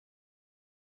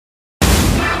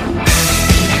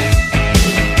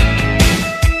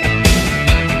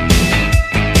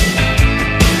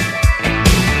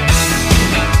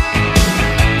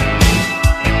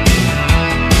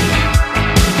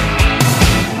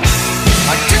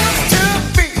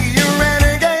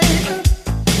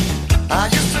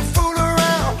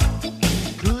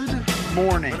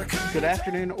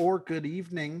afternoon, or good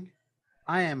evening.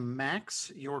 I am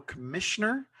Max, your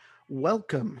commissioner.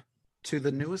 Welcome to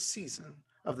the newest season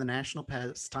of the National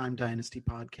Pastime Dynasty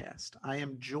podcast. I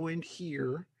am joined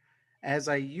here, as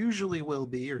I usually will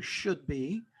be or should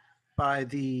be, by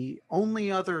the only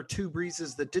other two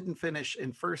breezes that didn't finish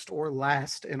in first or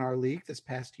last in our league this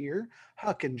past year,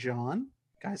 Huck and John.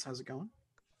 Guys, how's it going?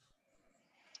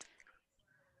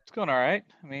 It's going all right.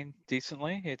 I mean,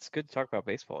 decently. It's good to talk about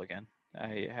baseball again.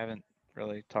 I haven't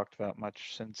really talked about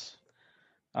much since,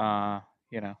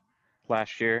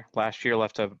 last year. Last year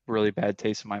left a really bad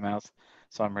taste in my mouth,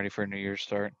 so I'm ready for a New Year's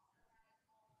start.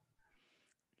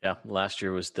 Yeah, last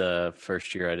year was the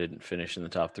first year I didn't finish in the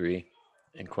top three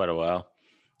in quite a while.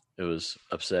 It was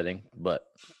upsetting, but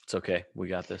it's okay. We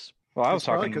got this. Well, I was It's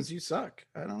probably talking because you suck.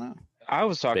 I don't know. I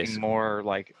was talking Basically. more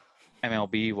like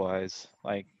MLB wise,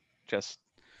 like just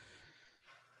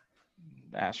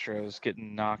Astros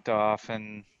getting knocked off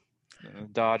and the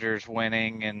Dodgers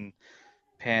winning and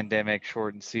pandemic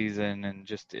shortened season, and I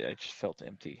just felt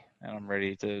empty, and I'm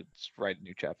ready to just write a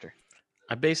new chapter.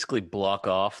 I basically block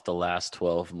off the last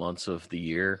 12 months of the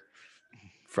year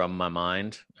from my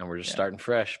mind, and we're just starting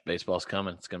fresh. Baseball's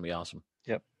coming. It's going to be awesome.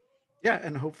 Yep. Yeah,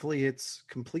 and hopefully it's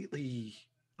completely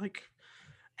like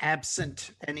absent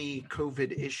any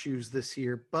COVID issues this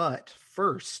year. But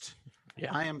first,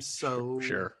 I am so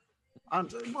Sure.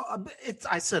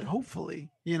 I said hopefully.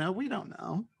 We don't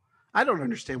know. I don't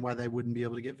understand why they wouldn't be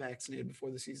able to get vaccinated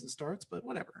before the season starts, but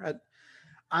whatever.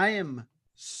 I am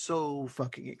so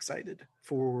fucking excited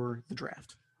for the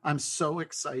draft. I'm so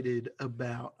excited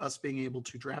about us being able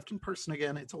to draft in person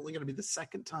again. It's only going to be the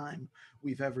second time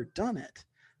we've ever done it,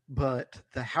 but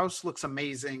the house looks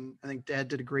amazing. I think Dad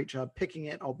did a great job picking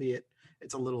it, albeit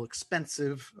it's a little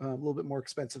expensive, a little bit more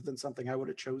expensive than something I would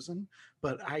have chosen,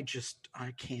 but I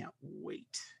can't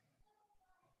wait.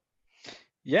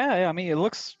 Yeah, I mean, it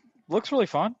looks really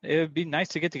fun. It would be nice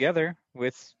to get together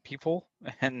with people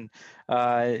and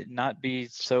not be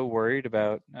so worried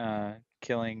about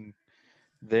killing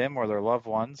them or their loved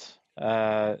ones.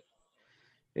 It'd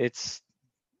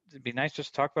be nice just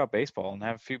to talk about baseball and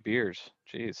have a few beers.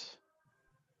 Jeez.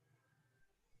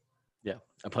 Yeah,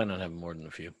 I plan on having more than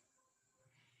a few.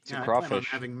 Some I plan on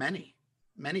crawfish. having many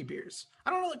beers.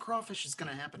 I don't know that crawfish is going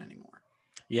to happen anymore.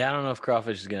 Yeah, I don't know if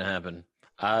crawfish is going to happen.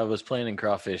 I was planning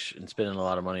crawfish and spending a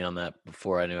lot of money on that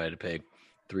before I knew I had to pay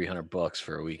 $300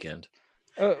 for a weekend.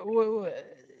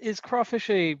 Is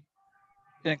crawfish an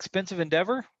expensive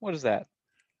endeavor? What is that?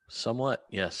 Somewhat,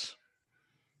 yes.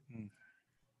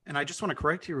 And I just want to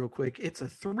correct you real quick. It's a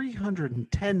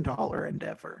 $310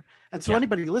 endeavor. And so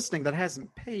anybody listening that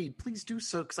hasn't paid, please do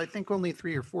so, because I think only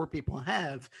 3 or 4 people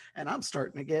have, and I'm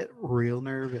starting to get real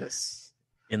nervous.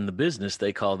 In the business,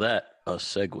 they call that a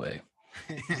segue.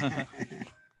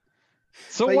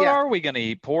 So But what yeah. are we going to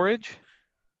eat? Porridge?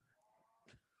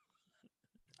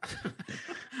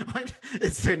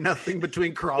 Is there nothing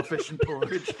between crawfish and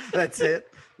porridge? That's it.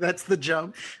 That's the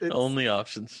jump. Only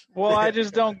options. Well, I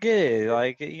just don't get it.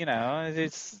 Like,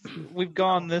 we've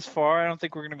gone this far. I don't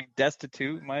think we're going to be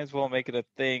destitute. Might as well make it a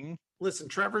thing. Listen,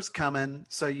 Trevor's coming,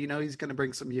 so he's going to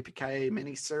bring some Yippee-Ki-Yay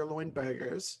mini sirloin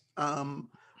burgers.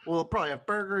 We'll probably have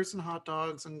burgers and hot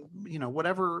dogs and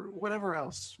whatever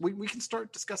else. We can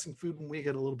start discussing food when we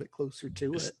get a little bit closer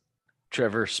to it.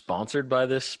 Trevor sponsored by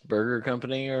this burger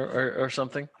company or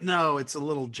something? No, it's a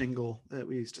little jingle that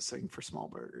we used to sing for small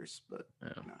burgers, but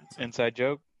it's Inside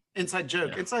joke. inside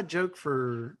joke. Yeah. Inside joke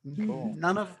for Cool.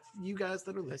 none of you guys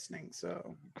that are listening.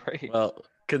 So Great. Well,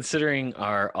 considering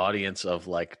our audience of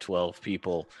like 12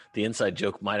 people, the inside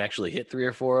joke might actually hit 3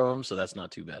 or 4 of them, so that's not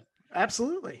too bad.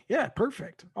 absolutely, yeah,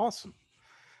 perfect, awesome.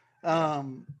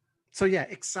 So yeah,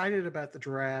 excited about the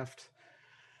draft.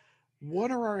 What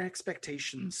are our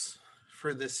expectations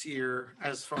for this year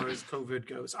as far as COVID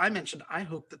goes? I mentioned I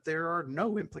hope that there are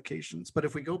no implications, but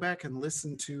if we go back and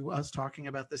listen to us talking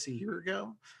about this a year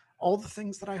ago, all the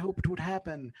things that I hoped would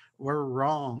happen were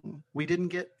wrong. We didn't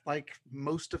get like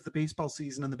most of the baseball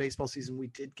season, and the baseball season we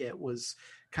did get was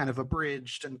kind of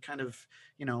abridged and kind of,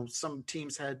 some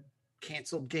teams had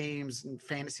canceled games, and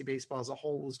fantasy baseball as a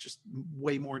whole was just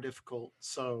way more difficult.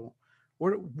 So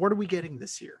what are we getting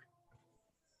this year?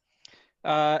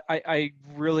 I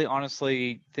really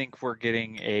honestly think we're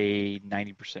getting a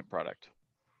 90% product.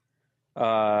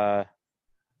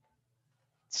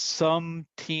 Some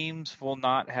teams will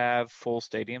not have full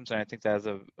stadiums, and I think that has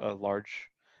a large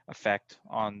effect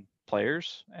on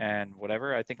players and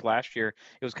whatever. I think last year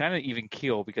it was kind of even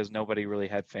keel because nobody really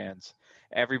had fans.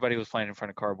 Everybody was playing in front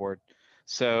of cardboard.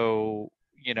 So,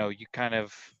 you kind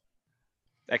of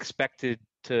expected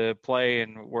to play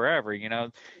and wherever.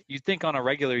 You'd think on a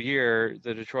regular year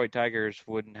the Detroit Tigers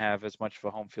wouldn't have as much of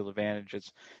a home field advantage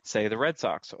as, say, the Red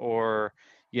Sox or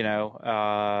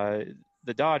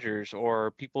the Dodgers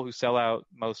or people who sell out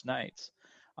most nights.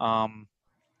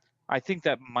 I think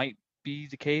that might be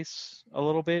the case a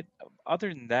little bit. Other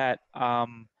than that, I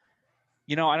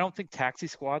don't think taxi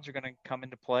squads are going to come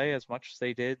into play as much as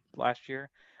they did last year.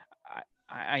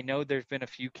 I know there's been a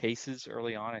few cases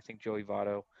early on. I think Joey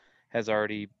Votto has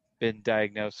already been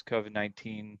diagnosed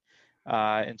COVID-19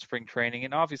 in spring training,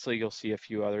 and obviously you'll see a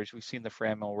few others. We've seen the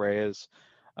Franmil Reyes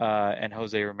and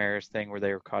Jose Ramirez thing where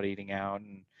they were caught eating out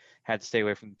and had to stay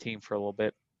away from the team for a little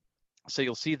bit. So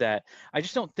you'll see that. I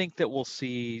just don't think that we'll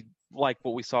see like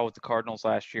what we saw with the Cardinals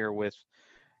last year with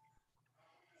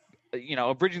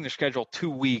abridging their schedule 2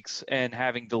 weeks and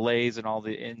having delays and all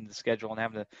in the schedule and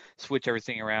having to switch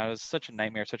everything around. It was such a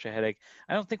nightmare, such a headache.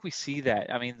 I don't think we see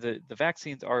that. I mean, the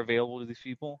vaccines are available to these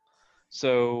people.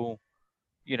 So,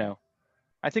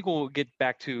 I think we'll get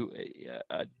back to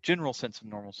a general sense of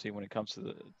normalcy when it comes to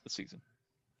the season.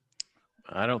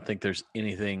 I don't think there's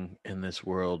anything in this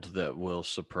world that will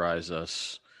surprise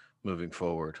us moving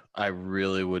forward. I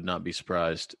really would not be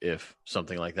surprised if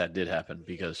something like that did happen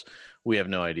because we have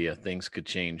no idea. Things could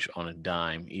change on a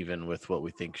dime, even with what we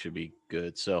think should be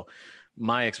good. So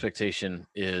my expectation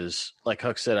is, like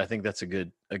Huck said, I think that's a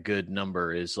good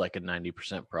number, is like a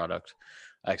 90% product.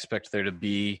 I expect there to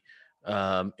be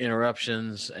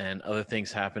interruptions and other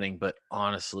things happening, but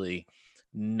honestly,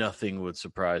 nothing would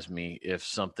surprise me if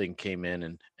something came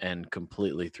in and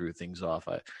completely threw things off.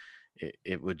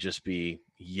 It would just be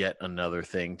yet another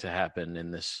thing to happen in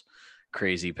this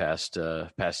crazy past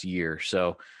year.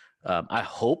 So I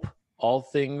hope all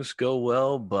things go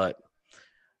well, but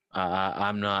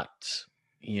I'm not,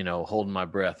 holding my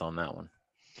breath on that one.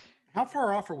 How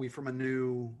far off are we from a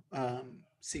new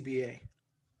CBA?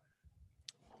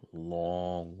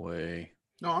 Long way.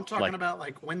 No, I'm talking about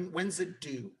like when's it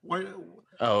due?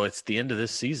 Oh, it's the end of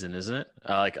this season, isn't it?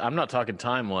 I'm not talking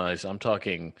time-wise. I'm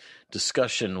talking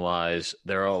discussion-wise.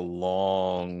 They're a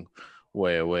long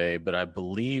way away, but I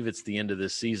believe it's the end of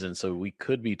this season. So we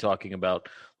could be talking about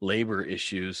labor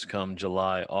issues come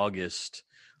July, August,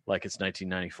 like it's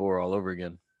 1994 all over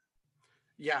again.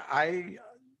 Yeah,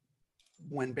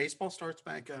 when baseball starts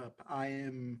back up, I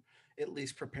am at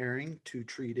least preparing to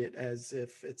treat it as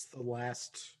if it's the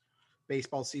last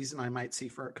baseball season I might see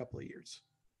for a couple of years.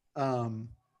 That's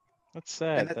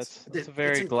sad. That's a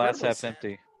very glass half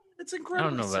empty. It's incredible. I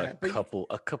don't know about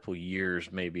a couple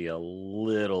years, maybe a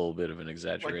little bit of an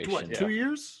exaggeration. Like what, 2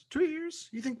 years? 2 years?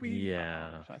 You think we?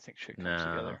 Yeah, I think should come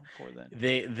together before then.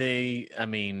 They. I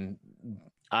mean,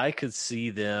 I could see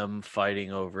them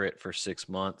fighting over it for 6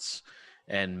 months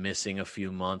and missing a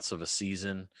few months of a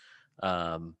season,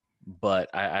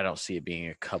 but I don't see it being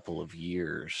a couple of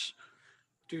years.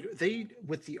 Dude,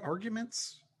 with the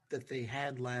arguments that they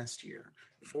had last year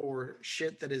for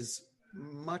shit that is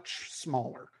much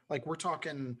smaller, like we're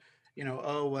talking,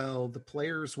 the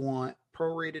players want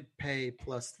prorated pay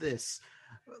plus this,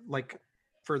 like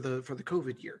for the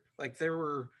COVID year, like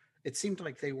it seemed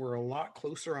like they were a lot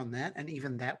closer on that, and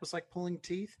even that was like pulling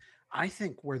teeth. I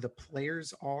think where the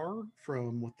players are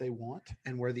from what they want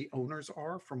and where the owners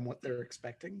are from what they're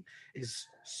expecting is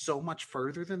so much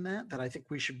further than that I think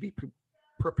we should be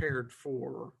prepared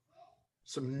for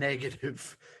some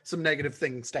negative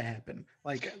things to happen.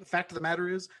 Like, the fact of the matter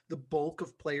is, the bulk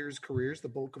of players' careers, the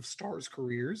bulk of stars'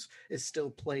 careers is still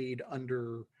played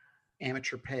under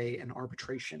amateur pay and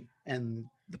arbitration. And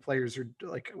the players are,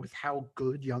 like, with how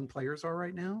good young players are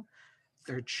right now,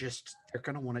 they're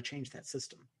going to want to change that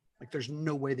system. Like, there's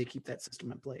no way they keep that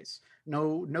system in place.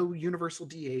 No universal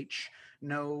DH,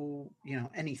 no,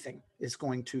 anything is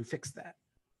going to fix that.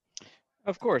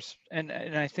 Of course, and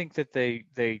I think that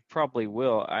they probably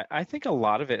will. I think a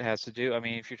lot of it has to do. I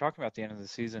mean, if you're talking about the end of the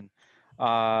season,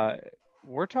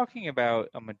 we're talking about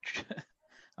I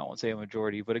won't say a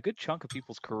majority, but a good chunk of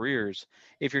people's careers.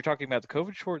 If you're talking about the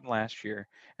COVID shortened last year,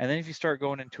 and then if you start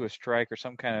going into a strike or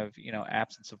some kind of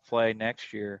absence of play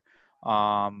next year,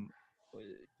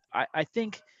 I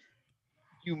think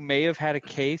you may have had a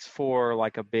case for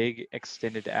like a big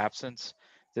extended absence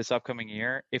this upcoming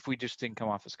year if we just didn't come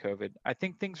off as COVID. I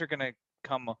think things are going to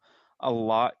come a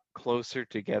lot closer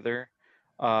together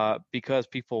because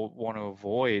people want to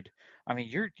avoid. I mean,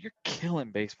 you're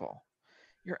killing baseball.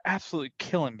 You're absolutely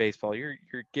killing baseball. You're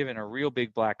giving a real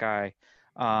big black eye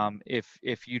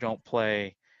if you don't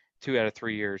play 2 out of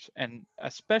 3 years, and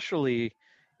especially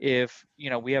if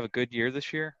we have a good year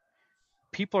this year.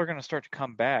 People are going to start to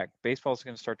come back. Baseball is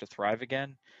going to start to thrive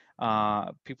again.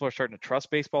 People are starting to trust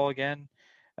baseball again.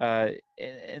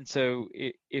 And so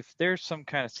if there's some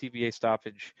kind of CBA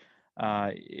stoppage,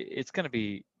 it's going to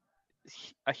be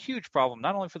a huge problem,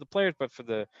 not only for the players but for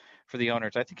the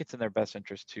owners. I think it's in their best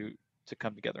interest to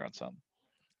come together on something.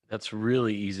 That's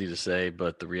really easy to say,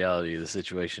 but the reality of the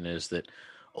situation is that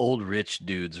old rich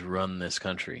dudes run this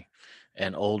country,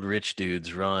 and old rich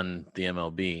dudes run the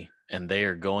MLB, and they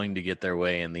are going to get their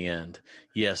way in the end.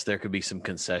 Yes, there could be some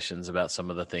concessions about some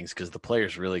of the things because the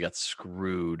players really got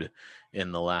screwed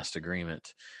in the last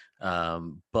agreement.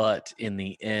 But in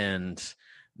the end,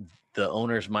 the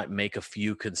owners might make a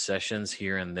few concessions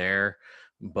here and there,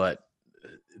 but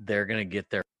they're going to get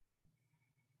their.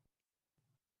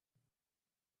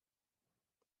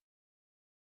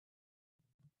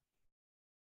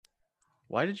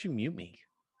 Why did you mute me?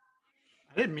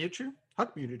 I didn't mute you.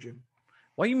 Huck muted you.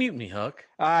 Why you mute me, Huck?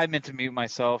 I meant to mute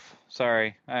myself.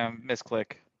 Sorry,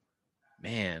 misclick.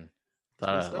 Man,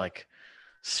 thought like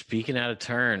speaking out of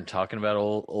turn, talking about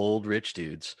old rich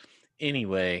dudes.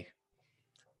 Anyway,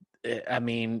 I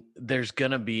mean, there's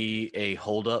gonna be a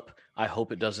holdup. I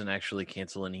hope it doesn't actually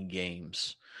cancel any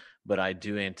games, but I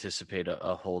do anticipate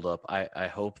a holdup. I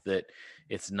hope that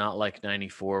it's not like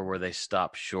 '94 where they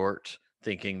stop short,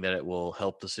 thinking that it will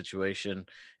help the situation,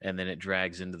 and then it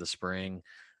drags into the spring.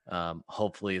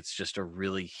 Hopefully, it's just a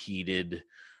really heated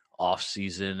off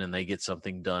season and they get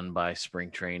something done by spring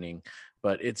training.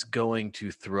 But it's going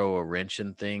to throw a wrench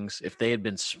in things. If they had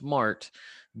been smart,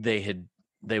 they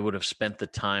would have spent the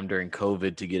time during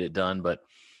COVID to get it done, but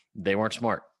they weren't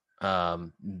smart.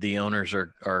 The owners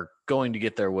are going to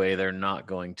get their way. They're not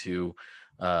going to,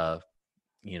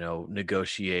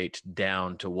 negotiate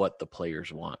down to what the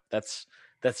players want. That's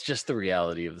just the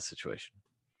reality of the situation.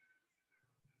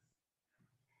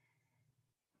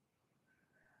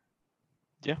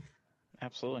 Yeah,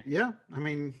 absolutely. Yeah, I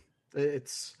mean,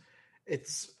 it's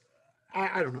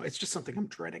I don't know. It's just something I'm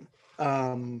dreading.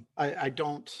 I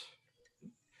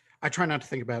try not to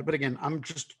think about it, but again, I'm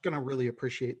just gonna really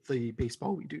appreciate the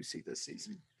baseball we do see this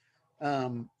season.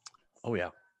 Oh yeah.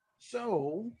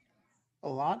 So a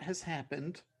lot has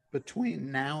happened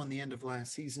between now and the end of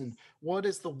last season. What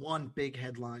is the one big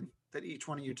headline that each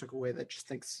one of you took away that just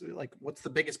thinks like, what's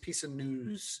the biggest piece of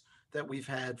news that we've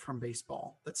had from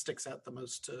baseball that sticks out the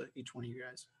most to each one of you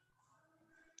guys?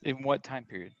 In what time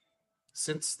period?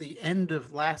 Since the end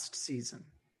of last season.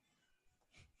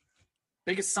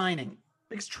 Biggest signing,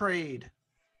 biggest trade.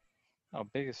 Oh,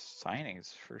 biggest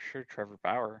signings for sure. Trevor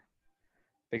Bauer.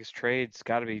 Biggest trade's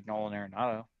got to be Nolan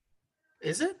Arenado.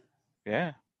 Is it?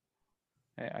 Yeah.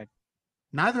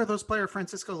 Neither of those play are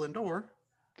Francisco Lindor.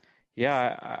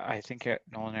 Yeah, I think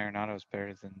Nolan Arenado is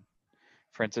better than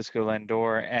Francisco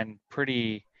Lindor, and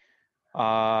pretty.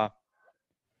 I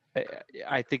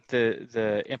think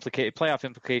the playoff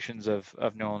implications of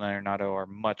Nolan Arenado are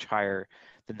much higher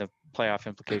than the playoff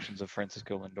implications of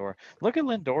Francisco Lindor. Look at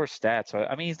Lindor's stats.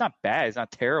 I mean, he's not bad. He's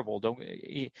not terrible.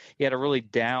 He had a really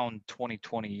down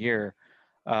 2020 year,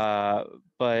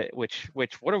 but which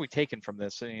what are we taking from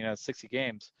this? 60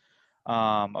 games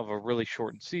of a really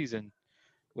shortened season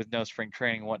with no spring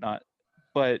training and whatnot.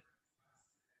 But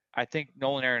I think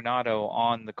Nolan Arenado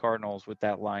on the Cardinals with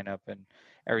that lineup and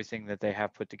everything that they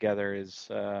have put together is,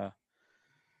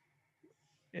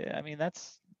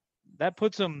 that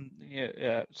puts them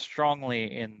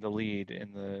strongly in the lead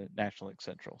in the National League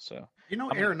Central. So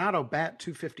Arenado bat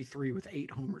 253 with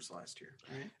 8 homers last year.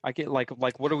 Right? I get like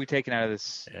what are we taking out of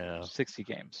this 60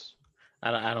 games?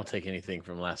 I don't take anything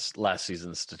from last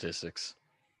season's statistics.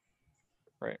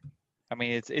 Right. I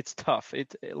mean, it's tough.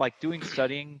 It's like doing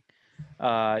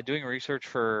research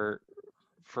for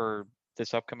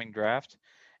this upcoming draft,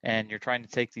 and you're trying to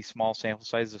take these small sample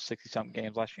sizes of 60-something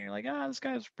games last year. And you're like, this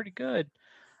guy's pretty good.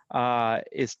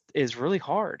 Is really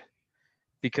hard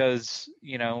because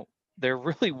there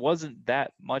really wasn't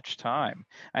that much time.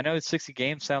 I know 60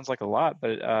 games sounds like a lot,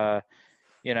 but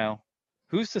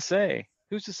who's to say?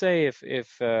 Who's to say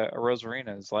if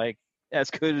Rosarina is like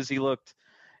as good as he looked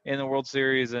in the World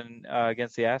Series and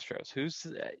against the Astros?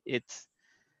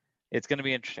 It's going to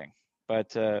be interesting,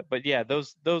 but yeah,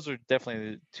 those are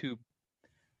definitely the two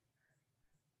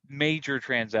major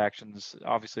transactions.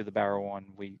 Obviously, the Bauer one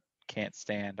we can't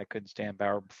stand. I couldn't stand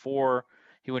Bauer before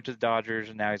he went to the Dodgers,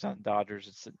 and now he's on the Dodgers.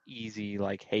 It's an easy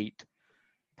hate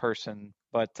person,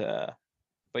 but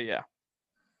yeah.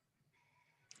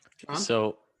 John?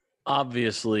 So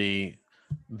obviously,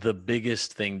 the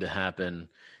biggest thing to happen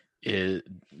it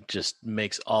just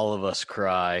makes all of us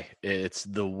cry. It's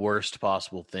the worst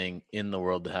possible thing in the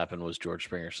world to happen was George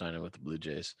Springer signing with the Blue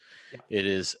Jays. Yeah. It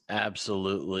is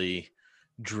absolutely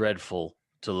dreadful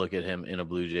to look at him in a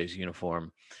Blue Jays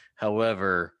uniform.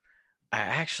 However, I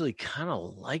actually kind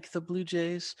of like the Blue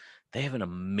Jays. They have an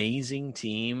amazing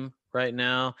team right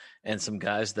now and some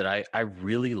guys that I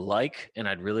really like and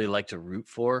I'd really like to root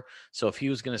for. So if he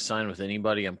was going to sign with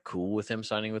anybody, I'm cool with him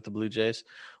signing with the Blue Jays.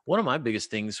 One of my biggest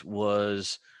things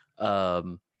was,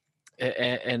 and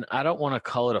I don't want to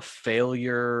call it a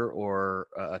failure or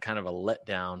a kind of a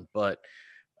letdown, but,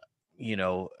 you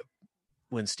know,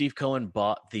 when Steve Cohen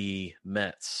bought the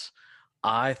Mets,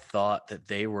 I thought that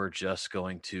they were just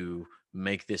going to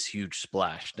make this huge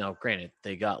splash. Now, granted,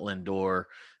 they got Lindor,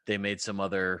 they made some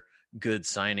other good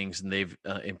signings, and they've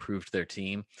improved their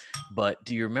team. But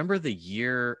do you remember the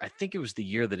year? I think it was the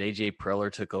year that AJ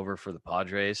Preller took over for the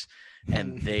Padres,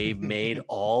 and they made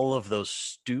all of those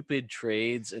stupid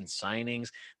trades and signings.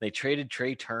 They traded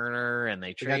Trey Turner, and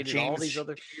they traded all these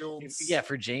other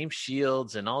for James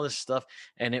Shields and all this stuff.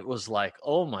 And it was like,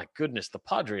 oh my goodness, the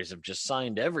Padres have just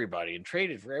signed everybody and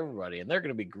traded for everybody, and they're going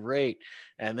to be great.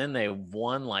 And then they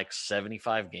won like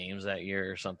 75 games that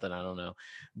year or something. I don't know.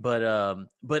 But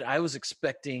I was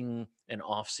expecting an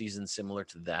offseason similar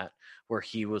to that, where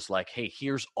he was like, hey,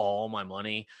 here's all my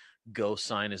money. Go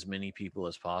sign as many people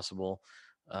as possible.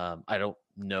 I don't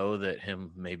know that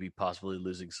him maybe possibly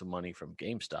losing some money from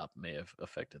GameStop may have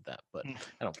affected that, but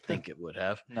I don't think it would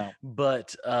have. No.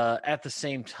 But at the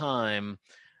same time,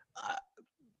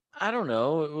 I don't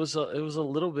know. It was a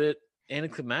little bit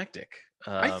anticlimactic.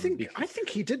 I think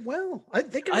he did well. I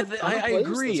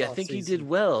agree. I think he did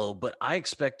well, but I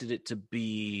expected it to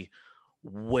be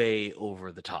way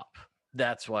over the top.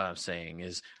 That's why I'm saying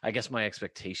is I guess my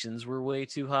expectations were way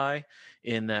too high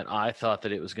in that I thought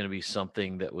that it was going to be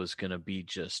something that was going to be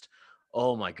just,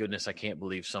 oh my goodness, I can't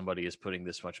believe somebody is putting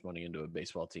this much money into a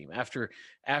baseball team after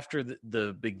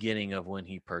the beginning of when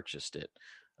he purchased it.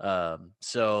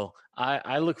 So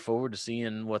I look forward to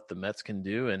seeing what the Mets can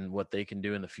do and what they can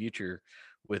do in the future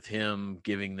with him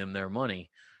giving them their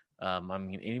money. I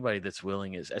mean, anybody that's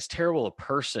willing is as terrible a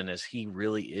person as he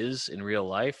really is in real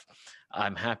life.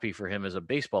 I'm happy for him as a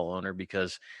baseball owner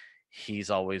because he's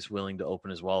always willing to open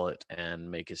his wallet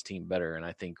and make his team better. And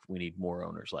I think we need more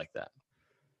owners like that.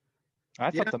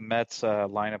 I thought the Mets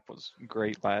lineup was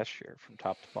great last year from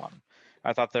top to bottom.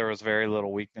 I thought there was very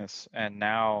little weakness. And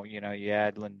now, you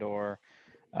add Lindor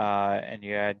and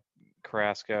you add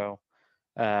Carrasco,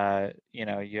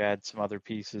 you add some other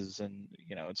pieces and,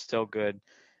 it's still good.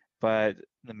 But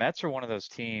the Mets are one of those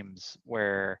teams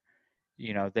where,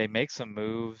 they make some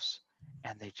moves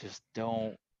and they just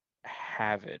don't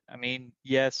have it. I mean,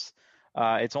 yes,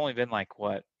 it's only been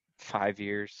 5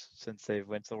 years since they've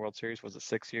went to the World Series. Was it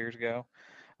 6 years ago?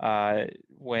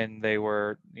 When they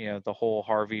were, the whole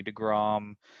Harvey,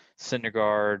 DeGrom,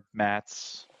 Syndergaard,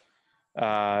 Matz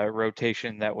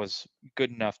rotation that was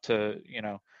good enough to,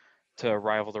 to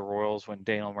rival the Royals when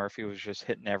Daniel Murphy was just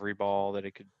hitting every ball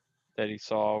that he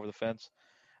saw over the fence.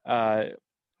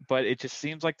 But it just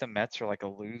seems like the Mets are like a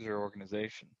loser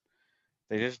organization.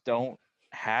 They just don't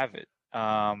have it.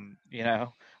 I'm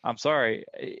sorry.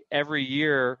 Every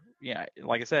year,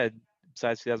 like I said,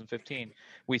 besides 2015,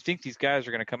 we think these guys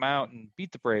are going to come out and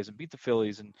beat the Braves and beat the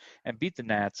Phillies and beat the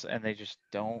Nats, and they just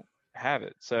don't have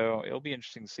it. So it'll be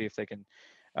interesting to see if they can,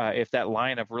 if that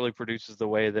lineup really produces the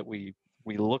way that we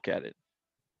look at it.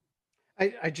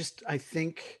 I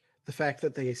think the fact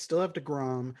that they still have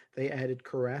DeGrom, they added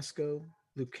Carrasco,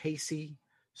 Lucchesi,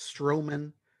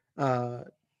 Stroman.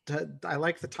 I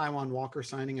like the Taijuan Walker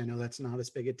signing. I know that's not as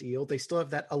big a deal. They still have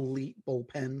that elite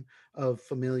bullpen of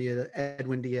Familia,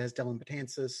 Edwin Diaz, Dellin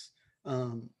Betances.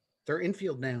 Their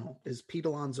infield now is Pete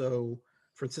Alonso,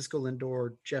 Francisco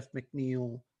Lindor, Jeff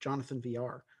McNeil, Jonathan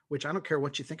VR, which I don't care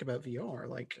what you think about VR.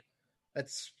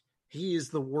 He is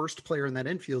the worst player in that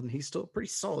infield, and he's still a pretty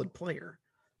solid player.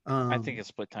 I think it's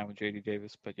split time with JD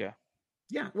Davis, but yeah.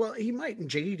 Yeah, well, he might, and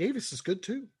JD Davis is good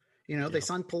too. They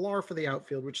signed Pilar for the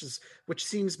outfield, which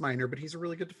seems minor, but he's a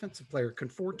really good defensive player.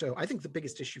 Conforto, I think the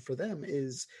biggest issue for them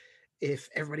is if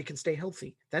everybody can stay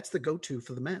healthy. That's the go-to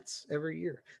for the Mets every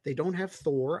year. They don't have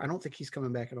Thor. I don't think he's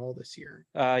coming back at all this year.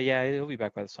 Yeah, he'll be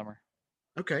back by the summer.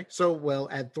 Okay, so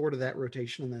add Thor to that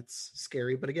rotation, and that's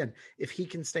scary. But again, if he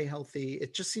can stay healthy,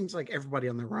 it just seems like everybody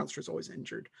on their roster is always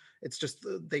injured. It's just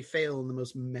they fail in the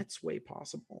most Mets way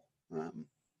possible.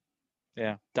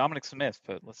 Yeah, Dominic Smith,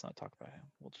 but let's not talk about him.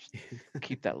 We'll just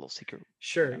keep that little secret.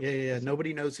 Sure. Yeah.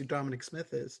 Nobody knows who Dominic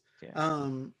Smith is. Yeah.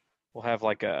 We'll have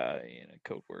like a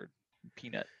code word,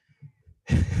 peanut.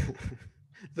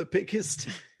 The biggest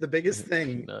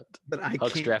thing Peanut. that I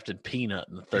Huck's drafted Peanut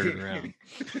in the third round.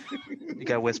 You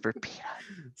got to whisper peanut.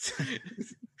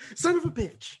 Son of a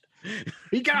bitch.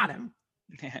 He got him.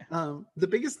 Yeah. The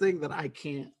biggest thing that I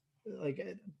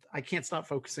can't stop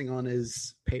focusing on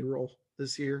is payroll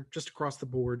this year, just across the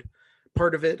board.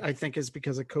 Part of it, I think, is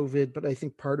because of COVID, but I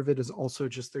think part of it is also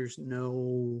just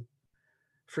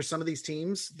for some of these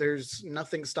teams, there's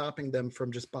nothing stopping them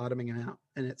from just bottoming out,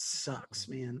 and it sucks,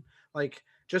 man. Like,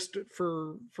 just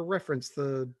for reference,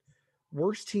 the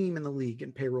worst team in the league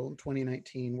in payroll in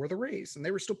 2019 were the Rays, and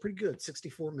they were still pretty good,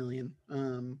 64 million.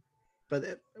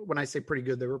 But when I say pretty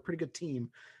good, they were a pretty good team.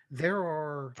 There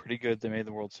are Pretty good. They made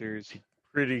the World Series.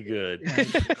 Pretty good.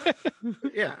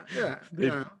 yeah.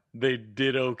 They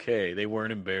did okay. They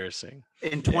weren't embarrassing.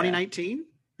 In 2019?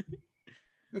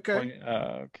 Okay.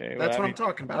 Okay. That's what I'm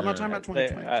talking about. I'm not talking about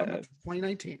 2020. I'm talking about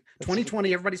 2019.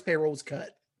 2020, everybody's payroll was cut.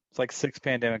 It's like 6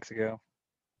 pandemics ago.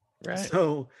 Right.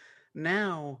 So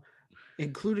now,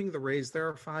 including the Rays, there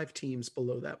are 5 teams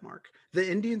below that mark. The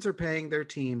Indians are paying their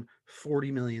team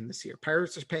 $40 million this year.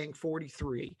 Pirates are paying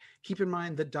 $43. Keep in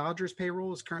mind, the Dodgers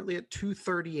payroll is currently at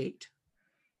 $238.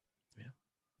 Yeah.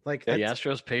 Like the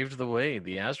Astros paved the way.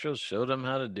 The Astros showed them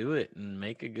how to do it and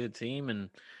make a good team and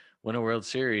win a World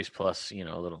Series, plus, a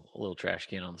little trash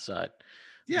can on the side.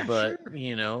 Yeah, but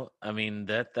sure. I mean,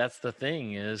 that's the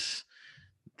thing is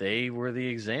they were the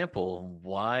example.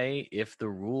 Why, if the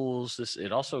rules,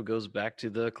 it also goes back to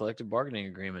the collective bargaining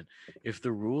agreement. If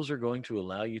the rules are going to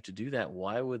allow you to do that,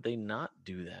 why would they not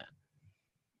do that?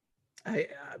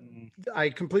 I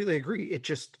completely agree.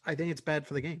 I think it's bad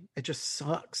for the game. It just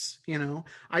sucks.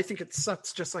 I think it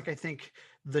sucks just like I think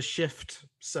the shift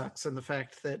sucks, and the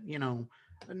fact that,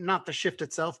 not the shift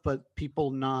itself, but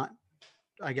people not,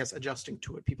 I guess, adjusting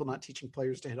to it, people not teaching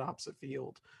players to hit opposite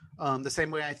field. The same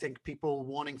way I think people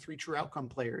wanting 3 true outcome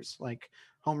players, like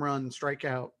home run,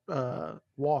 strikeout,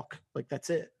 walk, like that's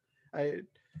it. I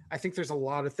think there's a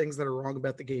lot of things that are wrong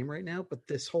about the game right now, but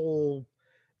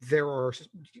there are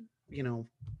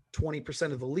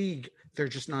 20% of the league, they're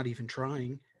just not even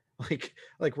trying.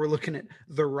 Like we're looking at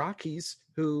the Rockies,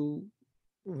 who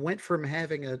went from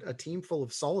having a team full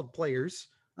of solid players,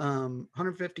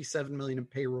 157 million in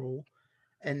payroll,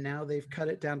 and now they've cut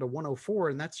it down to 104,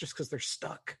 and that's just because they're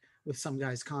stuck with some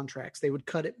guys' contracts. They would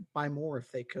cut it by more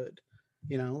if they could.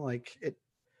 I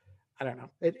don't know.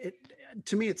 It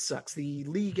to me, it sucks. The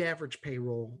league average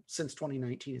payroll since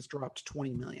 2019 has dropped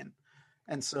 20 million,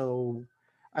 and so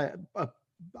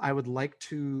I would like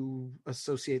to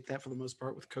associate that for the most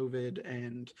part with COVID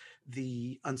and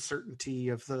the uncertainty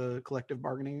of the collective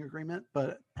bargaining agreement.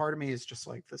 But part of me is just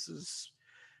like, this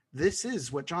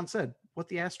is what John said, what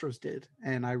the Astros did.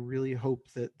 And I really hope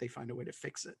that they find a way to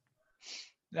fix it.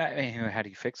 I mean, how do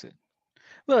you fix it?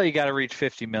 Well, you got to reach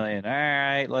 50 million. All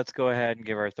right, let's go ahead and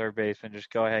give our third baseman,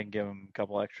 just go ahead and give him a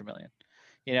couple extra million.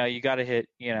 You got to hit,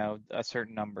 a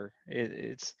certain number.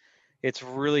 It's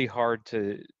really hard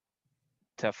to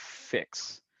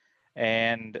fix.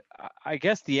 And I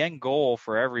guess the end goal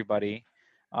for everybody,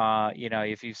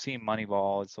 if you've seen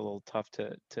Moneyball, it's a little tough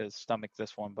to stomach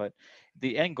this one, but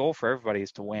the end goal for everybody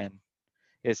is to win,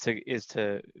 is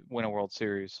to win a World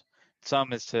Series.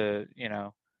 Some is to,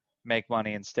 make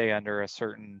money and stay under a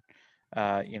certain,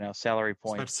 salary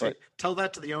point. But tell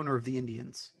that to the owner of the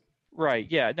Indians. Right.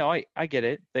 Yeah. No, I get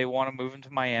it. They want to move him to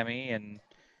Miami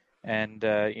and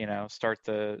start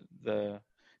the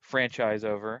franchise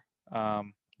over.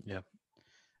 Yeah.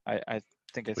 I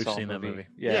think I We've saw seen a that movie.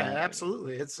 Yeah,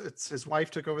 absolutely. It's his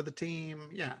wife took over the team.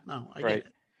 Yeah, no, I get it.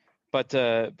 But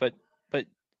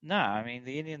nah, I mean,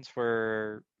 the Indians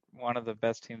were one of the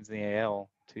best teams in the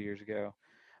AL 2 years ago.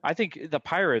 I think the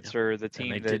Pirates are the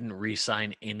team and they didn't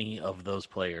re-sign any of those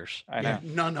players. I know.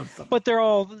 None of them. But they're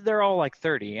all like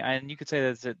 30, and you could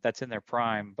say that's in their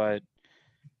prime. But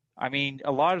I mean,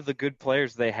 a lot of the good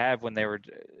players they have when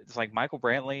it's like Michael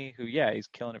Brantley, who he's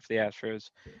killing it for the Astros,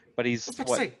 but he's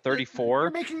 34. You're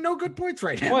making no good points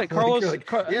right now. What, Carlos?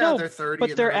 No, they're 30,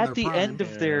 but they're at the prime. end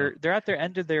of they're at their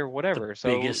end of their whatever. The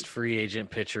so biggest free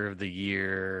agent pitcher of the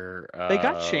year. They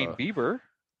got Shane Bieber.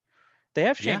 They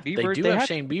have Shane Bieber. They do have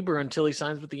Shane Bieber until he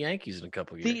signs with the Yankees in a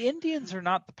couple years. The Indians are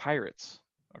not the Pirates,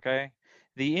 okay?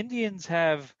 The Indians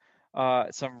have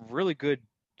some really good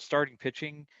starting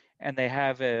pitching, and they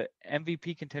have a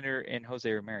MVP contender in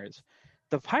Jose Ramirez.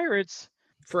 The Pirates...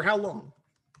 For how long?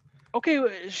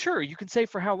 Okay, sure, you can say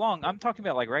for how long. I'm talking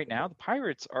about, like, right now. The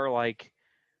Pirates are like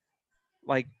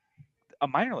a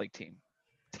minor league team.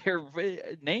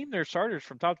 Name their starters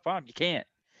from top to bottom. You can't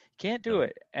do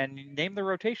it. And name the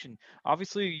rotation.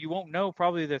 Obviously, you won't know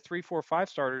probably the 3, 4, 5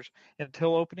 starters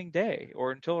until opening day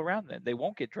or until around then. They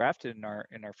won't get drafted in our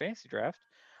fantasy draft.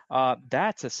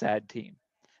 That's a sad team.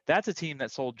 That's a team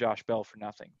that sold Josh Bell for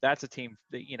nothing. That's a team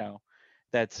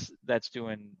that that's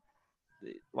doing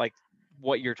like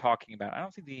what you're talking about. I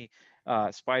don't think the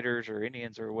Spiders or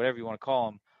Indians or whatever you want to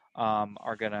call them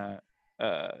are gonna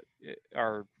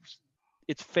are.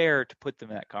 It's fair to put them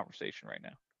in that conversation right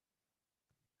now.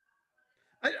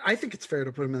 I think it's fair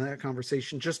to put him in that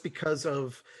conversation just because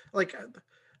of like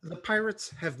the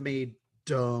Pirates have made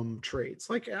dumb trades.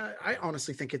 Like I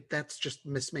honestly think that's just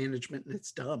mismanagement and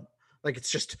it's dumb. Like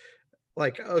it's just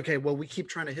like okay, well we keep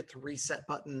trying to hit the reset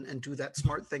button and do that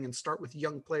smart thing and start with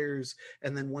young players,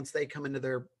 and then once they come into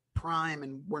their prime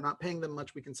and we're not paying them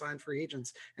much, we can sign free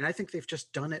agents. And I think they've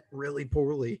just done it really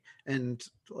poorly and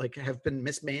like have been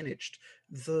mismanaged.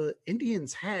 The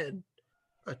Indians had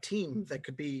a team that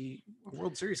could be a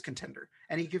World Series contender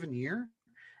any given year,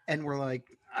 and we're like,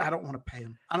 I don't want to pay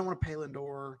him. I don't want to pay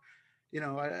Lindor. You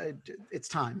know, it's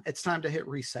time. It's time to hit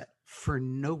reset for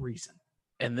no reason.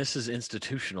 And this is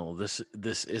institutional. This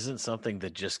isn't something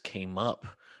that just came up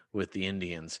with the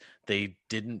Indians. They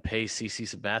didn't pay CC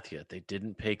Sabathia. They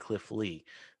didn't pay Cliff Lee.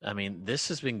 I mean, this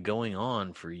has been going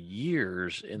on for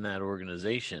years in that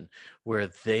organization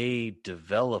where they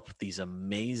develop these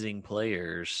amazing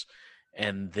players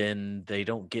and then they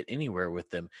don't get anywhere with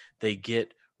them. They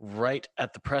get right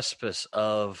at the precipice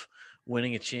of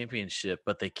winning a championship,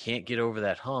 but they can't get over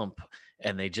that hump,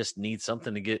 and they just need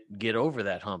something to get over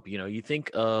that hump. You know, you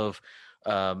think of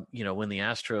when the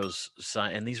Astros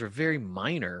signed, and these were very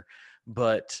minor,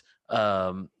 but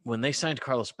when they signed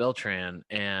Carlos Beltran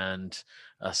and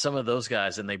some of those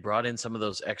guys, and they brought in some of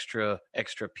those extra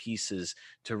pieces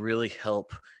to really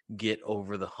help get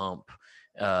over the hump.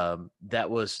 That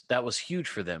was huge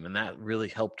for them, and that really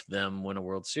helped them win a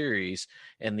World Series.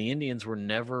 And the Indians were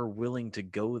never willing to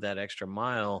go that extra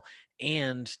mile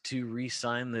and to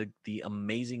re-sign the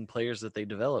amazing players that they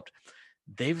developed.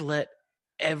 They've let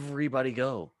everybody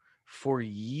go for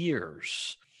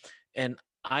years. And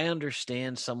I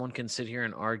understand someone can sit here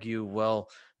and argue, well,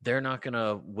 they're not going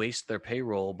to waste their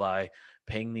payroll by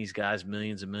paying these guys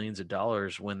millions and millions of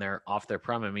dollars when they're off their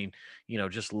prime. I mean,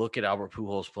 just look at Albert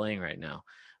Pujols playing right now.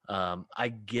 I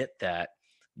get that,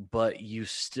 but you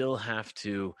still have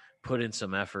to put in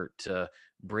some effort to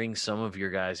bring some of your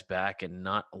guys back and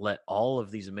not let all of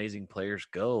these amazing players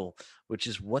go, which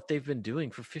is what they've been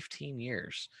doing for 15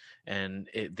 years. And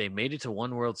they made it to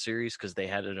one World Series because they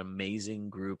had an amazing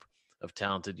group of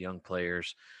talented young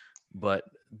players, but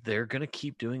they're going to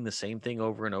keep doing the same thing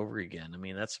over and over again. I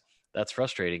mean, that's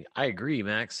frustrating. I agree,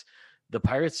 Max. The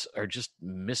Pirates are just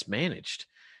mismanaged.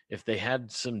 If they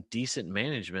had some decent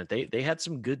management, they had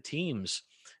some good teams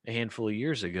a handful of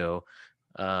years ago.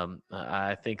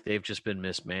 I think they've just been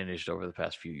mismanaged over the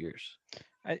past few years.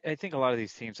 I think a lot of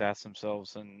these teams ask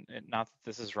themselves, and not that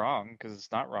this is wrong, because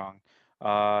it's not wrong,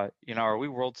 are we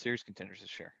World Series contenders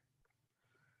this year?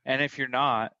 And if you're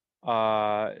not,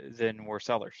 then we're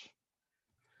sellers.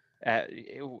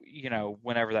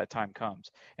 Whenever that time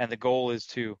comes. And the goal is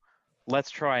to let's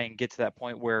try and get to that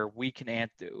point where we can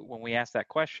answer, when we ask that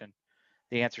question,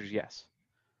 the answer is yes.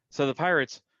 So the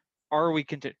Pirates, are we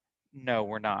No,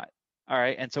 we're not. All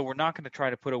right. And so we're not going to try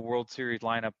to put a World Series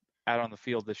lineup out on the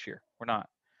field this year. We're not.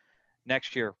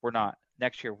 Next year, we're not.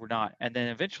 Next year, we're not. And then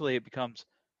eventually it becomes,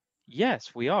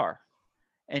 yes, we are.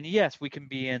 And yes, we can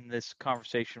be in this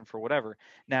conversation for whatever.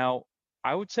 Now,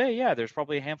 I would say, yeah, there's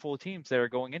probably a handful of teams that are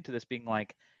going into this being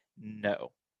like,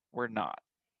 no, we're not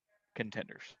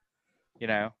contenders.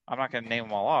 I'm not going to name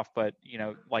them all off, but,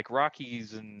 like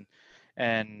Rockies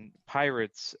and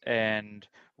Pirates and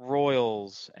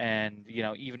Royals and,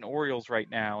 even Orioles right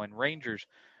now and Rangers,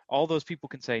 all those people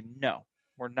can say, no,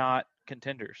 we're not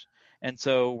contenders. And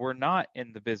so we're not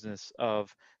in the business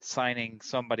of signing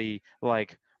somebody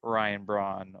like Ryan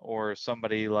Braun or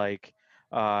somebody like,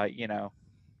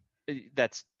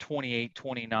 that's 28,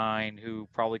 29 who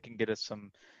probably can get us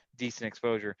some decent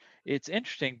exposure. It's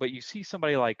interesting, but you see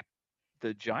somebody like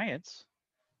the Giants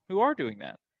who are doing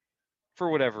that for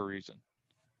whatever reason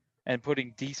and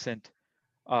putting decent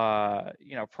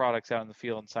products out in the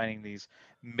field and signing these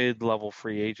mid-level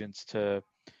free agents to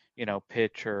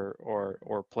pitch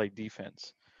or play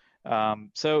defense.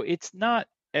 So it's not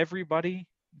everybody,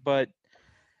 but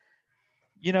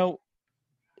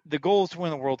the goal is to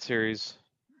win the World Series.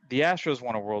 The Astros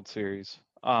won a World Series.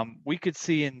 We could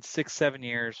see in 6-7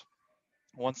 years,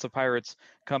 once the Pirates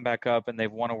come back up and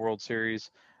they've won a World Series,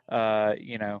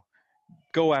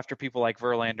 go after people like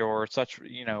Verlander or such,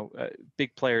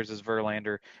 big players as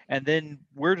Verlander. And then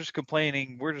we're just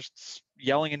complaining, we're just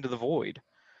yelling into the void.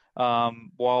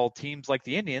 While teams like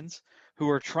the Indians, who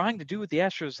are trying to do what the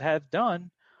Astros have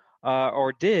done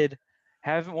or did,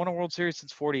 haven't won a World Series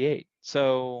since '48.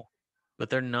 So, but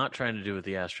they're not trying to do what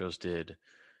the Astros did.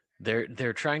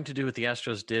 They're trying to do what the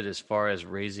Astros did as far as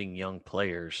raising young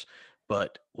players,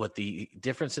 But what the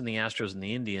difference in the Astros and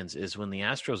the Indians is when the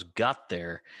Astros got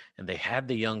there and they had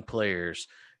the young players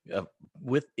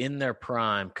within their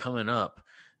prime coming up,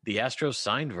 the Astros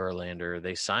signed Verlander.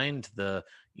 They signed the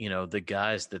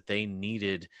guys that they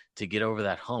needed to get over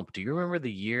that hump. Do you remember the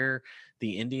year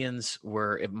the Indians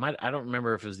were, I don't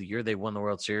remember if it was the year they won the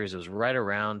World Series. It was right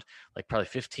around like probably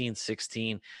 15,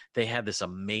 16. They had this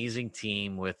amazing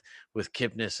team with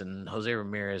Kipnis and Jose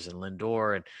Ramirez and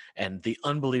Lindor and the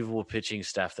unbelievable pitching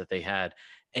staff that they had.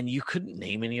 And you couldn't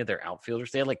name any of their outfielders.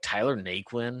 They had like Tyler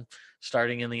Naquin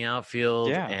starting in the outfield.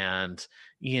 Yeah. And,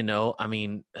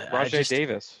 Rajay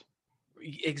Davis.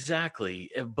 Exactly.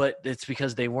 But it's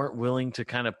because they weren't willing to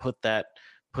kind of put that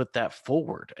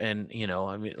forward. And,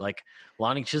 like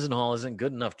Lonnie Chisenhall isn't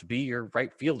good enough to be your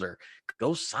right fielder.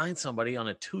 Go sign somebody on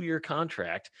a 2-year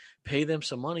contract, pay them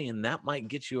some money, and that might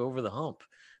get you over the hump.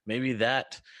 Maybe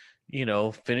that,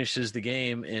 finishes the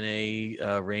game in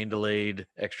a rain-delayed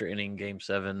extra inning Game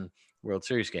 7 World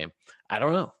Series game. I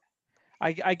don't know.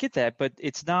 I get that, but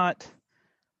it's not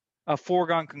a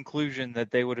foregone conclusion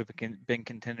that they would have been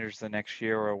contenders the next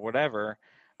year or whatever.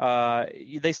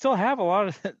 They still have a lot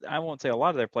of, I won't say a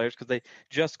lot of their players because they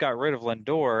just got rid of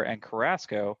Lindor and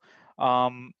Carrasco,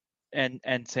 and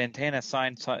Santana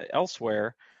signed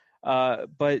elsewhere.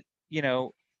 But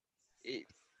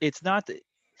it's not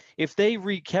if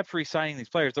they kept re-signing these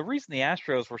players. The reason the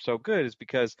Astros were so good is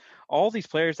because all these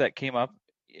players that came up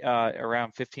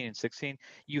around 15 and 16,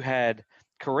 you had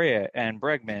Correa and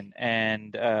Bregman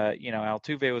and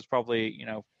Altuve was probably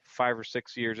 5 or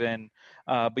 6 years in,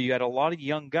 but you had a lot of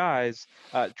young guys,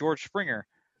 George Springer,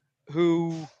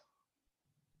 who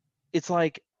it's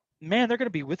like, man, they're going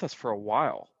to be with us for a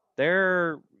while.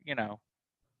 They're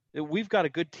we've got a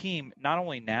good team not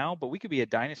only now, but we could be a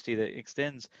dynasty that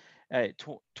extends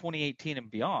 2018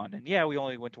 and beyond. And yeah, we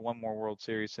only went to one more World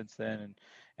Series since then,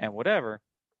 and whatever.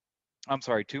 I'm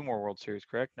sorry, 2 more World Series,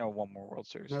 correct? No, 1 more World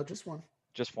Series. No, just one.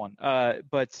 Just one.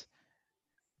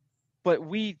 But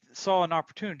we saw an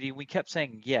opportunity. We kept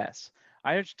saying yes.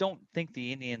 I just don't think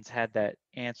the Indians had that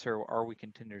answer. Are we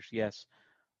contenders? Yes.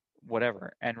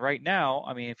 Whatever. And right now,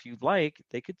 I mean, if you'd like,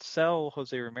 they could sell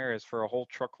Jose Ramirez for a whole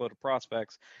truckload of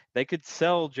prospects. They could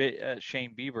sell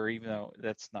Shane Bieber, even though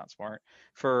that's not smart,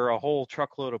 for a whole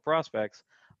truckload of prospects,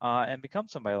 and become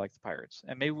somebody like the Pirates.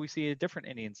 And maybe we see a different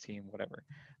Indians team, whatever.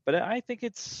 But I think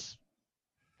it's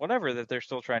whatever that they're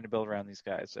still trying to build around these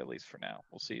guys, at least for now.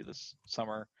 We'll see this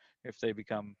summer if they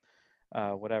become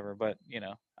whatever. But,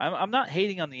 I'm not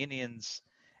hating on the Indians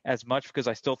as much because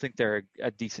I still think they're a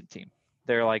decent team.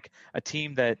 They're like a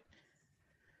team that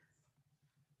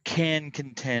can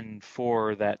contend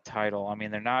for that title. I mean,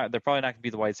 they're probably not going to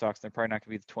be the White Sox. They're probably not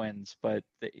going to be the Twins, but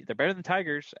they're better than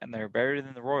Tigers and they're better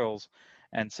than the Royals.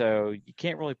 And so you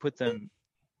can't really put them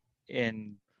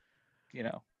in,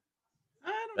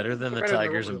 Better than the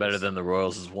Tigers and better than the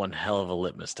Royals is one hell of a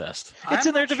litmus test. It's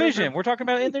in their division. We're talking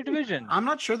about in their division. I'm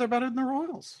not sure they're better than the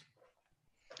Royals.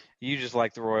 You just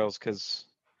like the Royals because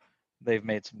they've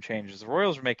made some changes. The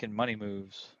Royals are making money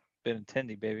moves.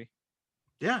 Benintendi, baby.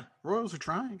 Yeah, Royals are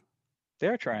trying. They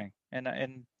are trying,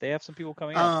 and they have some people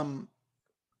coming up.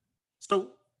 So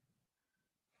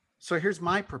here's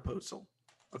my proposal.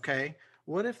 Okay,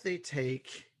 what if they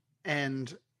take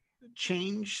and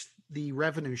change the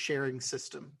revenue sharing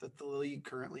system that the league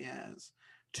currently has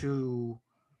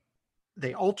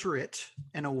they alter it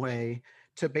in a way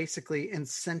to basically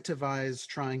incentivize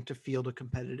trying to field a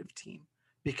competitive team?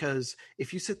 Because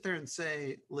if you sit there and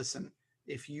say, listen,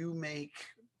 if you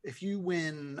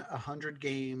win 100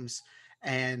 games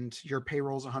and your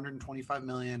payroll's 125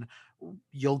 million,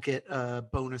 you'll get a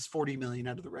bonus 40 million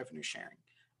out of the revenue sharing.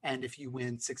 And if you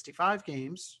win 65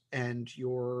 games and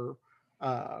your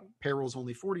payroll's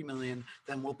only 40 million,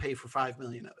 then we'll pay for 5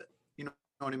 million of it. You know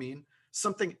what I mean?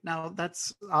 Something, now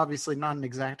that's obviously not an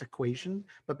exact equation,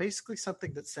 but basically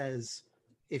something that says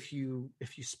if you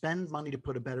spend money to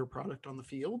put a better product on the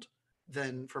field,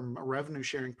 then from a revenue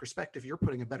sharing perspective, you're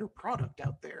putting a better product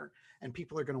out there and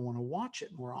people are going to want to watch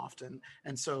it more often.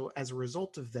 And so as a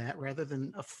result of that, rather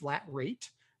than a flat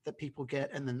rate that people get,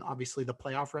 and then obviously the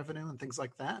playoff revenue and things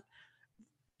like that,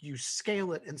 you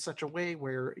scale it in such a way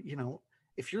where,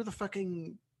 if you're the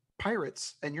fucking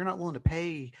Pirates and you're not willing to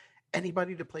pay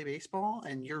anybody to play baseball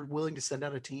and you're willing to send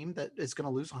out a team that is going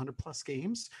to lose 100 plus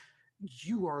games,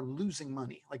 you are losing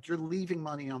money. Like, you're leaving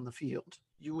money on the field.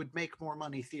 You would make more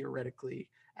money theoretically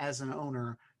as an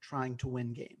owner trying to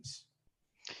win games.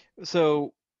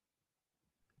 So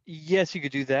yes, you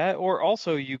could do that, or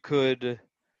also you could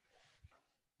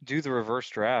do the reverse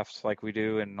drafts like we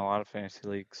do in a lot of fantasy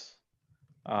leagues.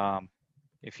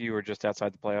 If you were just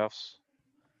outside the playoffs,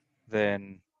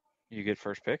 then you get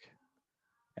first pick.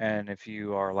 And if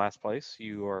you are last place,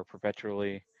 you are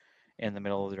perpetually in the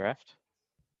middle of the draft.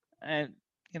 And,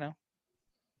 you know,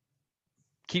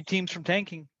 keep teams from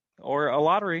tanking, or a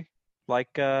lottery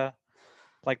like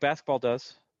basketball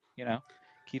does, you know,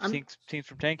 keep I'm teams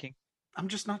from tanking. I'm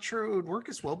just not sure it would work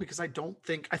as well because I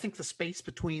think the space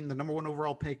between the number 1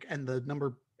 overall pick and the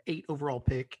number 8 overall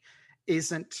pick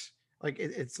isn't like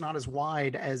it's not as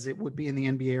wide as it would be in the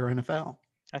NBA or NFL.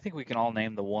 I think we can all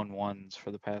name the 1-1s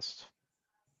for the past,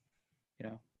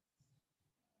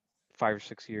 5 or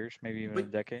 6 years, maybe even But a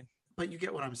decade. But you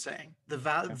get what I'm saying. Yeah.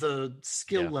 The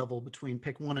skill Yeah. level between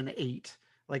pick 1 and 8,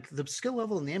 like the skill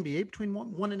level in the NBA between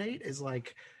 1 and 8 is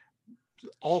like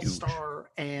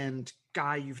all-star and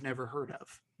guy you've never heard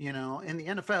of. You know, in the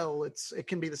NFL, it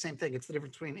can be the same thing. It's the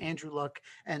difference between Andrew Luck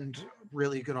and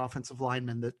really good offensive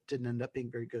linemen that didn't end up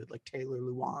being very good, like Taylor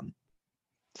Lewan.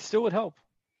 Still would help.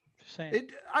 Just saying.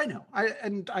 I know,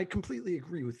 I completely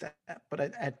agree with that. But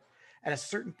at a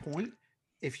certain point,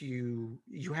 if you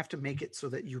have to make it so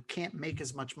that you can't make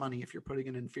as much money if you're putting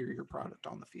an inferior product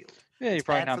on the field. Yeah, It's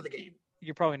bad for the game.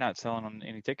 You're probably not selling on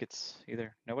any tickets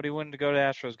either. Nobody wanted to go to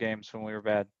Astros games when we were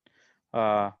bad.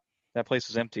 That place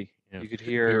was empty. Yeah. You could We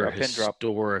hear were a pin drop.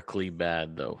 historically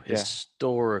bad, though. Yeah.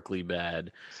 Historically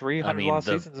bad. 300 lost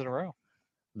seasons in a row.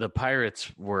 The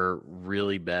Pirates were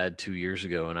really bad 2 years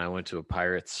ago, and I went to a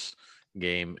Pirates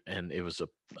game, and it was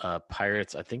a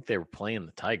Pirates. I think they were playing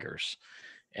the Tigers,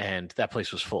 and that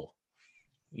place was full.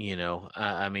 You know,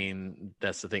 I mean,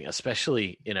 that's the thing,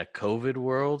 especially in a COVID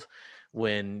world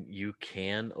when you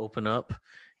can open up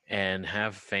and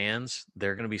have fans.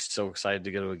 They're going to be so excited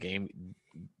to go to a game.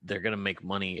 They're going to make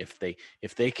money if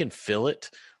they can fill it.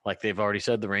 Like they've already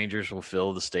said, the Rangers will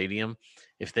fill the stadium.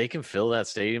 If they can fill that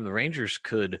stadium, the Rangers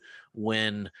could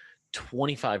win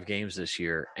 25 games this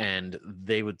year, and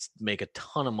they would make a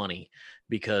ton of money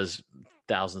because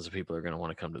thousands of people are going to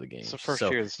want to come to the game. It's the first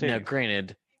year of the stadium. Now,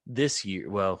 granted, this year,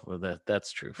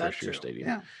 that's true. First year stadium.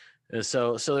 Yeah.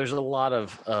 So there's a lot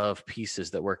of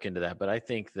pieces that work into that, but I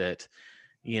think that,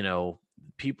 you know,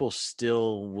 people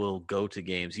still will go to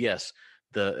games. Yes,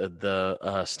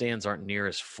 the stands aren't near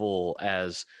as full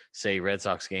as, say, Red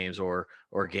Sox games or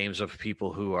games of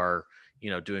people who are, you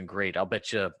know, doing great. I'll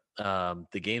bet you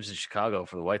the games in Chicago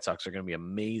for the White Sox are going to be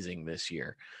amazing this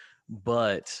year,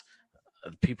 but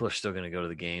people are still going to go to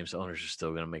the games. Owners are still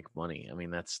going to make money. I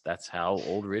mean, that's how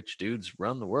old rich dudes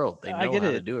run the world. They know how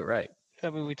to do it right. I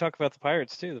mean, we talk about the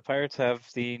Pirates too. The Pirates have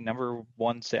the number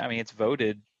 1. I mean, it's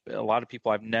voted. A lot of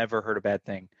people, I've never heard a bad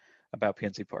thing about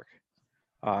PNC Park.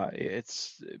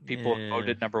 It's people have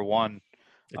voted number 1.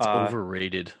 It's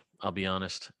overrated. I'll be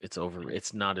honest.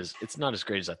 It's not as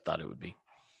great as I thought it would be.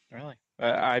 Really?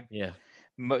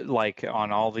 Like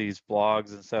on all these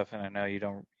blogs and stuff, and I know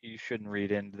you shouldn't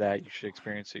read into that. You should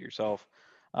experience it yourself.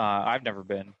 I've never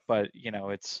been, but you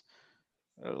know,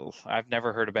 I've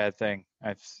never heard a bad thing.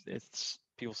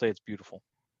 People say it's beautiful.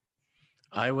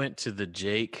 I went to the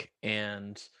Jake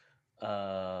and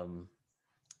PNC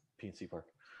Park.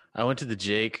 I went to the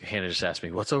Jake. Hannah just asked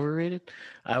me, what's overrated?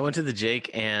 I went to the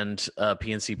Jake and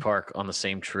PNC Park on the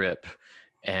same trip,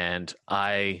 and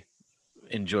I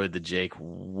enjoyed the Jake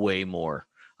way more.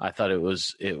 I thought it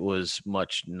was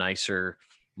much nicer,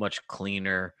 much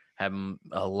cleaner, having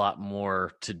a lot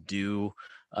more to do.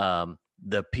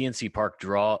 The PNC Park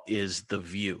draw is the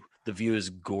view. The view is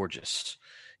gorgeous.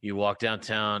 You walk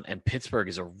downtown, and Pittsburgh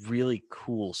is a really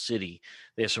cool city.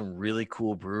 They have some really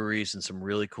cool breweries and some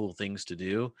really cool things to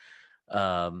do.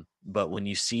 But when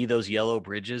you see those yellow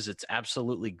bridges, it's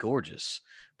absolutely gorgeous.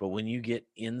 But when you get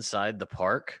inside the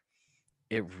park,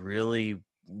 it really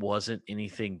wasn't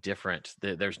anything different.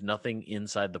 There's nothing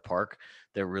inside the park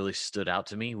that really stood out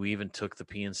to me. We even took the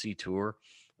PNC tour.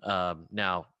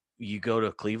 Now, you go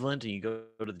to Cleveland and you go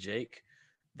to the Jake,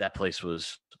 that place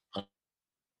was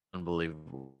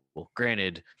unbelievable.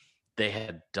 Granted, they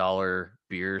had $1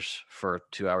 beers for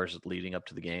 2 hours leading up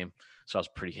to the game, so I was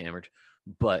pretty hammered.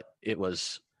 But it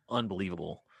was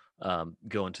unbelievable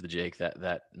going to the Jake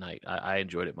that night. I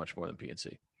enjoyed it much more than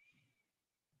PNC.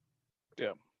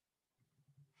 Yeah.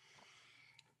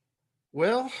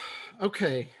 Well,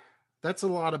 okay. That's a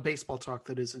lot of baseball talk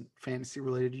that isn't fantasy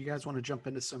related. You guys want to jump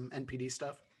into some NPD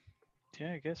stuff?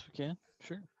 Yeah, I guess we can.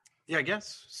 Sure. Yeah, I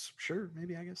guess. Sure,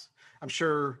 maybe, I guess. I'm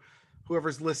sure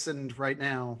whoever's listened right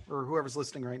now or whoever's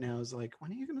listening right now is like, when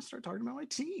are you going to start talking about my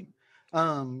team?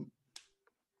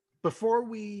 Before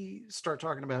we start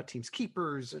talking about teams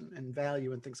keepers and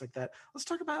value and things like that, let's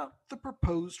talk about the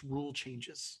proposed rule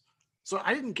changes. So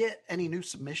I didn't get any new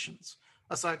submissions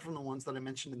aside from the ones that I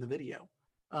mentioned in the video,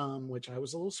 which I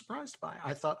was a little surprised by.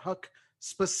 I thought Huck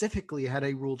specifically had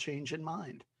a rule change in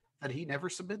mind that he never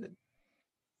submitted?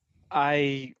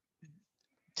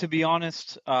 To be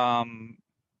honest,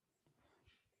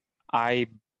 I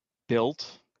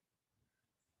built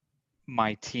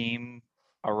my team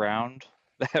around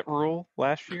that rule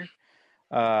last year.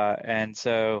 And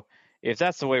so if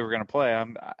that's the way we're going to play,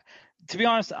 to be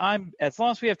honest, as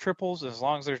long as we have triples, as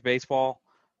long as there's baseball,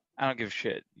 I don't give a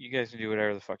shit. You guys can do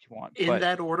whatever the fuck you want. In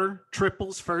that order,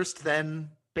 triples first, then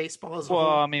baseball as a whole.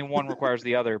 Well, I mean, one requires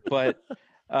the other, but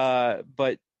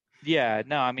yeah,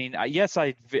 no, I mean, yes,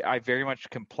 I very much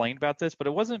complained about this, but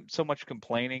it wasn't so much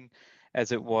complaining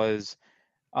as it was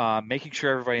making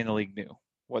sure everybody in the league knew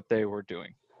what they were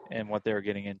doing and what they were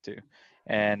getting into,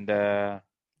 and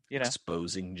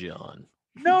exposing John.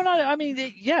 No, not. I mean,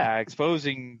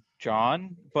 exposing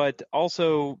John, but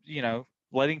also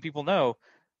letting people know.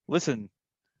 Listen,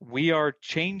 we are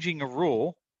changing a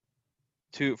rule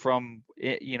from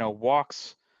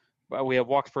walks. We have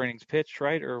walks per innings pitched,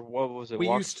 right? Or what was it? We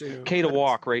used to K to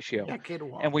walk ratio. Yeah, K to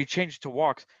walk. And we changed it to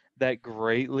walks. That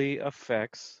greatly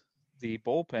affects the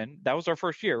bullpen. That was our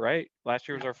first year, right? Last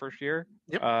year was our first year.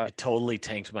 Yep. It totally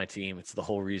tanked my team. It's the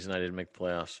whole reason I didn't make the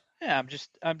playoffs. Yeah, I'm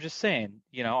just saying.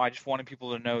 I just wanted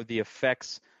people to know the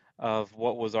effects of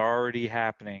what was already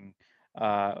happening,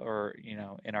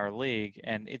 in our league,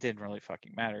 and it didn't really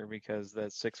fucking matter because the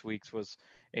 6 weeks was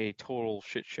a total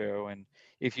shit show. And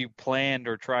if you planned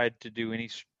or tried to do any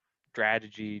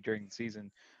strategy during the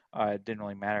season, it didn't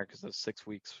really matter because those 6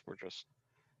 weeks were just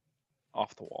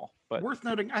off the wall. But worth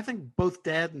noting, I think both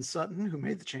Dad and Sutton, who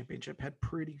made the championship, had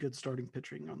pretty good starting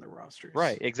pitching on their rosters.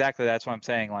 Right, exactly. That's what I'm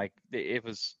saying. Like it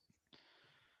was,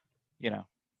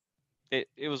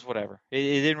 it was whatever. It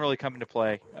didn't really come into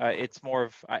play. It's more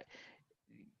of,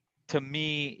 to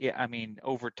me, I mean,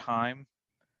 over time,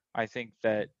 I think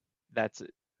that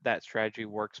strategy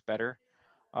works better.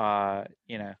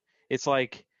 It's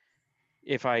like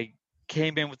if I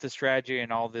came in with the strategy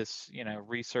and all this,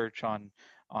 research on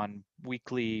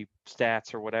weekly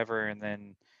stats or whatever, and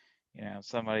then,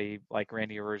 somebody like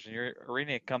Randy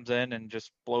Arena comes in and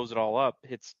just blows it all up,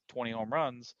 hits 20 home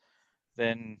runs,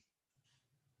 then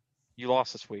you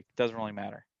lost this week. Doesn't really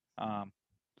matter.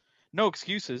 No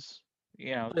excuses.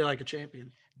 Play like a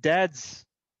champion. Dad's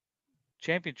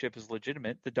championship is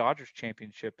legitimate. The Dodgers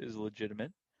championship is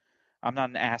legitimate. I'm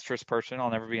not an asterisk person. I'll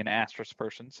never be an asterisk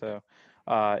person. So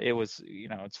it was,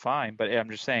 it's fine. But I'm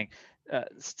just saying,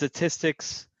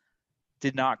 statistics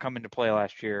did not come into play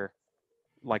last year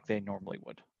like they normally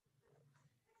would.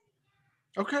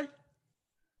 Okay.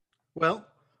 Well,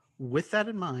 with that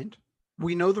in mind,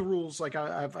 we know the rules. Like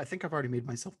I think I've already made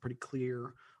myself pretty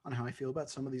clear on how I feel about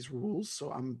some of these rules.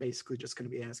 So I'm basically just going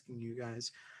to be asking you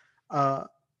guys, the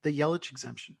Yelich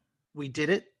exemption. We did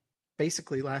it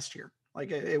basically last year.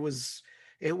 Like it was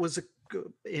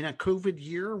in a COVID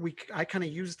year. I kind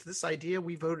of used this idea.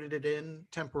 We voted it in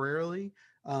temporarily.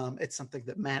 It's something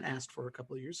that Matt asked for a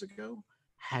couple of years ago.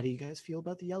 How do you guys feel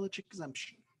about the Yelich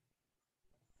exemption?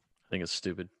 I think it's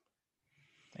stupid.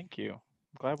 Thank you.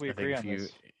 I'm glad we agree on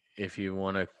this. If you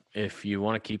want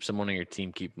to keep someone on your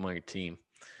team, keep them on your team.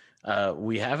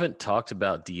 We haven't talked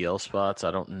about DL spots.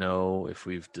 I don't know if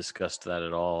we've discussed that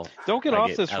at all. Don't get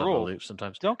off this rule.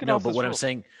 Sometimes don't get off this rule. I'm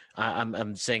saying,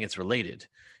 I'm saying it's related.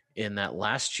 In that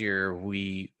last year,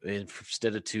 we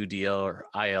instead of 2 DL or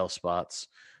IL spots,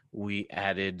 we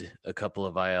added a couple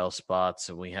of IL spots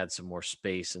and we had some more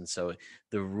space, and so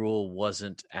the rule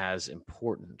wasn't as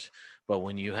important. But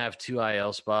when you have 2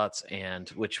 IL spots, and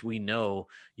which we know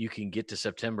you can get to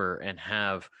September and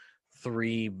have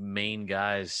 3 main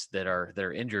guys that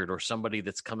are injured, or somebody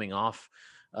that's coming off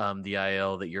the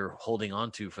IL that you're holding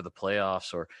on to for the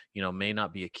playoffs, or may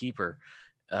not be a keeper.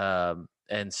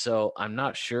 And so I'm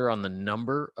not sure on the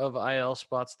number of IL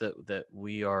spots that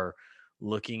we are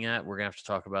looking at. We're gonna have to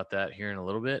talk about that here in a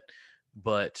little bit,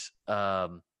 but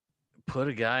put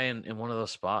a guy in one of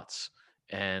those spots,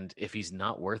 and if he's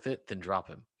not worth it, then drop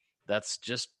him. That's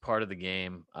just part of the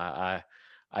game. I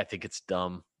think it's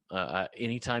dumb.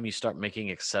 Anytime you start making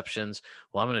exceptions,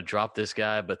 well, I'm going to drop this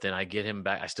guy, but then I get him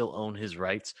back, I still own his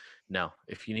rights. No,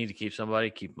 if you need to keep somebody,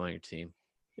 keep him on your team.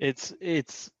 It's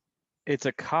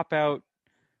a cop out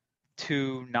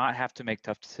to not have to make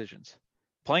tough decisions.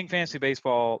 Playing fantasy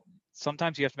baseball,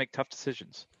 sometimes you have to make tough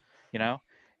decisions.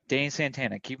 Danny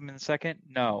Santana, keep him in the second?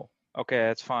 No. Okay,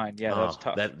 that's fine. Yeah, that was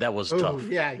tough. That was tough.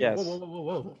 Yeah. Yes.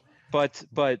 Whoa. But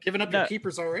giving up your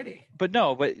keepers already. But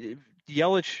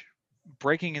Yelich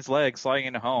breaking his leg, sliding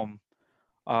into home,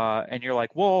 and you're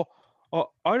like, well,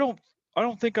 I don't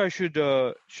think I should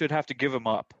have to give him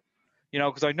up,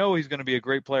 because I know he's going to be a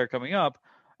great player coming up,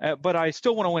 but I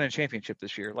still want to win a championship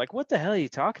this year. Like, what the hell are you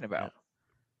talking about?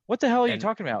 What the hell are you And-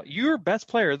 talking about? Your best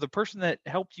player, the person that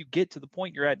helped you get to the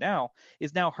point you're at now,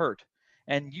 is now hurt.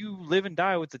 And you live and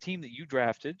die with the team that you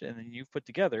drafted and then you've put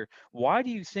together. Why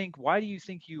do you think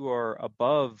you are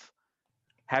above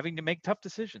having to make tough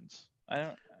decisions?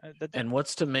 And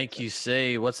what's to make you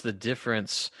say, what's the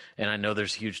difference? And I know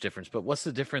there's a huge difference, but what's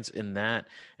the difference in that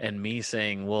and me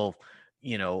saying, well,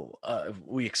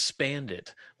 we expand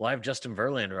it. Well, I have Justin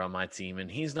Verlander on my team, and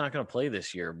he's not going to play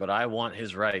this year, but I want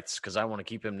his rights because I want to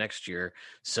keep him next year.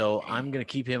 So I'm going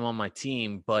to keep him on my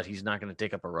team, but he's not going to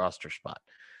take up a roster spot.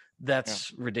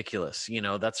 That's ridiculous.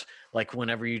 That's like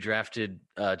whenever you drafted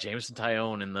Jameson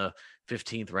Taillon in the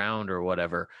 15th round or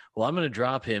whatever. Well, I'm going to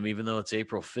drop him even though it's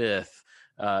April 5th.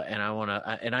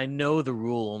 And I know the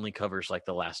rule only covers like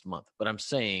the last month, but I'm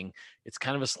saying it's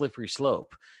kind of a slippery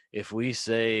slope. If we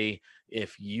say,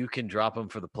 if you can drop him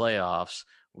for the playoffs,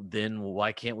 then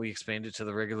why can't we expand it to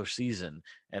the regular season?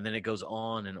 And then it goes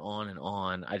on and on and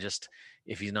on.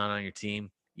 If he's not on your team,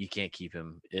 you can't keep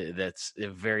him. That's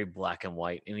very black and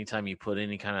white. Anytime you put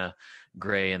any kind of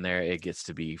gray in there, it gets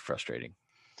to be frustrating.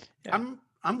 Yeah.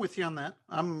 I'm with you on that.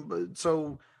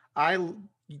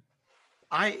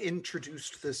 I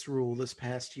introduced this rule this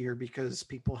past year because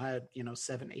people had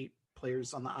 7-8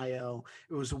 players on the IL.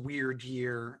 It was a weird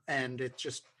year, and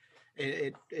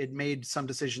it made some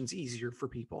decisions easier for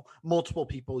people. Multiple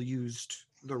people used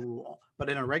the rule, but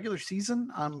in a regular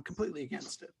season, I'm completely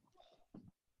against it.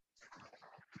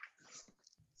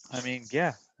 I mean,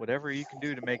 yeah, whatever you can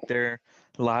do to make their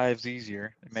lives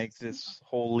easier, make this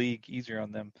whole league easier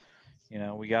on them,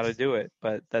 we got to do it.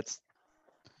 But last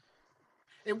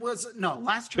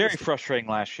year very frustrating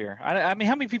last year. I mean,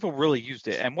 how many people really used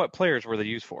it, and what players were they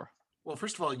used for? Well,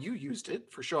 first of all, you used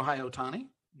it for Shohei Ohtani.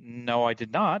 No, I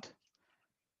did not.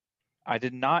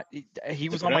 He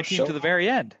was on my team to the very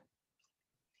end.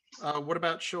 What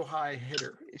about Shohei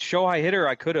Hitter? Shohei Hitter,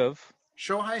 I could have.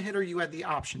 Shohei Hitter, you had the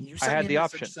option. You sent I had me a the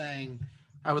message option saying,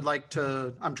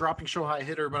 I'm dropping Shohei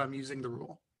Hitter, but I'm using the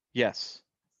rule. Yes,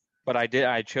 but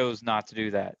I chose not to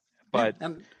do that. But Yeah,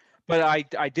 but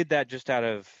I did that just out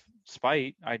of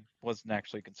spite. I wasn't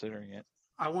actually considering it.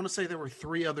 I want to say there were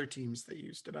 3 other teams that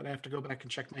used it. I'd have to go back and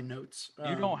check my notes.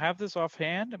 You don't have this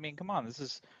offhand? I mean, come on. This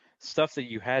is stuff that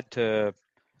you had to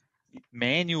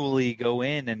manually go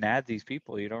in and add these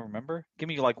people. You don't remember? Give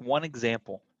me like one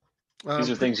example.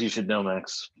 These are things you should know,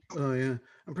 Max. Oh, yeah.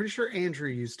 I'm pretty sure Andrew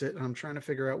used it, and I'm trying to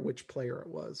figure out which player it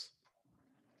was.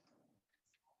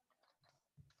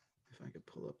 If I could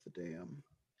pull up the damn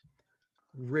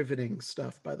riveting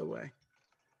stuff, by the way.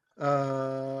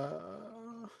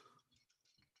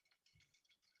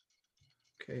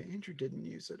 Okay, Andrew didn't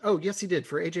use it. Oh, yes, he did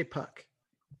for AJ Puck.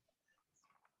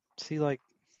 See, all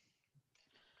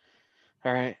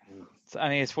right. I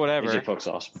mean, it's whatever. AJ Puck's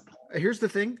awesome. Here's the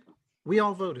thing: we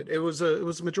all voted. It was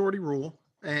a majority rule,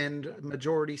 and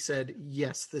majority said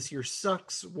yes. This year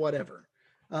sucks. Whatever.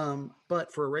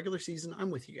 But for a regular season, I'm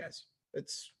with you guys.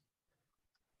 It's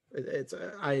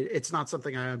not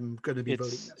something I'm going to be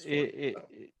voting this for.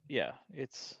 Yeah,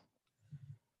 it's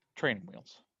training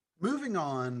wheels. Moving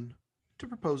on to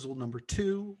proposal number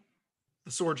 2,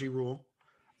 the Sorgi rule.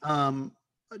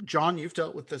 John, you've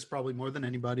dealt with this probably more than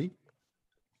anybody,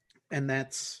 and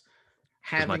that's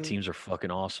having my teams are fucking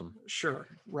awesome. Sure,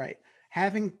 right.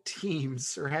 Having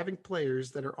teams or having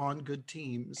players that are on good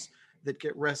teams that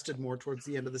get rested more towards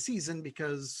the end of the season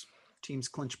because teams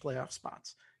clinch playoff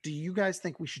spots. Do you guys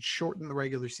think we should shorten the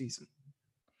regular season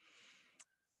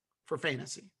for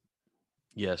fantasy?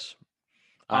 Yes.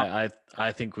 I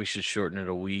think we should shorten it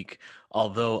a week.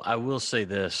 Although I will say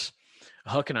this,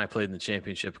 Huck and I played in the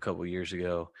championship a couple of years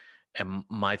ago, and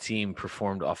my team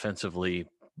performed offensively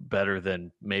better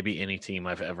than maybe any team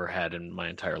I've ever had in my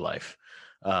entire life.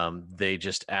 They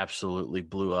just absolutely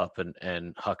blew up,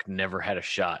 and Huck never had a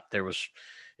shot.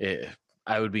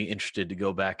 I would be interested to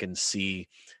go back and see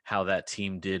how that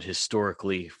team did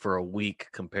historically for a week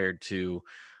compared to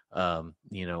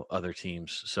other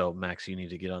teams. So Max, you need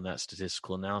to get on that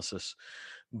statistical analysis.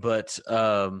 But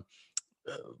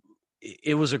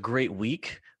it was a great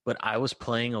week, but I was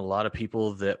playing a lot of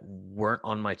people that weren't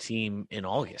on my team in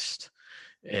August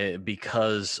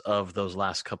because of those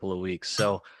last couple of weeks.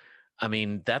 So, I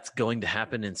mean, that's going to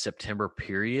happen in September,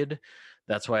 period.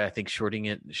 That's why I think shortening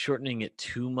it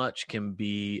too much can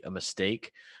be a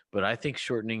mistake, but I think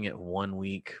shortening it 1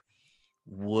 week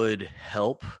would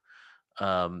help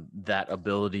that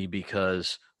ability,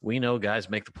 because we know guys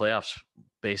make the playoffs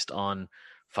based on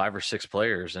 5 or 6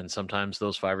 players, and sometimes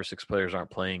those 5 or 6 players aren't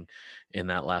playing in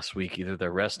that last week. Either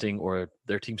they're resting or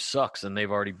their team sucks and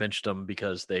they've already benched them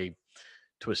because they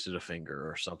twisted a finger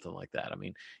or something like that. I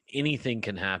mean, anything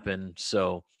can happen.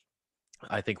 So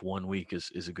I think 1 week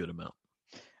is a good amount.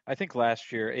 I think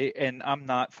last year, and I'm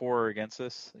not for or against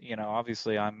this.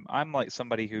 Obviously, I'm like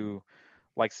somebody who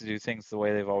likes to do things the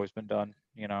way they've always been done.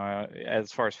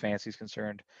 As far as fantasy is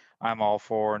concerned, I'm all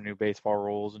for new baseball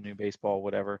rules and new baseball,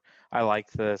 whatever. I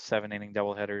like the 7 inning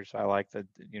doubleheaders. I like the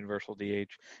universal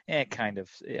DH. Kind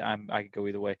of. I could go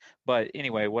either way. But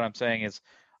anyway, what I'm saying is,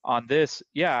 on this,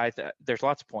 yeah, there's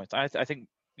lots of points. I think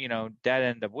Dad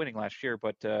ended up winning last year,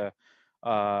 but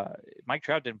Mike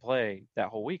Trout didn't play that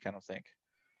whole week. I don't think.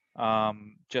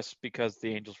 Just because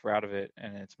the Angels were out of it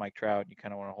and it's Mike Trout, you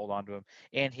kind of want to hold on to him.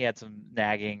 And he had some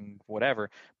nagging, whatever.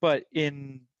 But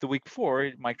in the week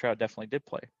before, Mike Trout definitely did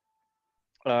play.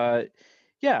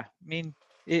 Yeah, I mean,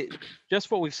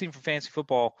 just what we've seen from fantasy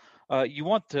football. You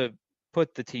want to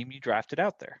put the team you drafted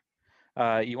out there.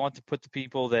 You want to put the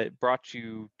people that brought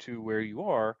you to where you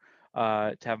are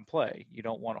to have them play. You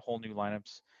don't want whole new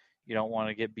lineups. You don't want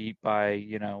to get beat by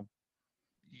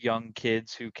young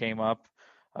kids who came up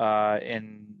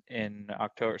in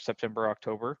September,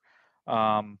 October.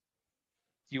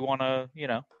 You want to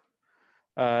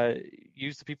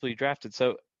use the people you drafted.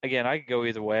 So again, I could go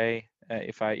either way.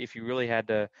 If you really had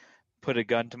to put a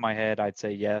gun to my head, I'd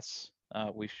say yes.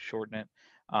 We should shorten it.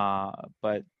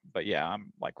 But yeah,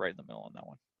 I'm like right in the middle on that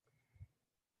one.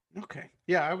 Okay.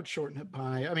 Yeah, I would shorten it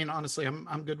by. I mean, honestly,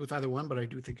 I'm good with either one, but I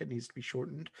do think it needs to be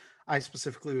shortened. I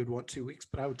specifically would want 2 weeks,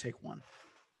 but I would take one.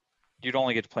 You'd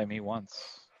only get to play me once,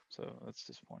 so that's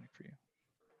disappointing for you.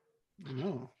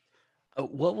 No.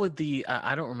 What would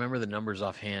I don't remember the numbers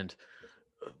offhand,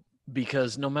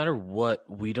 because no matter what,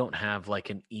 we don't have like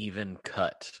an even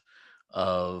cut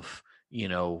of,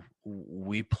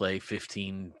 we play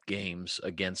 15 games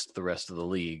against the rest of the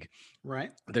league.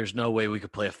 Right. There's no way we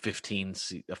could play a 15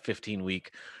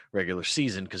 week regular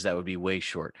season, because that would be way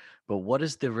short. But what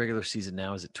is the regular season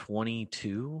now? Is it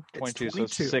 22? 22, so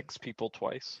 6 people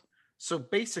twice. So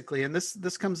basically, and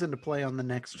this comes into play on the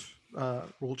next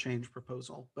rule change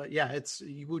proposal. But yeah,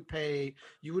 you would play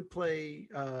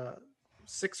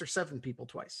 6 or 7 people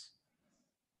twice.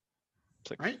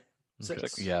 6. Right?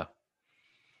 6. Yeah.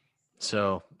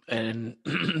 So, and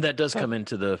that does come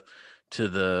into the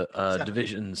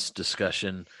divisions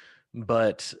discussion,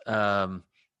 but I'm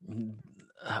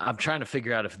trying to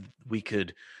figure out if we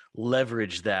could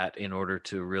leverage that in order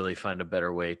to really find a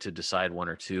better way to decide 1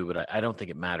 or 2. But I don't think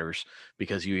it matters,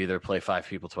 because you either play 5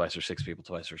 people twice or 6 people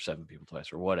twice or 7 people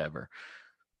twice or whatever.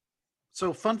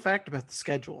 So fun fact about the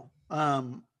schedule.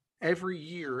 Every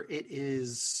year it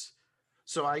is.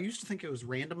 So I used to think it was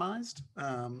randomized.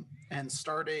 And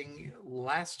starting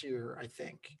last year, I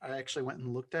think I actually went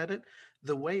and looked at it.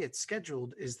 The way it's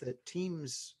scheduled is that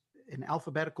teams in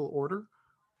alphabetical order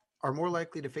are more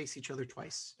likely to face each other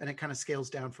twice, and it kind of scales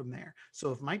down from there.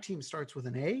 So if my team starts with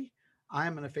an A,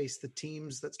 I'm going to face the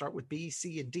teams that start with B,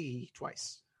 C, and D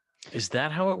twice. Is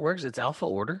that how it works? It's alpha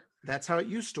order? That's how it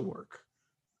used to work.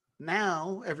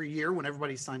 Now, every year when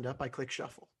everybody's signed up, I click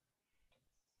shuffle.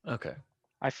 Okay.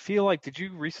 I feel like, did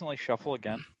you recently shuffle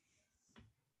again?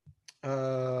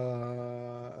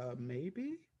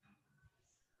 Maybe.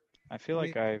 I feel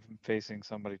like I'm facing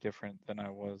somebody different than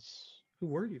I was. Who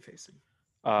were you facing?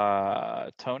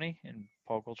 Tony and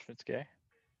Paul Goldschmidt's gay.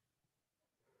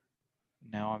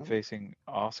 Now I'm facing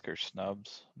Oscar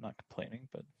Snubs. I'm not complaining,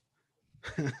 but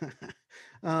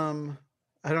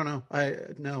I don't know.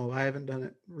 I haven't done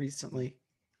it recently.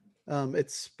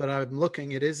 But I'm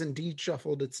looking. It is indeed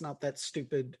shuffled. It's not that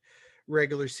stupid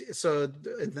regular. So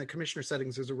in the commissioner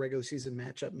settings, there's a regular season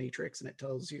matchup matrix, and it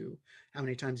tells you how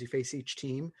many times you face each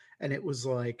team. And it was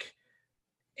like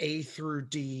A through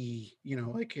D,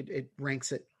 like it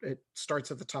ranks it. It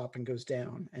starts at the top and goes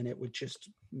down, and it would just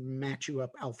match you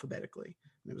up alphabetically.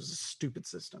 And it was a stupid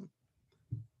system.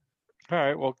 All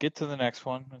right, well, get to the next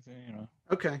one.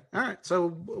 Okay. All right. So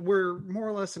we're more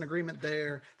or less in agreement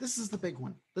there. This is the big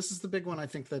one. I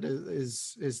think that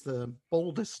is the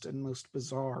boldest and most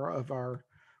bizarre of our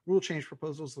rule change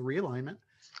proposals, the realignment.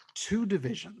 2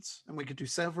 divisions. And we could do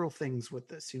several things with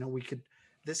this.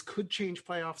 This could change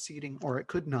playoff seeding, or it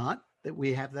could not, that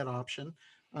we have that option.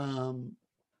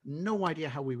 No idea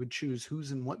how we would choose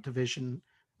who's in what division.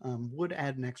 Would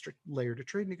add an extra layer to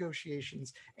trade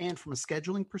negotiations, and from a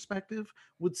scheduling perspective,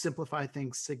 would simplify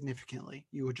things significantly.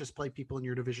 You would just play people in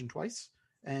your division twice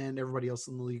and everybody else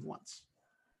in the league once.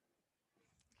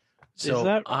 So, is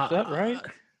that right?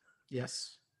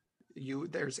 Yes.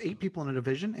 There's 8 people in a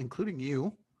division, including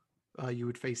you. You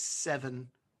would face 7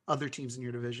 other teams in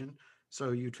your division.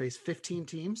 So you'd face 15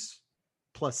 teams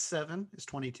plus 7 is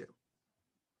 22.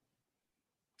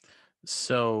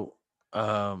 So,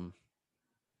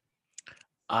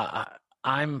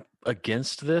 I'm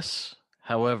against this.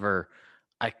 However,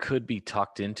 I could be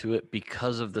talked into it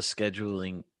because of the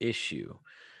scheduling issue.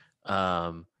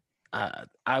 I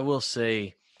will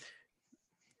say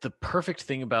the perfect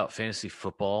thing about fantasy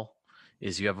football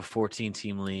is you have a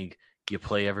 14-team league. You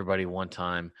play everybody one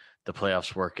time. The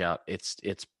playoffs work out. It's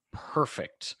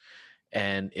perfect,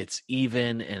 and it's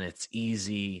even and it's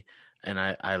easy, and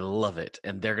I love it.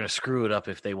 And they're going to screw it up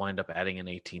if they wind up adding an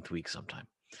 18th week sometime.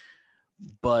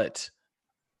 But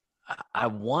I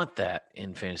want that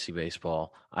in fantasy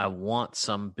baseball. I want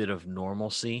some bit of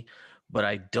normalcy, but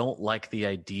I don't like the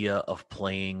idea of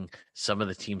playing some of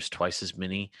the teams twice as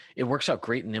many. It works out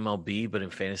great in MLB, but in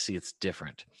fantasy, it's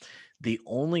different. The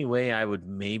only way I would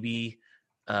maybe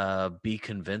be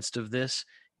convinced of this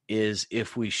is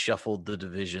if we shuffled the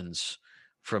divisions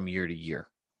from year to year.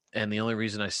 And the only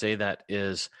reason I say that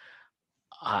is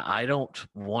I don't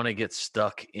want to get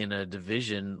stuck in a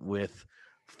division with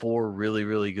 4 really,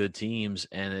 really good teams,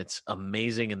 and it's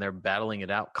amazing, and they're battling it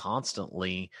out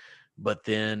constantly. But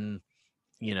then,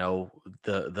 the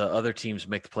other teams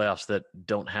make the playoffs that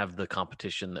don't have the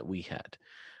competition that we had.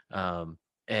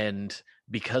 And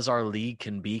because our league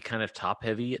can be kind of top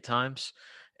heavy at times,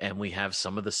 and we have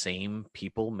some of the same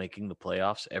people making the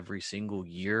playoffs every single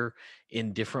year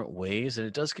in different ways, and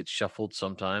it does get shuffled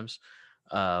sometimes.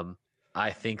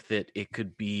 I think that it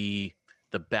could be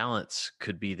the balance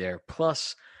could be there.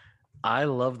 Plus, I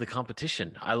love the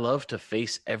competition. I love to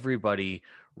face everybody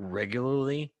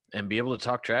regularly and be able to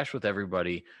talk trash with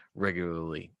everybody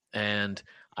regularly. And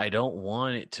I don't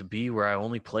want it to be where I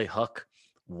only play Huck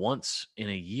once in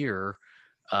a year,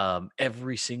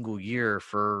 every single year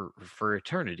for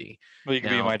eternity. Well, you could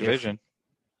be in my division.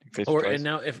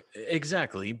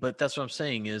 Exactly, but that's what I'm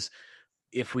saying is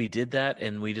if we did that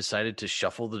and we decided to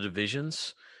shuffle the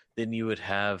divisions, then you would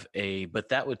have but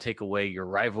that would take away your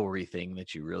rivalry thing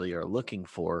that you really are looking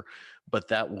for, but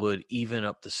that would even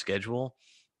up the schedule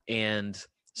and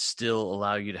still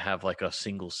allow you to have like a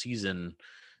single season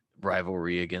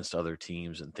rivalry against other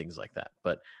teams and things like that.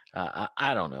 But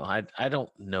I don't know. I don't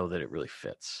know that it really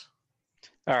fits.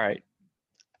 All right.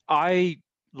 I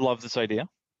love this idea.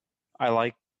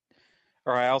 I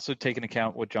also take into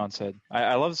account what John said.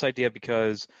 I love this idea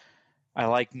because I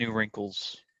like new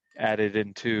wrinkles added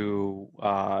into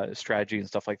strategy and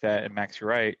stuff like that. And Max, you're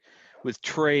right. With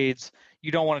trades,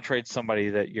 you don't want to trade somebody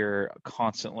that you're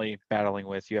constantly battling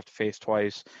with. You have to face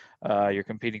twice. You're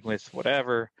competing with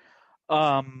whatever.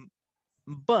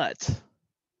 But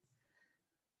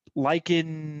like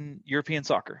in European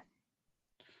soccer,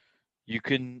 you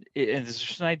can, and this is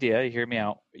just an idea, hear me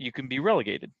out, you can be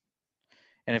relegated.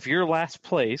 And if you're last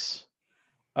place,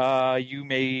 you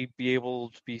may be able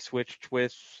to be switched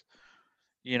with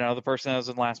the person that was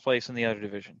in last place in the other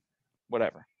division,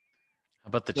 whatever. How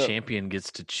about the champion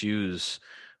gets to choose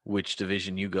which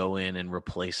division you go in and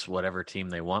replace whatever team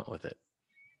they want with it?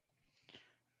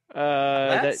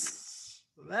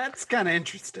 That's kind of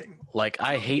interesting. Like,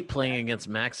 I hate playing against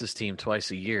Max's team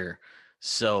twice a year,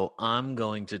 so I'm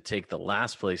going to take the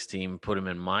last place team, put him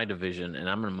in my division, and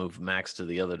I'm going to move Max to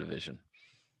the other division.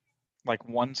 Like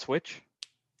one switch?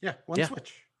 Yeah, one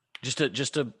switch. Just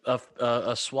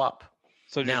a swap.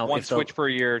 So just one switch per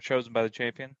year chosen by the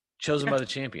champion? Chosen by the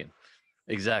champion.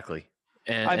 Exactly.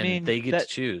 And they get to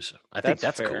choose. I think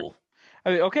that's cool.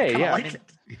 I mean, okay, yeah.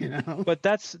 It, But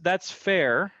that's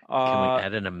fair. Can we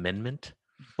add an amendment?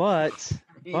 But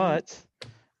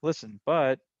listen,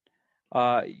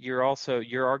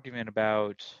 your argument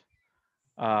about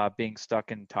being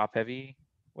stuck in top heavy,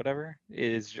 whatever,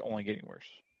 is only getting worse.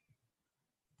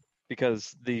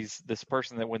 Because this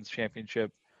person that wins the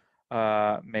championship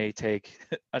may take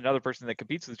another person that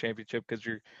competes in the championship because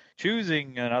you're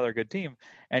choosing another good team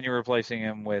and you're replacing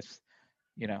him with,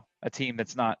 a team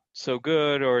that's not so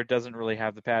good or doesn't really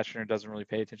have the passion or doesn't really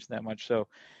pay attention that much. So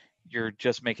you're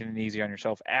just making it easy on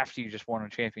yourself after you just won a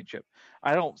championship.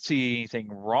 I don't see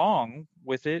anything wrong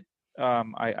with it.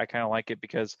 I kind of like it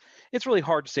because it's really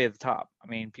hard to stay at the top. I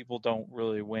mean, people don't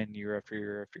really win year after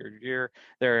year after year.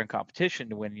 They're in competition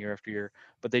to win year after year,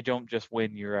 but they don't just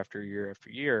win year after year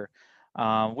after year.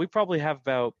 We probably have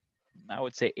about, I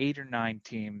would say, 8 or 9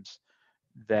 teams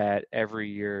that every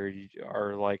year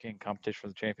are like in competition for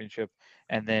the championship,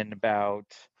 and then about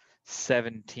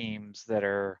 7 teams that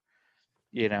are,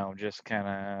 just kind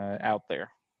of out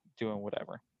there doing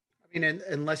whatever. I mean,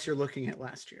 unless you're looking at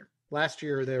last year. Last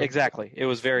year, exactly. It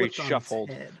was very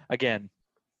shuffled. Again,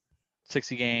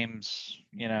 60 games.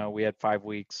 We had 5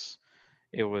 weeks.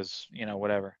 It was,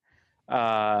 whatever.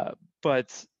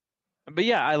 But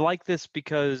yeah, I like this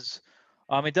because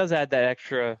it does add that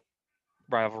extra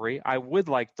rivalry. I would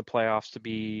like the playoffs to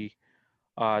be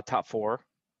top 4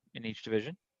 in each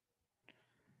division.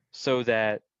 so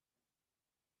that,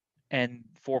 and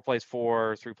 4 plays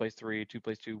 4, 3 plays 3, 2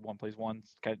 plays 2, 1 plays 1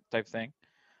 type thing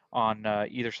on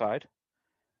either side,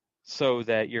 so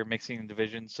that you're mixing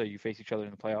divisions so you face each other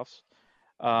in the playoffs.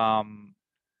 Um,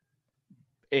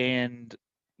 and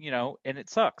and it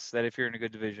sucks that if you're in a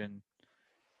good division,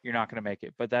 you're not going to make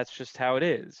it. But that's just how it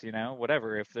is,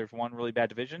 whatever. If there's one really bad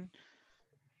division,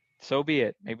 so be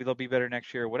it. Maybe they'll be better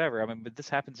next year or whatever. I mean, but this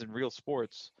happens in real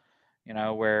sports,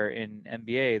 where in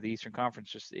NBA, the Eastern Conference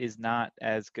just is not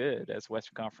as good as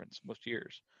Western Conference most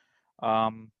years.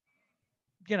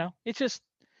 It just,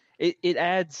 it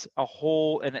adds a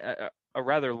whole and a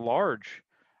rather large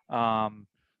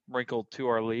wrinkle to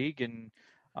our league, and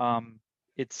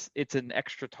it's an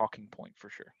extra talking point for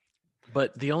sure.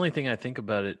 But the only thing I think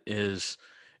about it is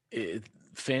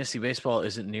fantasy baseball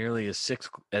isn't nearly as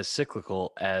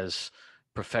cyclical as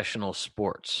professional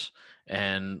sports.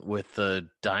 And with the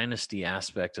dynasty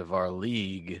aspect of our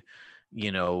league,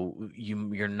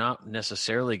 you're not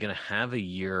necessarily going to have a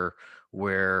year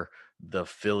where the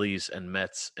Phillies and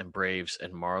Mets and Braves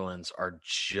and Marlins are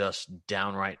just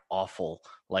downright awful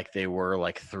like they were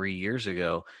like 3 years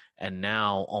ago. And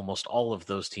now almost all of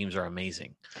those teams are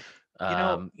amazing.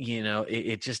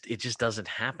 It just doesn't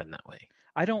happen that way.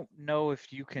 I don't know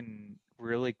if you can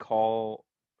really call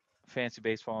fantasy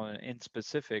baseball in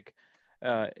specific,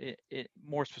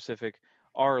 more specific,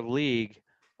 our league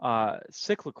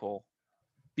cyclical,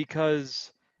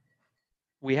 because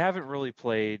we haven't really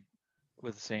played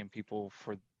with the same people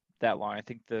for that long. I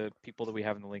think the people that we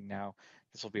have in the league now,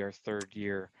 this will be our 3rd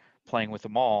year playing with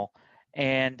them all,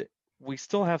 and we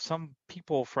still have some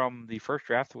people from the first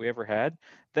draft that we ever had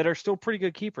that are still pretty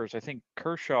good keepers. I think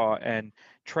Kershaw and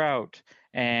Trout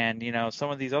and,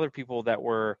 some of these other people that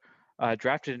were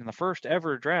drafted in the first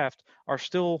ever draft are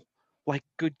still like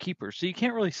good keepers. So you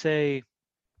can't really say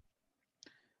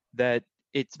that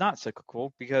it's not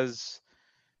cyclical because,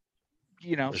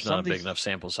 there's not a big enough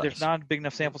sample size. There's not a big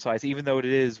enough sample size, even though it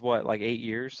is like 8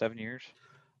 years, 7 years.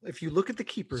 If you look at the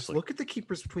keepers, look at the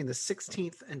keepers between the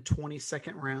 16th and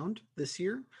 22nd round this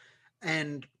year,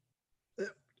 and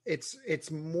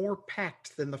it's more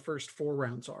packed than the first 4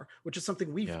 rounds are, which is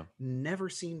something we've never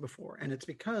seen before. And it's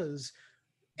because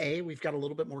A, we've got a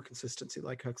little bit more consistency.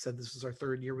 Like Huck said, this is our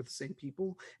 3rd year with the same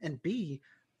people. And B,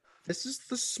 this is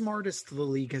the smartest the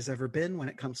league has ever been when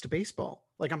it comes to baseball.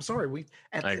 Like, I'm sorry,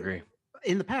 I agree.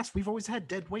 In the past, we've always had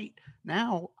dead weight.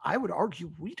 Now, I would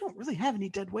argue we don't really have any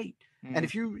dead weight. And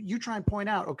if you try and point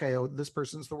out, okay, this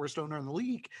person's the worst owner in the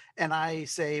league, and I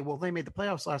say, well, they made the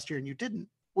playoffs last year and you didn't,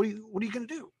 what are you going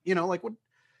to do? What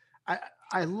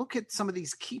I look at some of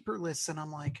these keeper lists and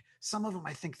I'm like, some of them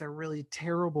I think they're really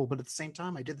terrible, but at the same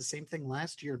time, I did the same thing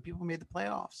last year and people made the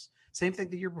playoffs. Same thing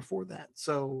the year before that.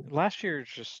 So last year is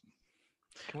just.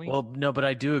 Well, no, but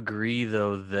I do agree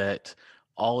though that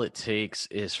all it takes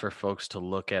is for folks to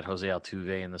look at Jose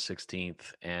Altuve in the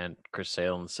 16th and Chris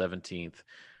Sale in the 17th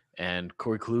and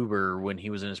Corey Kluber when he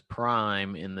was in his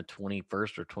prime in the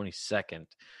 21st or 22nd.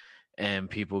 And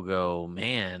people go,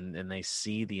 man, and they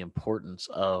see the importance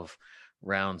of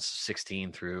rounds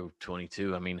 16 through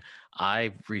 22. I mean,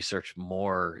 I researched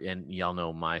more, and y'all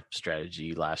know my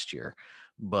strategy last year,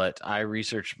 but I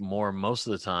researched more most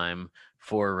of the time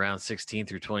for rounds 16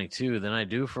 through 22 than I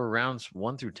do for rounds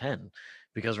 1 through 10,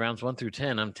 because rounds 1 through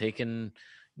 10, I'm taking,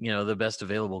 the best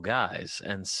available guys.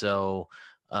 And so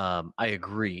I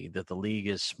agree that the league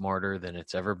is smarter than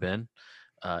it's ever been.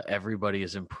 Everybody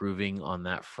is improving on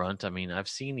that front. I mean, I've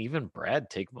seen even Brad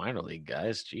take minor league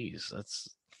guys. Jeez, that's,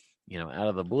 out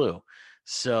of the blue.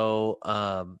 So,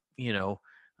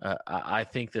 I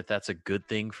think that that's a good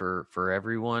thing for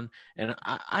everyone. And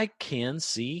I can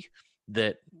see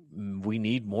that we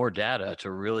need more data to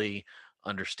really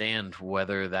understand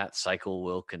whether that cycle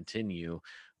will continue.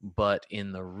 But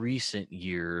in the recent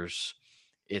years,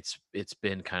 it's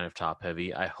been kind of top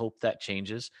heavy. I hope that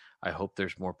changes. I hope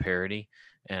there's more parity,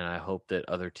 and I hope that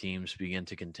other teams begin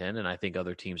to contend. And I think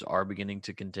other teams are beginning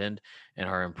to contend and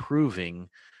are improving.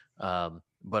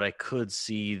 But I could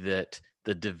see that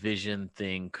the division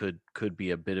thing could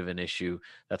be a bit of an issue.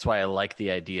 That's why I like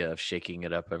the idea of shaking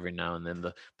it up every now and then.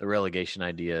 The relegation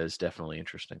idea is definitely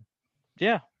interesting.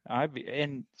 Yeah, I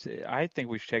think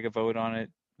we should take a vote on it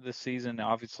this season.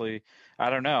 Obviously, I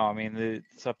don't know. I mean,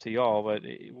 it's up to y'all, but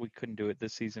we couldn't do it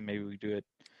this season. Maybe we do it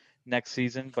next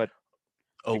season. But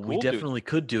we definitely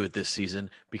could do it this season,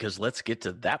 because let's get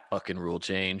to that fucking rule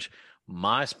change.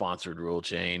 My sponsored rule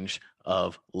change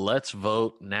of let's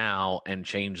vote now and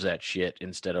change that shit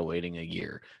instead of waiting a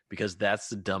year, because that's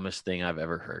the dumbest thing I've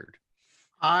ever heard.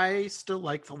 I still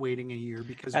like the waiting a year,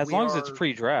 because as long as it's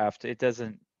pre-draft, it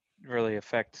doesn't really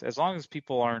affect. As long as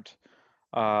people aren't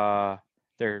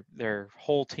their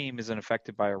whole team isn't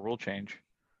affected by a rule change.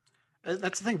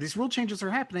 That's the thing. These rule changes are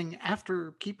happening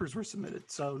after keepers were submitted.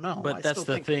 So no, But I that's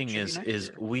still the think it thing should be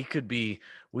next year.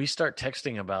 we start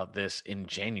texting about this in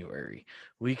January.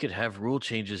 We could have rule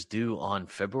changes due on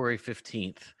February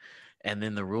 15th, and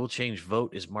then the rule change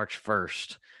vote is March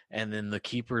 1st, and then the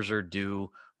keepers are due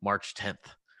March 10th.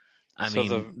 I So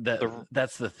mean,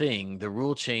 that's the thing. The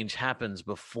rule change happens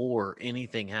before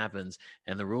anything happens,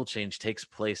 and the rule change takes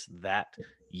place that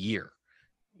year.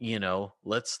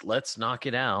 Let's knock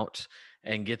it out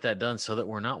and get that done so that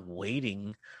we're not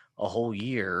waiting a whole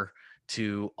year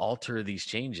to alter these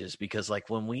changes. Because like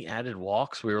when we added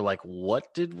walks, we were like,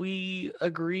 what did we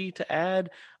agree to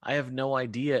add? I have no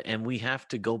idea. And we have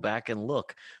to go back and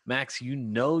look. Max, you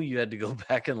had to go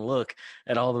back and look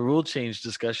at all the rule change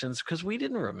discussions because we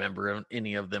didn't remember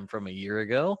any of them from a year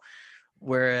ago.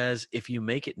 Whereas if you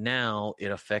make it now, it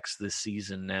affects this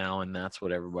season now, and that's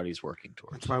what everybody's working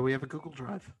towards. That's why we have a Google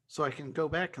Drive, so I can go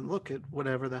back and look at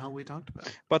whatever the hell we talked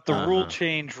about. But the rule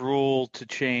change to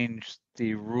change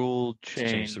the rule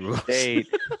change date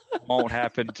won't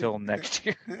happen until next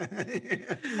year.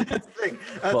 That's the thing.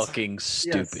 Fucking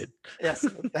stupid. Yes,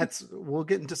 we'll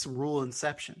get into some rule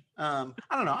inception. I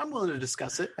don't know. I'm willing to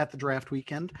discuss it at the draft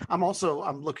weekend. I'm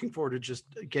looking forward to just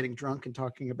getting drunk and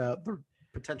talking about the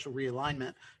potential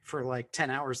realignment for like 10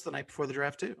 hours the night before the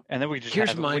draft too. And then we just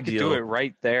could do it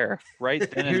right there, right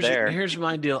then and there. Here's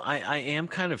my deal. I am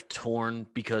kind of torn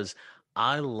because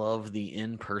I love the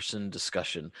in-person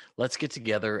discussion. Let's get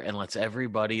together and let's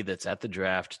everybody that's at the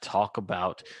draft talk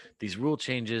about these rule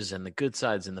changes and the good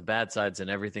sides and the bad sides and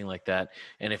everything like that.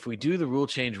 And if we do the rule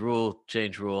change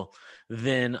rule,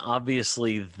 then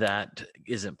obviously that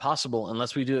isn't possible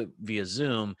unless we do it via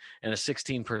Zoom, and a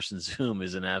 16-person Zoom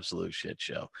is an absolute shit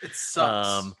show. It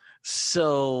sucks.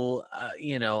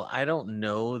 I don't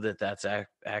know that that's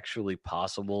actually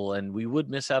possible, and we would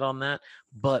miss out on that,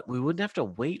 but we wouldn't have to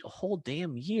wait a whole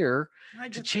damn year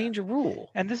to change a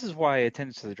rule. And this is why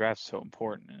attendance to the draft is so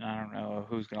important. And I don't know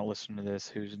who's going to listen to this,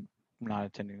 who's not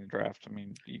attending the draft. I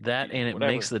mean, it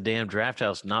makes the damn draft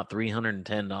house not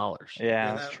 $310.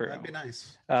 Yeah, that's true. That'd be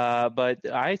nice. But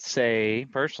I'd say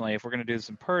personally, if we're going to do this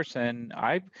in person,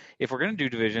 if we're going to do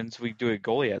divisions, we do it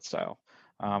Goliad style.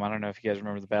 I don't know if you guys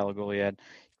remember the Battle of Goliad.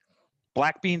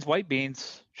 Black beans, white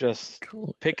beans. Just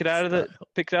pick it out of the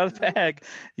bag.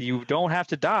 You don't have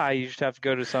to die. You just have to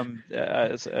go to some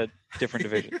a different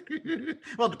division.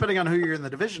 Well, depending on who you're in the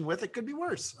division with, it could be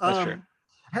worse. That's true.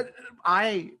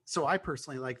 I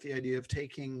personally like the idea of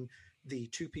taking the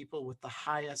two people with the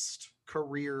highest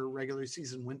career regular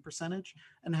season win percentage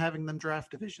and having them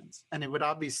draft divisions. And it would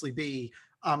obviously be,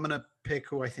 I'm going to pick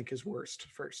who I think is worst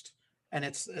first. And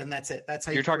that's it. That's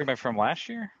how you're talking about from last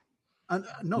year.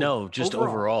 No, just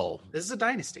overall. This is a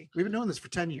dynasty. We've been doing this for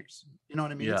 10 years. You know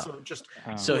what I mean?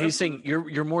 Yeah. So he's saying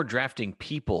you're more drafting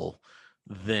people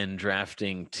than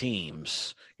drafting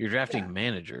teams. You're drafting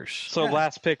managers. So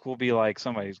last pick will be like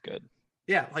somebody's good.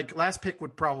 Yeah, like last pick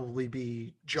would probably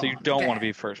be John. So you don't want to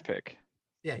be first pick.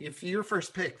 Yeah, if you're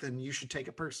first pick, then you should take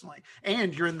it personally.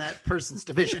 And you're in that person's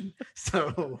division.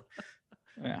 So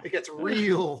it gets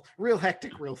real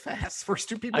hectic real fast. First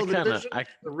two people in the division are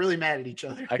really mad at each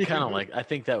other. I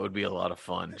think that would be a lot of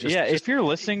fun. If you're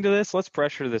listening to this, let's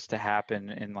pressure this to happen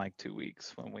in like 2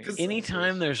 weeks.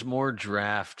 Anytime there's more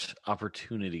draft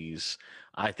opportunities,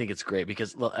 I think it's great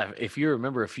because if you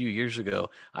remember a few years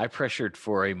ago, I pressured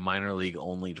for a minor league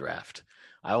only draft.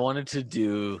 I wanted to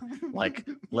do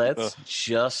let's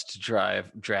just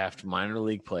draft minor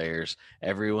league players.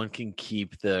 Everyone can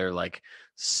keep their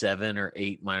 7 or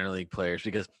 8 minor league players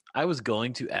because I was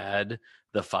going to add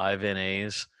the 5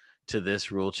 NAs to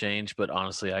this rule change, but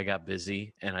honestly, I got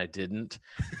busy and I didn't.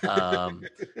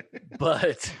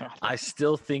 But I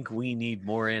still think we need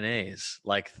more NAs.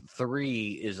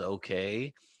 3 is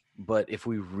okay, but if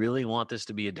we really want this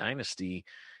to be a dynasty,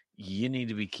 you need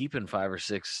to be keeping 5 or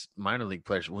 6 minor league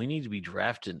players. We need to be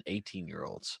drafting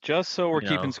 18-year-olds. Just so we're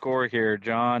keeping score here,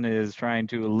 John is trying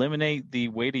to eliminate the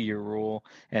wait a year rule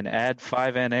and add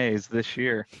 5 NAs this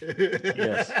year.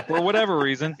 Yes. For whatever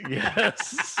reason.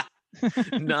 Yes.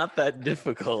 Not that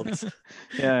difficult.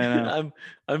 Yeah, I know.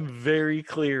 I'm very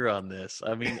clear on this.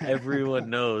 I mean,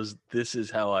 everyone knows this is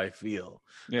how I feel.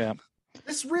 Yeah.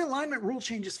 This realignment rule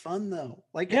change is fun though.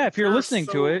 If you're listening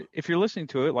to it,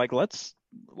 let's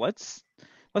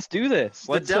do this.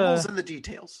 The devil's in the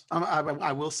details.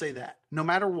 I will say that no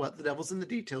matter what, the devil's in the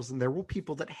details, and there will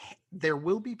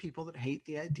be people that hate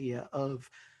the idea of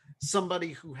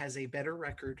somebody who has a better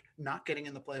record not getting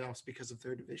in the playoffs because of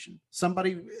their division.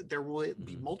 There will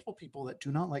be multiple people that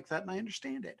do not like that, and I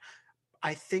understand it.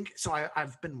 I think so.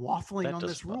 I've been waffling That on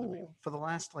this doesn't bother me. rule for the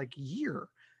last like year,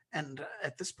 and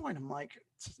at this point, I'm like,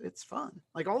 it's fun.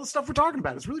 Like all the stuff we're talking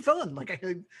about is really fun. Like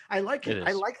I like it. It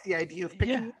I is. like the idea of picking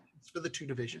Yeah. winners for the two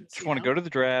divisions. Just want to go to the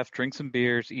draft, drink some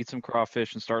beers, eat some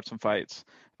crawfish, and start some fights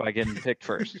by getting picked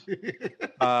first.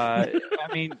 I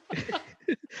mean,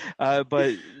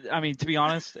 but I mean, to be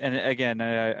honest, and again,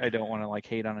 I don't want to like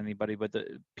hate on anybody, but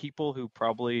the people who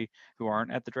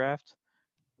aren't at the draft,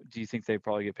 do you think they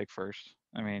probably get picked first?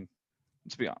 I mean,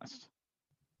 let's be honest.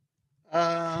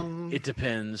 It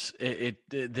depends.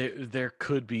 There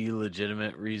could be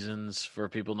legitimate reasons for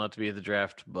people not to be at the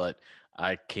draft, but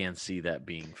I can see that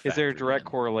being. Is there a factored direct in.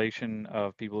 correlation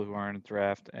of people who aren't at the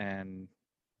draft and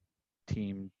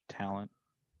team talent?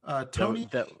 Tony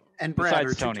that- and Brad are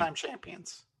besides Tony. two-time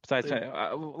champions. Besides, They-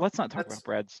 let's not talk that's- about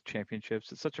Brad's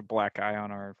championships. It's such a black eye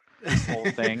on our whole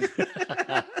thing.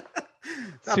 I'm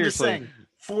just Seriously. saying,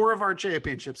 4 of our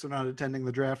championships are not attending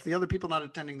the draft. The other people not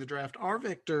attending the draft are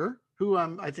Victor, who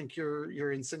I think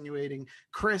you're insinuating,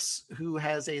 Chris, who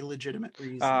has a legitimate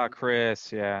reason.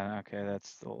 Chris, yeah, okay,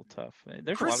 that's a little tough. There's a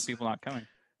lot Chris- of people not coming.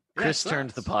 Yeah, Chris it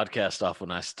turned the sucks. podcast off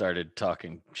when I started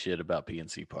talking shit about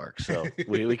PNC Park, so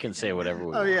we can say whatever we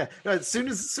Oh want. yeah. As soon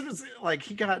as like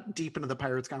he got deep into the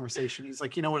Pirates conversation, he's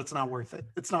like, you know what? It's not worth it.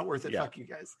 It's not worth it. Yeah. Fuck you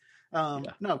guys. Yeah.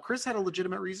 No, Chris had a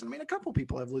legitimate reason. I mean, a couple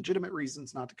people have legitimate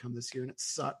reasons not to come this year, and it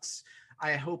sucks.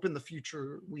 I hope in the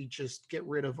future we just get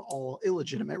rid of all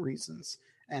illegitimate reasons.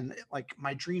 And like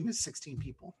my dream is 16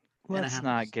 people. in a Let's house.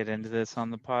 not get into this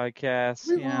on the podcast.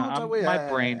 We Yeah, won't, my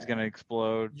brain's gonna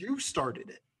explode. You started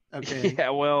it. Okay.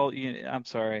 Yeah, well, I'm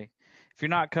sorry. If you're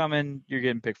not coming, you're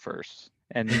getting picked first,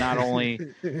 and not only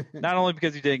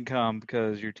because you didn't come,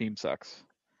 because your team sucks.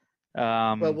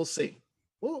 Well, we'll see.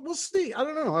 We'll see. I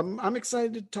don't know. I'm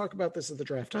excited to talk about this at the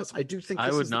draft house. I do think I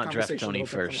this would is the not draft conversation Tony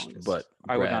that'll take the first, longest. but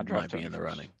I would Brad not draft might be Tony in the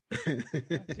first. running.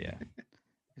 Yeah,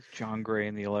 John Gray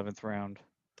in the 11th round.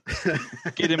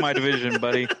 Get in my division,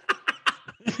 buddy.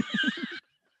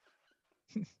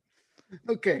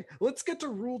 Okay, let's get to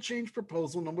rule change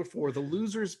proposal number 4, the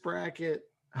losers bracket.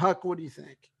 Huck, what do you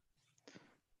think?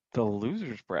 The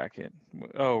losers bracket.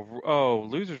 Oh,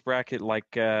 losers bracket like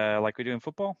we do in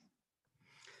football.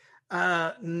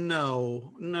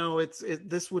 No,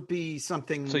 this would be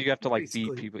something. So you have to like beat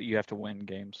basically- people. You have to win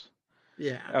games.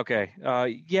 Yeah. Okay.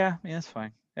 Yeah, that's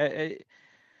fine. I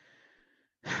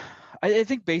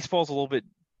think baseball's a little bit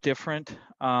different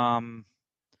than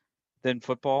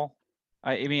football.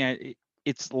 I mean,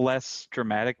 it's less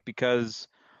dramatic because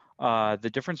the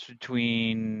difference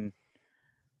between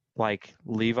like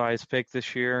Levi's pick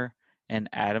this year and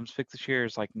Adam's pick this year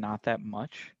is like not that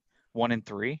much, 1 and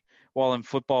 3. While in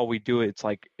football we do it, it's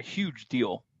like a huge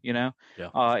deal, you know.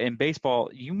 Yeah. In baseball,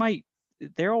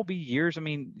 there will be years. I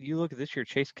mean, you look at this year,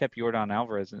 Chase kept Yordan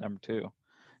Alvarez at number 2.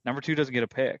 Number 2 doesn't get a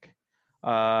pick.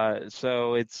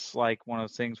 So it's like one of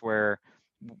those things where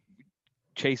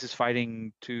Chase is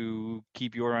fighting to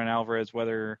keep Yordan Alvarez,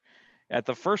 whether at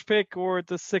the first pick or at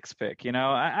the 6th pick. You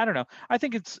know, I don't know. I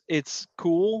think it's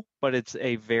cool, but it's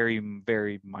a very,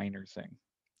 very minor thing.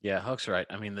 Yeah, Huck's right.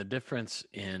 I mean, the difference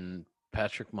in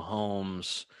Patrick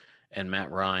Mahomes and Matt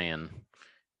Ryan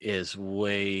is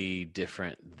way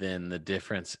different than the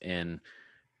difference in,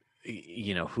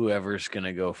 whoever's going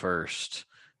to go first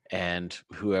and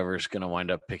whoever's going to wind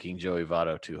up picking Joey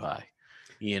Votto too high.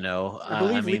 I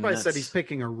believe Levi said he's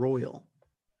picking a Royal.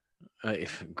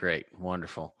 Great,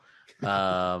 wonderful.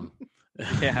 Yeah.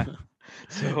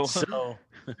 So,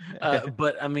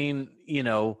 but I mean,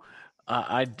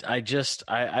 I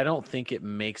don't think it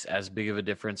makes as big of a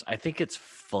difference. I think it's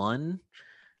fun,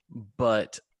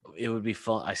 but it would be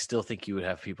fun. I still think you would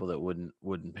have people that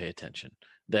wouldn't pay attention,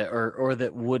 that or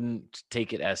that wouldn't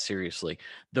take it as seriously.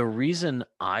 The reason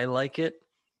I like it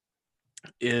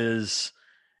is,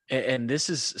 and this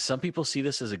is, some people see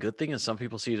this as a good thing and some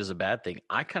people see it as a bad thing.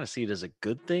 I kind of see it as a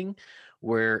good thing,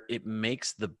 where it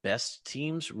makes the best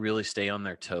teams really stay on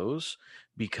their toes,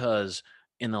 because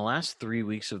in the last 3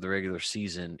 weeks of the regular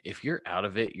season, if you're out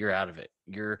of it, you're out of it.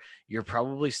 You're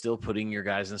probably still putting your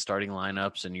guys in starting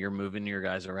lineups and you're moving your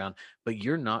guys around, but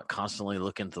you're not constantly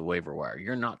looking at the waiver wire.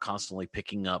 You're not constantly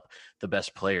picking up the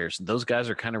best players. Those guys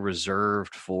are kind of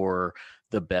reserved for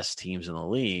the best teams in the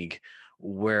league.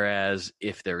 Whereas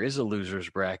if there is a loser's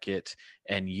bracket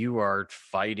and you are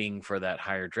fighting for that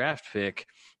higher draft pick,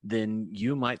 then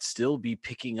you might still be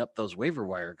picking up those waiver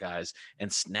wire guys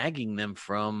and snagging them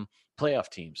from playoff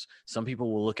teams. Some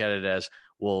people will look at it as,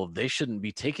 well, they shouldn't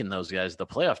be taking those guys. The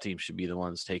playoff team should be the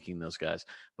ones taking those guys.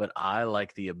 But I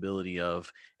like the ability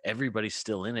of everybody's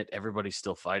still in it. Everybody's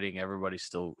still fighting. Everybody's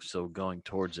still going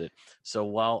towards it. So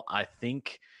while I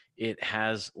think it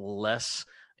has less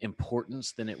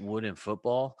importance than it would in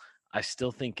football, I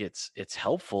still think it's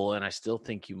helpful, and I still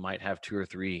think you might have 2 or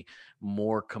 3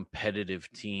 more competitive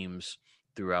teams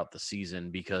throughout the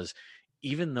season, because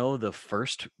even though the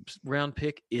first round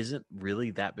pick isn't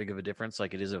really that big of a difference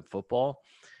like it is in football,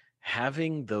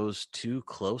 having those 2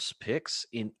 close picks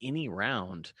in any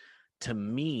round to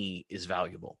me is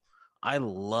valuable. I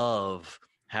love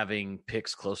having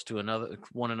picks close to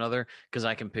one another because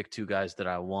I can pick 2 guys that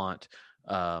I want,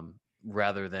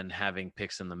 rather than having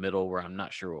picks in the middle where I'm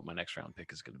not sure what my next round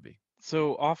pick is going to be.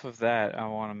 So off of that, I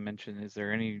want to mention: is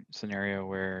there any scenario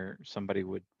where somebody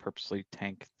would purposely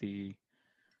tank the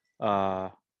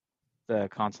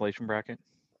consolation bracket?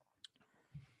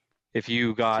 If you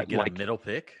To got get a like middle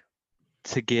pick,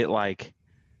 to get like,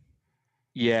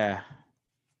 yeah,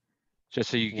 just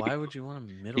so you why would you want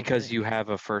a middle because pick? you have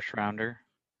a first rounder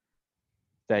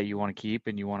that you want to keep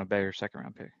and you want a better second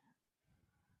round pick.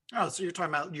 Oh, so you're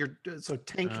talking about so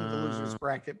tanking the losers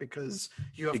bracket because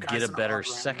you have to guys get a in better odd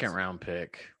rounds. second round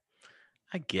pick,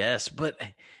 I guess. But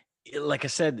like I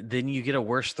said, then you get a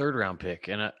worse third round pick,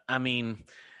 and I mean,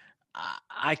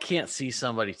 I can't see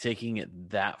somebody taking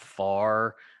it that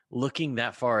far, looking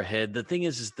that far ahead. The thing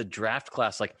is the draft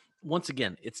class, like, once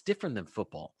again, it's different than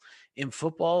football. In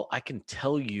football, I can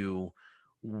tell you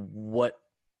what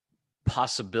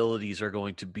possibilities are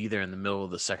going to be there in the middle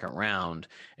of the second round,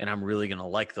 and I'm really going to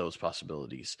like those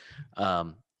possibilities.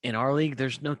 In our league,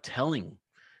 there's no telling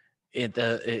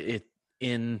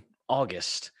in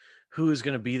August who is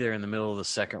going to be there in the middle of the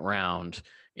second round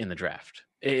in the draft.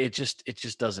 It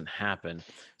just doesn't happen.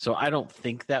 So I don't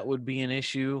think that would be an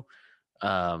issue.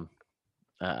 I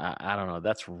don't know.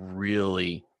 That's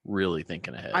really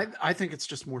thinking ahead. I think it's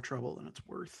just more trouble than it's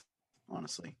worth.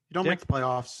 Honestly, you don't Yeah. make the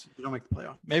playoffs. You don't make the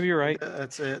playoffs. Maybe you're right.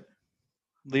 That's it.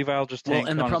 Levi will just tank.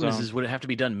 Well, and the on problem his own. is would it have to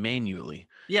be done manually?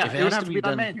 Yeah, If it would have to be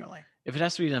done manually. If it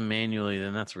has to be done manually,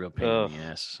 then that's a real pain in the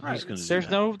ass. Right. Who's going to do There's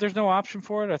that? there's no option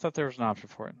for it. I thought there was an option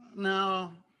for it.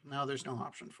 No, there's no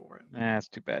option for it. That's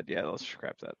too bad. Yeah, let's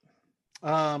scrap that.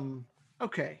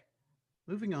 Okay.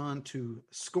 Moving on to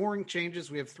scoring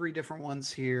changes. We have 3 different ones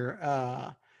here.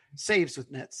 Saves with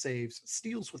net saves,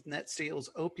 steals with net steals,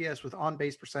 OPS with on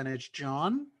base percentage.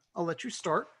 John, I'll let you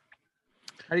start.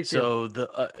 How do you feel? So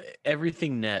the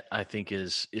everything net, I think,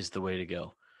 is the way to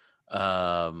go.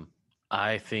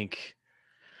 I think,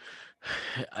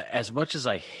 as much as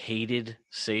I hated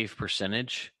save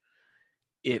percentage,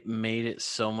 it made it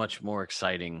so much more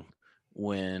exciting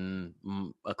when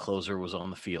a closer was on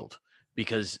the field,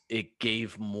 because it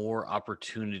gave more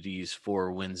opportunities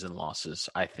for wins and losses,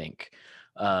 I think.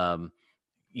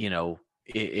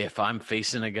 If I'm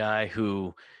facing a guy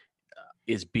who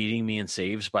is beating me in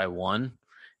saves by 1,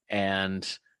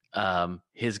 and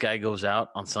his guy goes out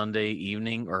on Sunday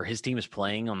evening, or his team is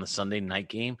playing on the Sunday night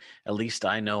game, at least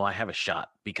I know I have a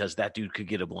shot, because that dude could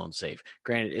get a blown save.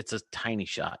 Granted, it's a tiny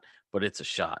shot, but it's a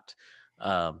shot.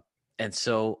 And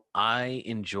so I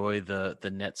enjoy the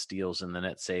net steals and the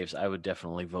net saves. I would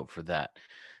definitely vote for that.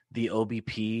 The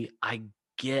OBP, I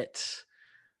get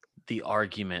the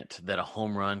argument that a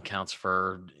home run counts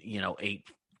for 8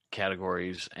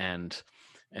 categories, and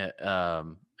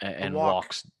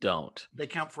walks don't. They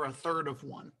count for a third of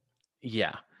one.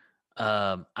 Yeah.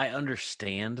 I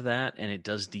understand that, and it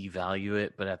does devalue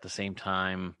it, but at the same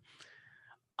time,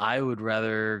 I would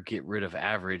rather get rid of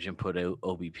average and put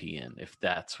OBP in if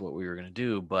that's what we were going to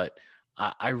do. But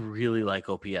I really like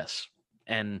OPS,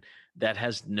 and that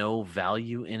has no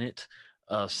value in it,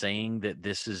 saying that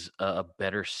this is a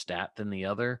better stat than the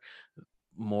other,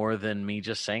 more than me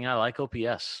just saying I like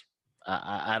OPS.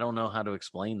 I don't know how to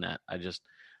explain that. I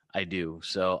do.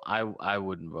 So I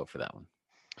wouldn't vote for that one.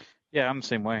 Yeah, I'm the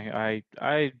same way.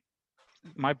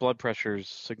 My blood pressure is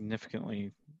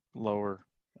significantly lower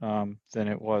than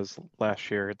it was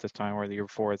last year at this time, or the year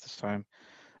before at this time.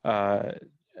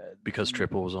 Because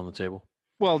triple was on the table.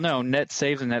 Well, no, net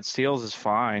saves and net steals is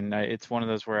fine. It's one of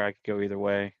those where I could go either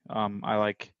way. I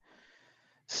like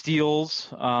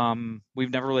steals.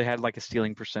 We've never really had like a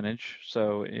stealing percentage.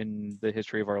 So in the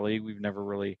history of our league, we've never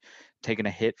really taken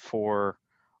a hit for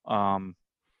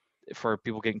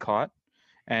people getting caught.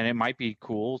 And it might be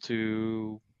cool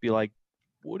to be like,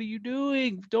 what are you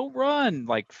doing? Don't run.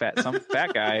 Like some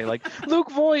fat guy, like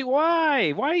Luke Voigt,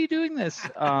 why are you doing this?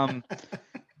 That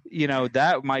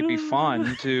might be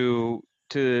fun to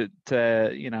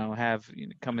have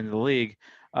come into the league.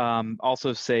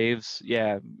 Also saves.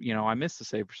 Yeah. I miss the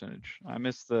save percentage. I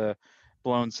miss the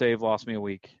blown save lost me a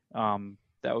week.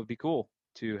 That would be cool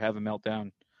to have a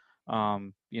meltdown.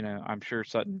 I'm sure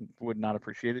Sutton would not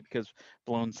appreciate it because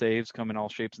blown saves come in all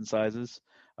shapes and sizes.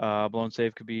 Blown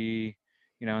save could be,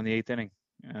 in the 8th inning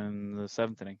and the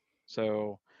 7th inning.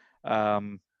 So,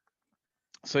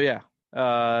 yeah,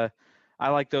 I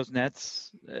like those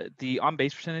nets. The on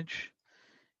base percentage,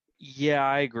 yeah,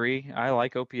 I agree. I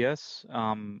like OPS.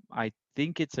 I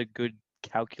think it's a good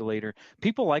calculator.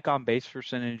 People like on base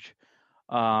percentage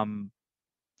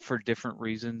for different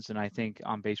reasons, and I think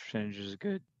on base percentage is a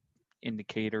good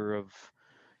indicator of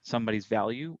somebody's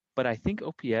value. But I think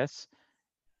OPS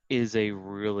is a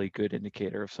really good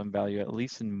indicator of some value, at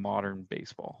least in modern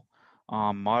baseball.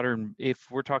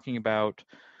 If we're talking about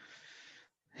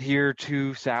year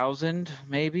 2000,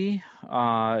 maybe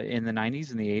in the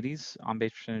 90s and the 80s, on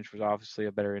base percentage was obviously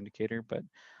a better indicator. But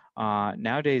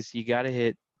nowadays, you got to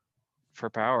hit for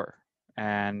power,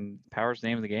 and power's the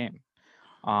name of the game.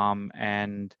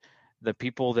 And the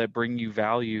people that bring you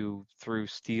value through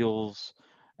steals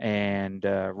and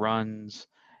runs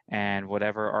and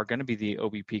whatever are going to be the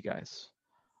OBP guys.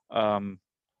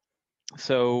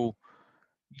 So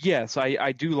yes,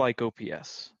 I do like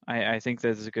OPS. I think that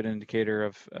is a good indicator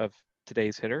of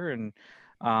today's hitter, and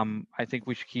I think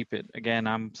we should keep it. Again,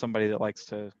 I'm somebody that likes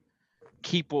to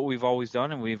keep what we've always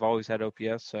done, and we've always had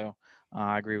OPS. So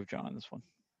I agree with John on this one.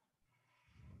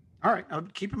 All right.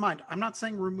 Keep in mind, I'm not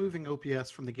saying removing OPS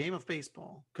from the game of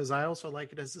baseball because I also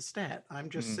like it as a stat. I'm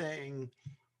just saying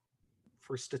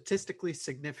for statistically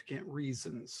significant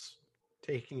reasons,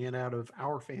 taking it out of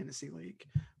our fantasy league.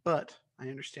 But I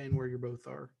understand where you both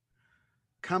are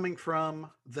coming from.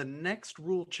 The next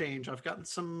rule change, I've gotten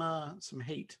some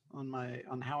hate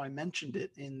on how I mentioned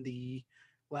it in the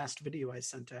last video I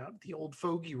sent out. The old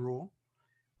fogey rule,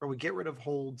 where we get rid of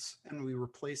holds and we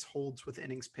replace holds with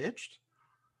innings pitched.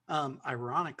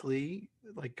 Ironically,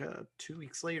 like 2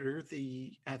 weeks later,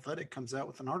 the Athletic comes out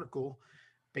with an article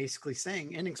basically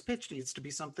saying innings pitched needs to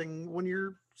be one of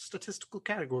your statistical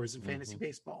categories in fantasy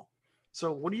baseball.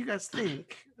 So what do you guys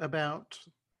think about,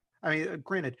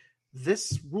 granted,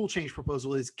 this rule change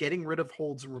proposal is getting rid of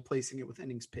holds and replacing it with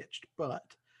innings pitched, but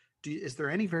is there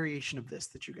any variation of this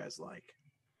that you guys like?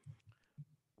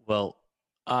 Well,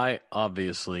 I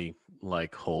obviously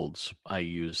like holds. I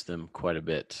use them quite a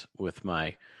bit with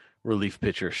my relief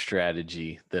pitcher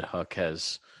strategy that Huck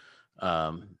has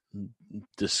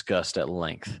discussed at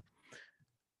length.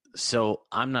 So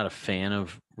I'm not a fan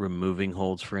of removing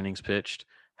holds for innings pitched.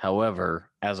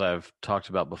 However, as I've talked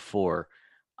about before,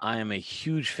 I am a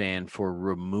huge fan for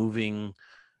removing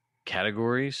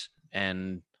categories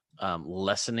and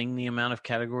lessening the amount of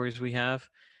categories we have.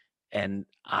 And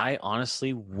I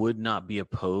honestly would not be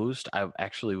opposed. I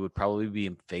actually would probably be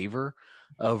in favor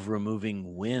of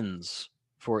removing wins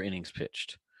for innings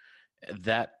pitched.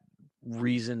 That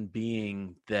reason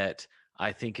being that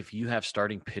I think if you have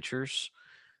starting pitchers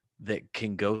that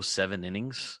can go 7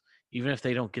 innings, even if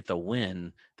they don't get the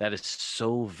win, that is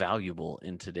so valuable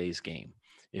in today's game.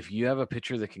 If you have a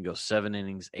pitcher that can go 7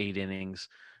 innings, 8 innings,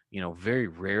 very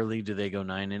rarely do they go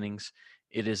 9 innings.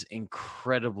 It is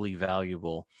incredibly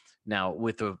valuable. Now,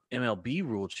 with the MLB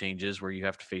rule changes where you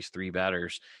have to face 3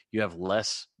 batters, you have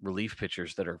less relief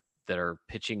pitchers that are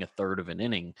pitching a third of an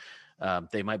inning.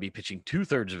 They might be pitching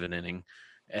 2/3 of an inning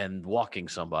and walking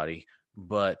somebody.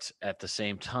 But at the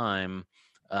same time,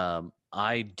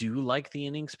 I do like the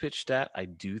innings pitch stat. I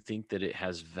do think that it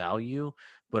has value,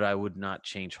 but I would not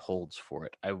change holds for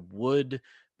it. I would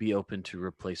be open to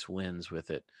replace wins with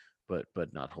it,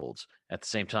 but not holds. At the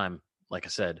same time, like I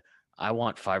said, I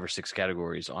want 5 or 6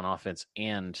 categories on offense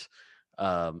and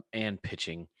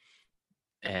pitching,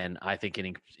 and I think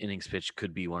innings pitch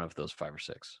could be one of those 5 or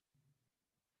 6.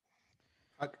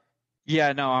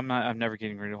 Yeah, no, I'm not. I'm never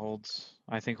getting rid of holds.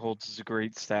 I think holds is a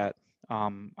great stat.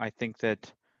 I think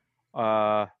that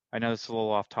I know it's a little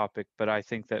off topic, but I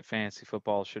think that fantasy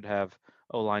football should have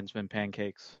O-linesman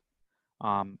pancakes.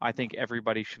 I think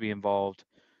everybody should be involved.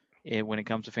 When it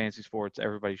comes to fantasy sports,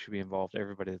 everybody should be involved.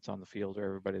 Everybody that's on the field or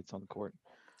everybody that's on the court.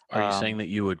 Are you saying that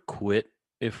you would quit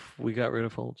if we got rid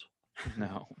of holds?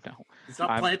 No. He's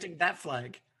not planting that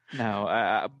flag.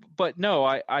 No, but no,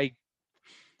 I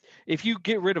if you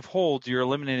get rid of holds, you're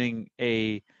eliminating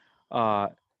a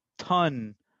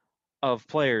ton of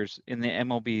players in the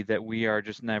MLB that we are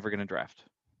just never going to draft.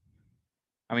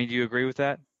 I mean, do you agree with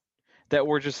that? That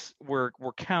we're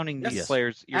counting these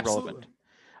players irrelevant.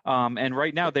 Absolutely. And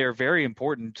right now they are very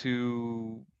important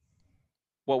to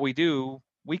what we do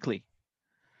weekly.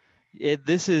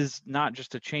 This is not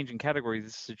just a change in category.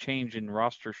 This is a change in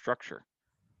roster structure.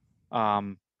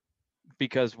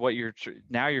 Because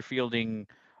you're fielding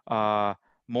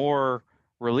more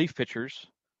relief pitchers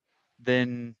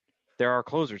than there are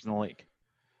closers in the league.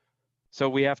 So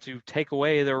we have to take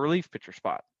away the relief pitcher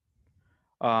spot.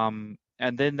 And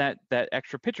then that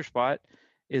extra pitcher spot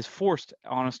is forced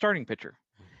on a starting pitcher.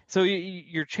 So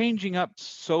you're changing up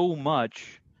so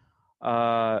much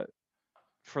for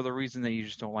the reason that you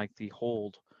just don't like the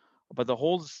hold. But the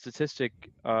hold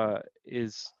statistic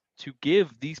is to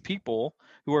give these people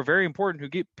who are very important, who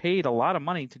get paid a lot of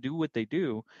money to do what they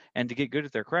do and to get good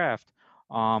at their craft,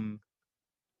 that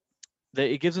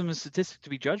it gives them a statistic to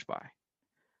be judged by.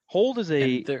 Hold is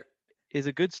a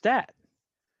good stat.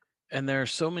 And there are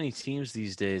so many teams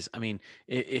these days. I mean,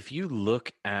 if you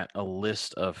look at a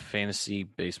list of fantasy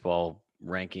baseball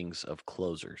rankings of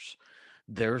closers,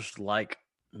 there's like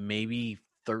maybe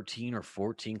 13 or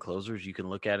 14 closers you can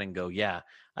look at and go, yeah,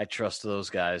 I trust those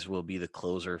guys will be the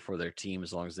closer for their team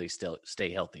as long as they still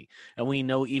stay healthy. And we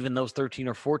know even those 13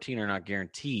 or 14 are not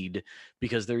guaranteed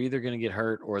because they're either going to get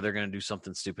hurt or they're going to do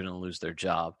something stupid and lose their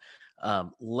job.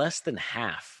 Less than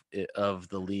half of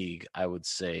the league, I would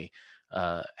say,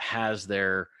 has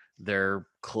their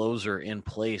closer in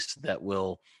place that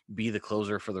will be the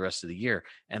closer for the rest of the year.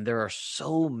 And there are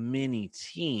so many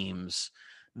teams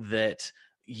that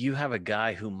you have a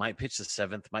guy who might pitch the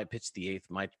 7th, might pitch the 8th,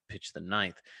 might pitch the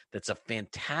 9th. That's a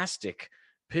fantastic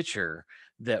pitcher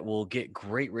that will get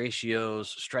great ratios,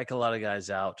 strike a lot of guys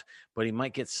out, but he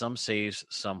might get some saves,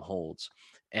 some holds.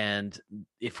 And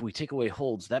if we take away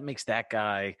holds, that makes that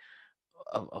guy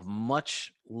a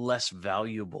much less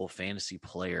valuable fantasy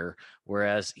player,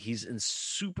 whereas he's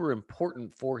super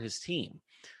important for his team.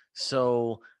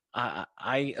 So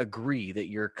I agree that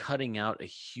you're cutting out a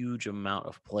huge amount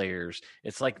of players.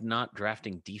 It's like not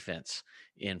drafting defense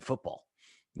in football.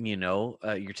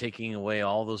 You're taking away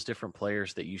all those different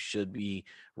players that you should be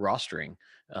rostering.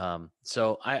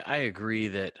 So I agree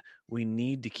that we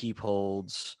need to keep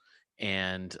holds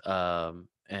and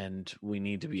we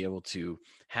need to be able to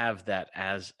have that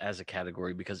as a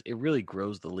category because it really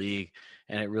grows the league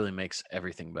and it really makes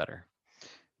everything better.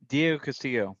 Diego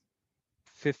Castillo,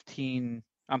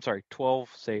 12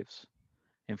 saves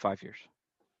in 5 years.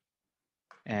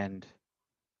 And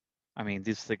I mean,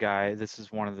 this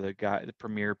is one of the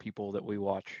premier people that we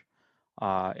watch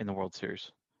in the World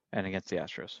Series and against the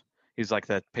Astros. He's like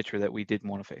that pitcher that we didn't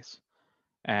want to face.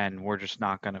 And we're just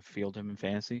not going to field him in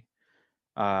fantasy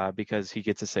because he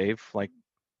gets a save like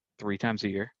 3 times a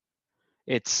year.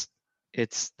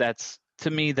 To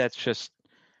me, that's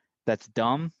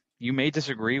dumb. You may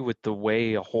disagree with the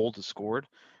way a hold is scored,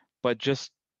 but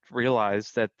just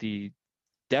realize that the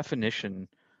definition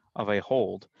of a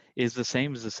hold is the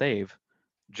same as a save,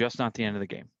 just not the end of the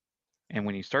game. And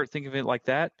when you start thinking of it like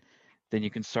that, then you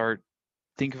can start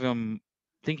thinking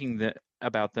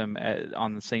about them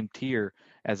on the same tier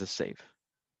as a save.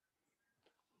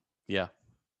 Yeah,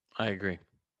 I agree.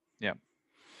 Yeah.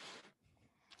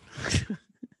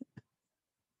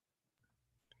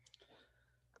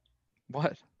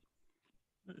 What?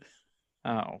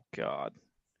 Oh, God.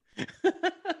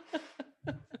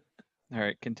 All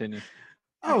right, continue.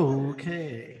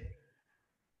 Okay.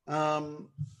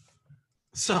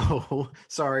 So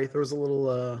sorry, there was a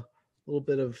little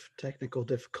bit of technical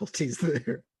difficulties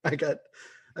there.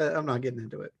 I'm not getting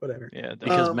into it. Whatever. Yeah,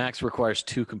 because Max requires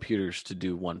 2 computers to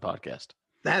do one podcast.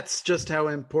 That's just how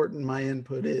important my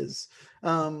input is.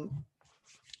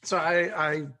 So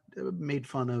I made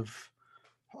fun of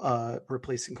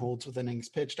replacing holds with innings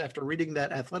pitched. After reading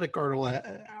that Athletic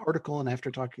article and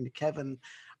after talking to Kevin,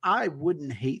 I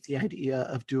wouldn't hate the idea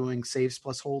of doing saves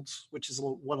plus holds, which is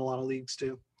what a lot of leagues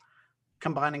do.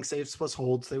 Combining saves plus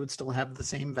holds, they would still have the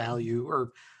same value,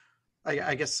 or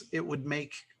I guess it would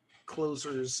make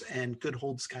closers and good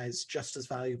holds guys just as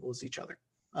valuable as each other,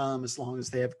 as long as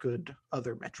they have good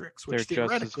other metrics. Which they're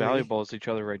just as valuable as each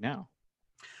other right now.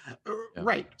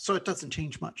 Right. So it doesn't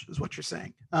change much, is what you're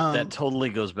saying. That totally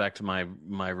goes back to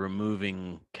my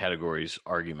removing categories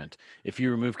argument. If you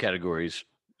remove categories,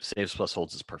 saves plus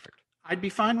holds is perfect. I'd be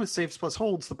fine with saves plus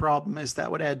holds. The problem is that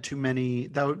would add too many.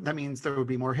 That means there would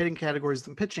be more hitting categories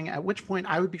than pitching, at which point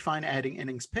I would be fine adding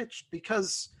innings pitched,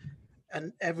 because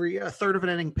a third of an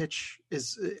inning pitch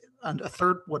is a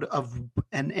third of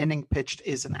an inning pitched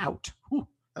is an out. Whew,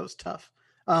 that was tough.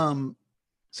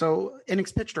 So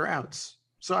innings pitched are outs.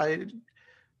 So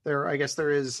I guess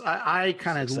there is. I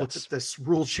kind of looked at this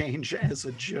rule change as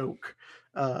a joke.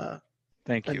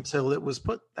 Thank you. Until it was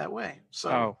put that way.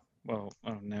 So. Oh,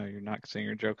 no, you're not saying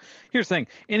your joke. Here's the thing: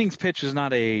 innings pitch is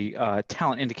not a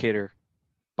talent indicator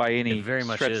by any. It very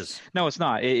much stretch. is. No, it's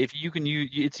not. If you can use,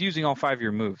 it's using all 5 of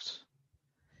your moves.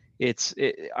 It's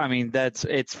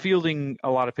fielding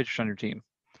a lot of pitchers on your team,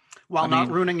 while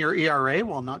not ruining your ERA,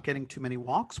 while not getting too many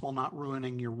walks, while not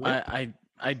ruining your WHIP.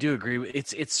 I do agree.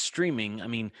 It's streaming. I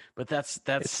mean, but that's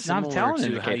it's similar not a talent to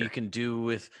indicator. how you can do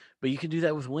with. But you can do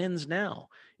that with wins now.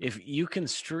 if you can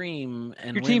stream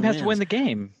and your team has to win wins, the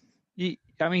game.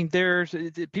 I mean, there's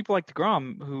people like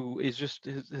DeGrom, who is just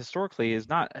historically has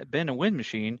not been a win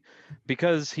machine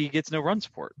because he gets no run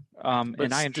support. but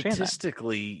And I understand that.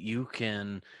 statistically, you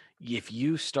can, if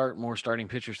you start more starting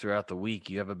pitchers throughout the week,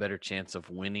 you have a better chance of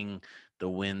winning the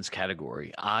wins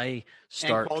category. I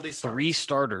start quality 3 starts.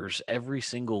 starters every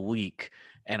single week,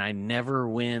 and I never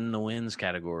win the wins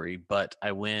category, but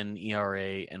I win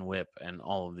ERA and WHIP and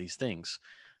all of these things.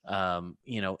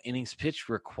 Innings pitched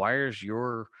requires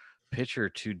your pitcher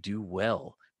to do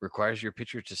well, requires your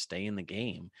pitcher to stay in the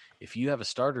game. If you have a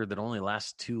starter that only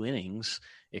lasts 2 innings,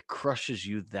 it crushes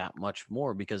you that much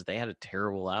more because they had a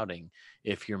terrible outing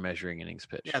if you're measuring innings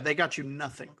pitched. Yeah, they got you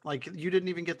nothing. Like you didn't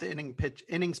even get the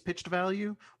innings pitched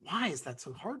value. Why is that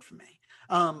so hard for me?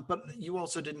 But you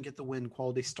also didn't get the win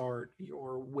quality start.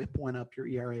 Your WHIP went up, your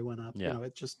ERA went up. Yeah.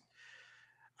 It just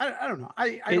I don't know.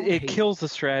 I don't It hate kills the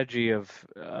strategy of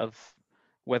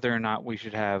whether or not we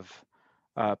should have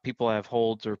people have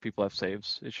holds or people have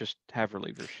saves. It's just have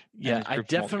relievers. Yeah, I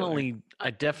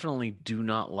definitely do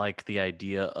not like the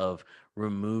idea of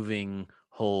removing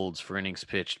holds for innings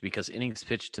pitched, because innings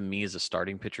pitched to me is a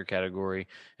starting pitcher category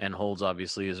and holds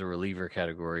obviously is a reliever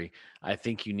category. I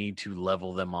think you need to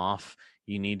level them off.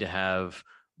 You need to have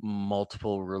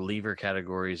multiple reliever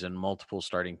categories and multiple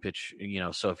starting pitch,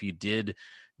 so if you did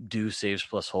do saves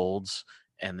plus holds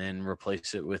and then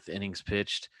replace it with innings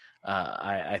pitched,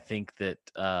 I think that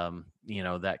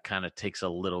that kind of takes a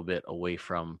little bit away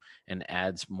from and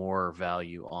adds more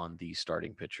value on the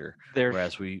starting pitcher.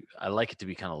 Whereas I like it to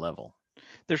be kind of level.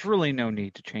 There's really no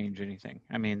need to change anything.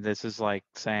 I mean, this is like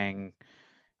saying,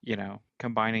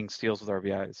 combining steals with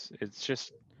RBIs. It's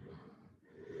just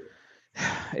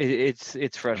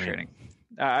it's frustrating.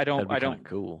 I don't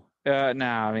cool. No,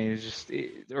 I mean it's just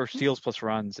or steals plus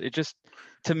runs. It just,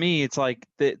 to me, it's like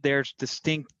there's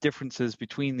distinct differences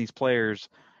between these players,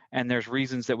 and there's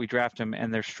reasons that we draft them,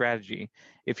 and there's strategy.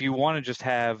 If you want to just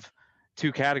have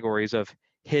 2 categories of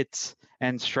hits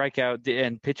and strikeout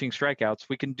and pitching strikeouts,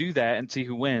 we can do that and see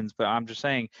who wins. But I'm just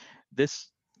saying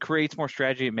this creates more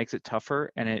strategy. It makes it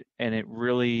tougher, and it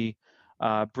really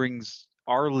brings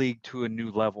our league to a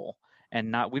new level.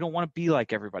 And we don't want to be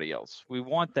like everybody else. We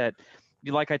want that.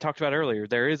 Like I talked about earlier,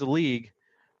 there is a league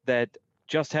that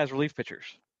just has relief pitchers,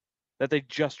 that they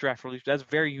just draft relief. That's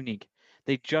very unique.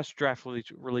 They just draft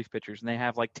relief pitchers, and they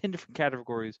have like 10 different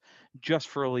categories just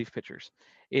for relief pitchers.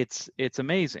 It's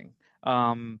amazing.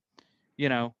 I don't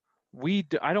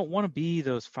want to be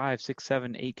those 5, 6,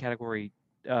 7, 8 category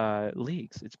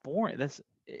leagues. It's boring.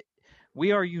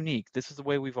 We are unique. This is the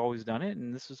way we've always done it,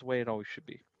 and this is the way it always should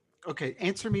be. Okay,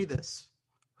 answer me this.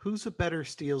 Who's a better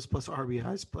steals plus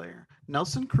RBIs player,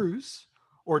 Nelson Cruz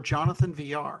or Jonathan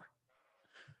VR?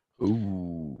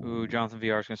 Ooh, Jonathan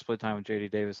VR is going to split time with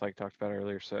JD Davis, like talked about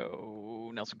earlier.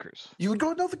 So Nelson Cruz. You would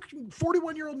go with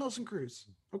 41-year-old Nelson Cruz.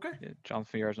 Okay. Yeah,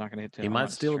 Jonathan VR is not going to hit 10. He might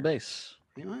steal a base.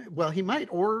 He might,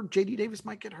 or JD Davis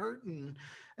might get hurt, and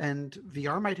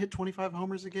VR might hit 25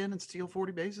 homers again and steal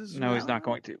 40 bases. No, he's not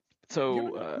going to.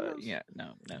 So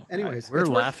no. Anyways, we're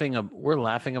laughing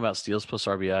about steals plus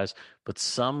RBIs, but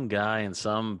some guy in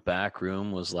some back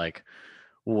room was like,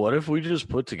 "What if we just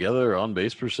put together on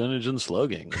base percentage and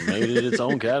slugging and made it its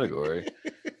own category?"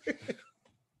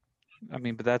 I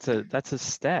mean, but that's a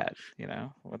stat,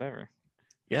 whatever.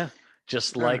 Yeah,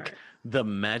 just like the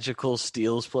magical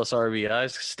steals plus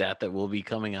RBIs stat that will be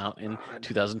coming out in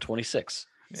 2026.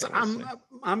 So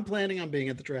I'm planning on being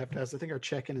at the draft house. I think our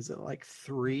check-in is at like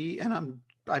 3, and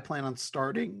I plan on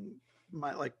starting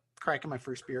cracking my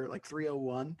first beer at like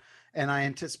 3:01, and I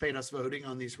anticipate us voting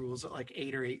on these rules at like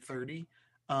 8 or 8:30.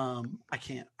 I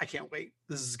can't wait.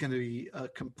 This is going to be a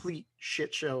complete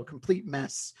shit show, a complete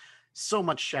mess. So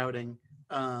much shouting.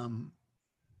 It's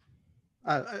going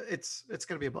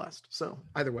to be a blast. So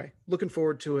either way, looking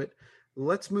forward to it.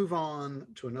 Let's move on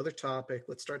to another topic.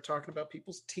 Let's start talking about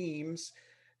people's teams.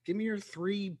 Give me your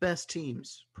 3 best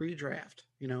teams pre-draft.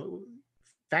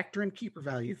 Factor in keeper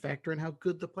value, factor in how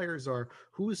good the players are.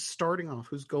 Who is starting off?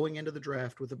 Who's going into the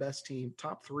draft with the best team?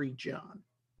 Top 3, John.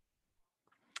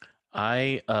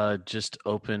 I just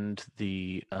opened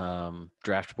the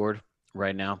draft board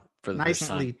right now for the nicely first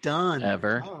time done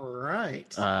ever. All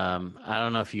right. I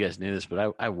don't know if you guys knew this,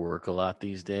 but I work a lot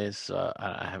these days, so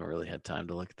I haven't really had time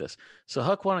to look at this. So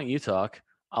Huck, why don't you talk?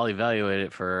 I'll evaluate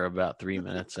it for about 3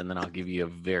 minutes, and then I'll give you a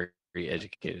very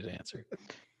educated answer.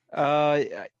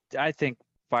 I think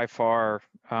by far,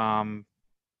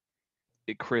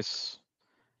 Chris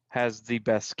has the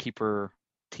best keeper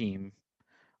team.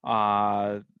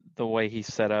 The way he's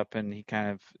set up, and he kind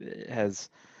of has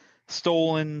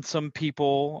stolen some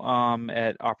people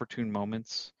at opportune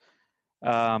moments.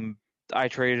 I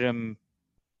traded him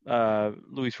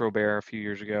Luis Robert a few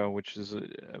years ago, which is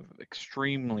an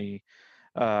extremely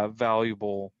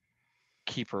valuable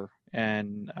keeper.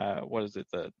 And what is it,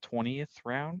 the 20th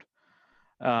round?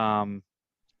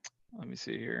 Let me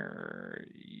see here.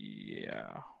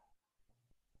 Yeah.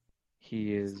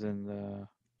 He is in the...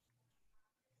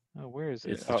 Oh, where is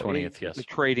it? It's the 20th, yes. The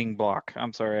trading block.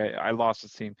 I'm sorry, I lost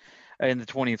his team in the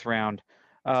 20th round.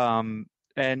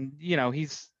 And,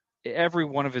 every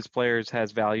one of his players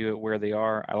has value at where they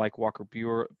are. I like Walker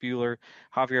Buehler,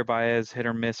 Javier Baez, hit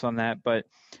or miss on that. But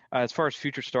as far as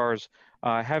future stars,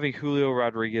 having Julio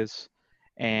Rodriguez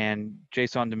and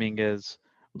Jason Dominguez,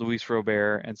 Luis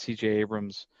Robert, and CJ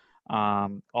Abrams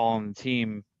all on the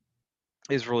team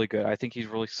is really good. I think he's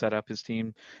really set up his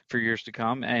team for years to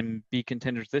come and be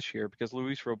contenders this year, because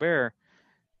Luis Robert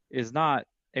is not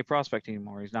a prospect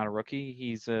anymore. He's not a rookie.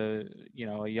 He's a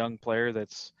young player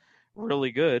that's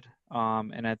really good.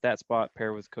 And at that spot,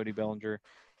 paired with Cody Bellinger,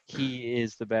 he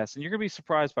is the best. And you're gonna be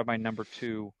surprised by my number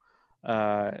 2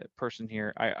 person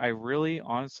here. I really,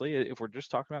 honestly, if we're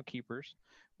just talking about keepers,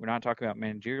 we're not talking about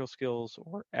managerial skills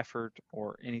or effort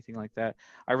or anything like that,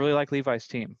 I really like Levi's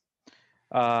team.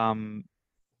 Ozzy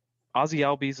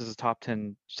Albies is a top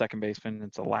 10 second baseman.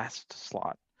 It's the last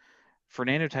slot.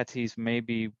 Fernando Tatis may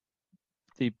be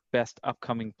the best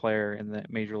upcoming player in the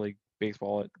Major League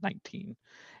Baseball at 19.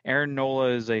 Aaron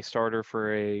Nola is a starter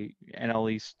for a NL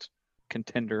East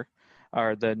contender,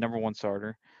 or the number 1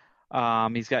 starter.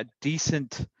 He's got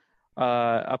decent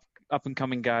up and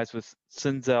coming guys with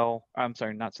Trammell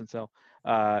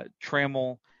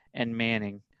and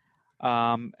Manning.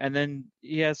 And then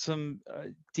he has some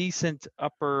decent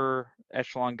upper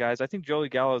echelon guys. I think Joey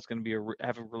Gallo is going to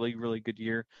have a really, really good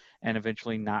year and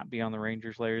eventually not be on the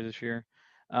Rangers later this year.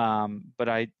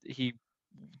 But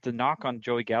the knock on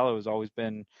Joey Gallo has always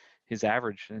been his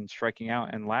average and striking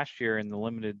out. And last year in the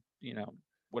limited,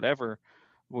 what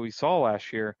we saw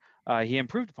last year, he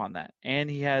improved upon that. And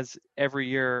he has every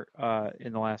year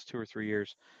in the last 2 or 3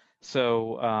 years.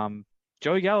 So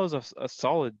Joey Gallo is a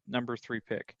solid number 3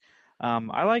 pick.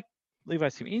 I like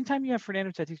Levi's team. Anytime you have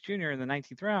Fernando Tatis Jr. in the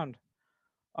 19th round,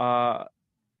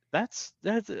 that's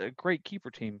a great keeper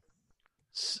team.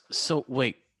 So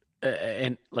wait,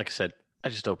 and like I said, I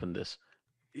just opened this.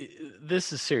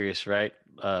 This is serious, right?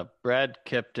 Brad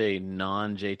kept a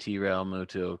non-JT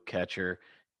Realmuto catcher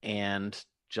and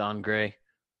John Gray.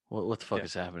 What the fuck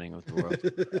is happening with the world?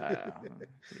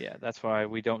 Yeah, that's why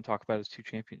we don't talk about his 2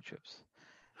 championships.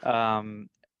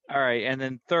 All right, and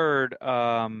then third,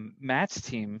 Matt's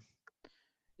team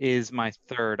is my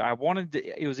third.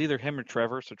 It was either him or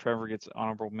Trevor, so Trevor gets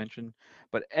honorable mention.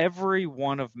 But every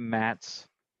one of Matt's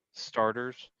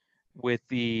starters, with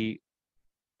the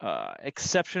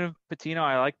exception of Patino,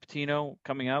 I like Patino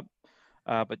coming up,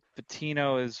 but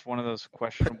Patino is one of those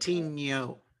questionable.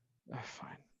 Patino.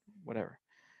 Fine, whatever.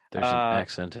 There's an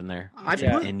accent in there.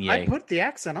 I put the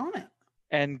accent on it.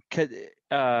 And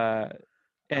I'm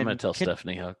going to tell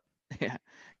Stephanie Huck. Yeah.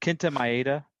 Kenta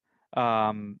Maeda,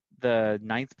 the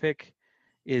 9th pick,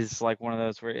 is like one of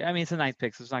those where, it's a 9th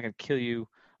pick, so it's not going to kill you.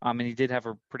 And he did have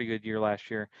a pretty good year last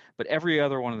year. But every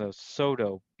other one of those,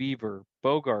 Soto, Bieber,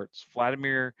 Bogarts,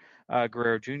 Vladimir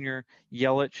Guerrero Jr.,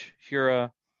 Yelich,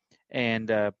 Hura,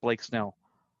 and Blake Snell,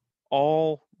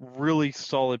 all really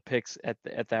solid picks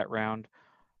at that round.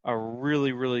 A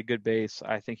really, really good base.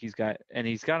 I think he's got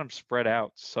them spread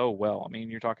out so well.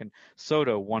 You're talking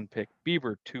Soto 1 pick,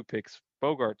 Bieber 2 picks,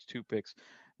 Bogarts 2 picks,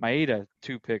 Maeda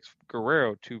 2 picks,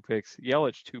 Guerrero 2 picks,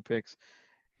 Yelich 2 picks,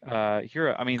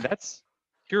 Hura. That's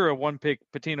Hura 1 pick,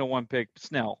 Patino 1 pick,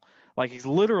 Snell. Like, he's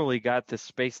literally got this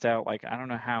spaced out. Like, I don't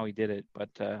know how he did it, but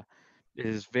it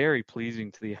is very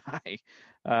pleasing to the eye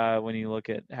when you look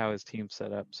at how his team's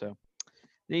set up. So,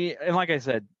 and like I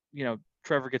said,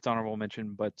 Trevor gets honorable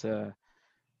mention, but the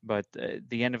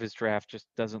end of his draft just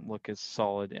doesn't look as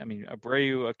solid.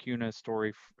 Abreu, Acuna,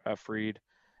 Story, Fried,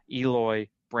 Eloy,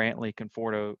 Brantley,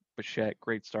 Conforto, Bichette,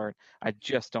 great start. I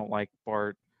just don't like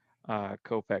Bart,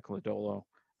 Kopech, Lodolo.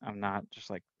 I'm not just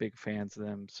like big fans of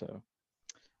them. So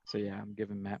yeah, I'm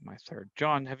giving Matt my third.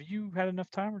 John, have you had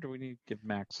enough time, or do we need to give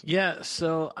Max? Yeah.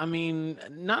 So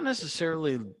not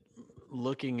necessarily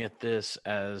looking at this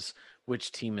as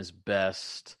which team is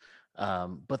best.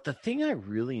 But the thing I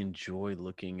really enjoy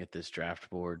looking at this draft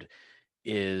board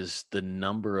is the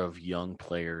number of young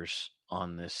players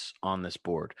on this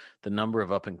board, the number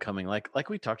of up and coming, like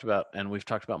we talked about, and we've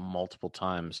talked about multiple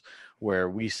times, where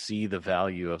we see the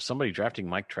value of somebody drafting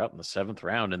Mike Trout in the 7th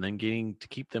round and then getting to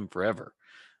keep them forever.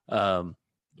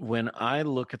 When I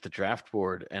look at the draft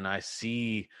board and I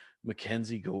see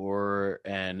Mackenzie Gore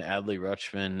and Adley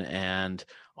Rutschman and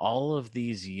all of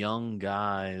these young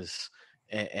guys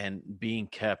and being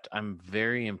kept, I'm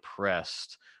very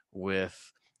impressed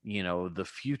with, the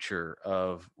future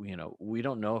of, we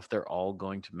don't know if they're all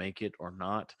going to make it or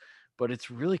not, but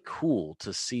it's really cool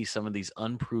to see some of these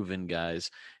unproven guys.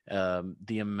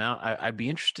 The amount I'd be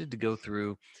interested to go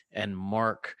through and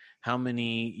mark how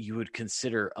many you would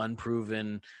consider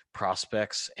unproven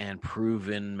prospects and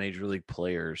proven major league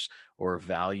players or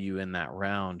value in that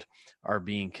round are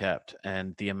being kept.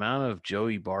 And the amount of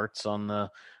Joey Barts on the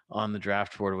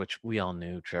draft board, which we all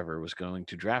knew Trevor was going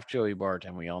to draft Joey Bart,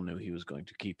 and we all knew he was going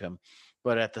to keep him.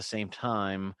 But at the same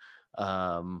time,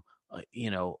 I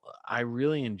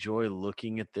really enjoy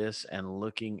looking at this and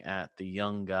looking at the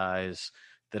young guys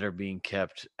that are being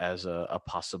kept as a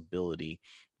possibility,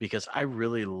 because I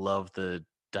really love the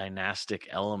dynastic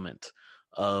element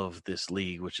of this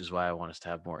league, which is why I want us to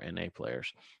have more NA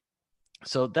players.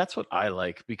 So that's what I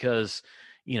like, because,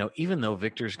 even though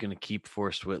Victor's going to keep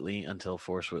Forrest Whitley until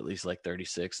Forrest Whitley's like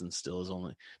 36 and still has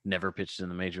only never pitched in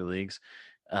the major leagues,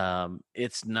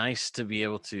 it's nice to be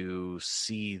able to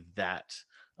see that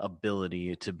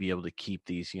ability to be able to keep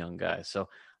these young guys. So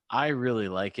I really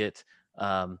like it.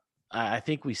 I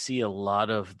think we see a lot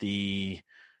of the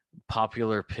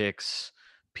popular picks.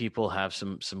 People have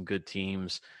some good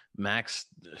teams. Max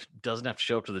doesn't have to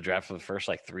show up to the draft for the first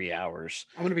 3 hours.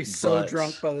 I'm going to be so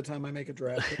drunk by the time I make a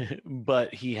draft.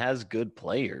 But he has good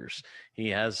players. He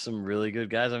has some really good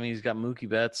guys. I mean, he's got Mookie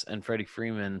Betts and Freddie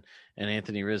Freeman and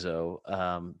Anthony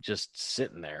Rizzo just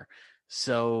sitting there.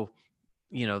 So,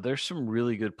 there's some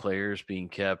really good players being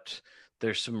kept.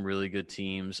 There's some really good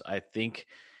teams. I think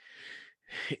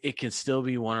it can still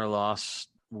be won or lost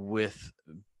with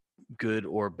good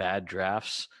or bad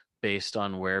drafts based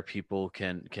on where people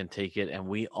can take it. And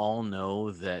we all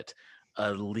know that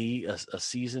a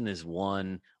season is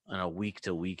won on a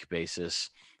week-to-week basis.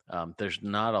 There's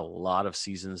not a lot of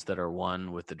seasons that are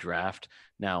won with the draft.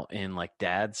 Now, in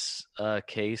Dad's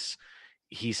case,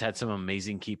 he's had some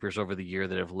amazing keepers over the year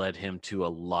that have led him to a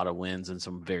lot of wins and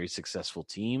some very successful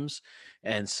teams.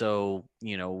 And so,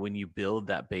 when you build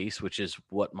that base, which is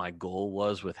what my goal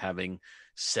was with having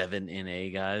 7 NA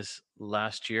guys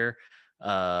last year,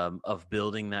 of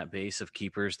building that base of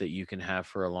keepers that you can have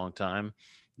for a long time,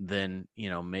 then,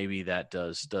 maybe that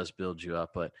does build you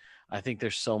up. But I think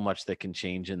there's so much that can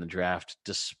change in the draft,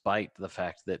 despite the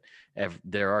fact that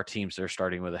there are teams that are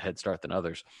starting with a head start than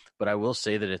others. But I will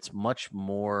say that it's much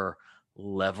more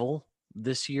level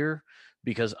this year,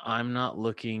 because I'm not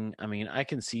looking, I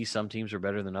can see some teams are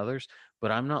better than others,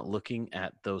 but I'm not looking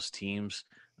at those teams.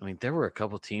 There were a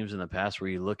couple teams in the past where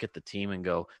you look at the team and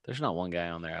go, there's not one guy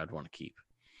on there I'd want to keep.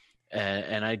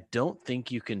 And I don't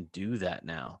think you can do that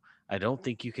now. I don't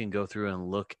think you can go through and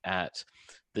look at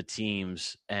the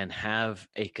teams and have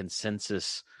a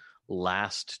consensus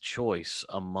last choice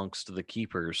amongst the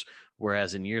keepers.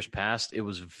 Whereas in years past, it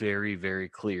was very, very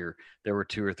clear. There were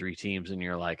 2 or 3 teams and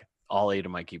you're like, all 8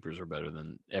 of my keepers are better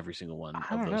than every single one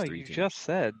of those 3 teams.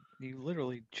 You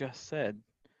literally just said,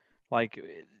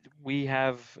 we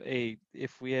have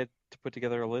if we had to put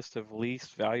together a list of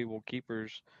least valuable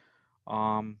keepers,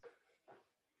 I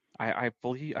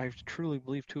truly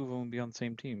believe 2 of them would be on the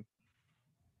same team.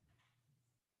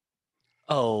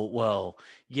 Oh, well,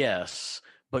 yes,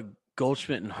 but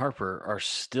Goldschmidt and Harper are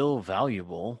still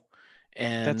valuable.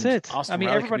 And that's it. Austin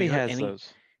everybody has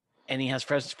those. And he has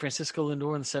Francisco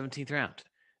Lindor in the 17th round.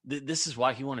 This is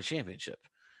why he won a championship.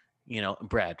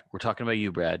 Brad, we're talking about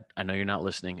you, Brad. I know you're not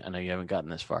listening. I know you haven't gotten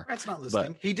this far. That's not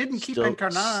listening. He didn't keep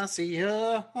Encarnacion.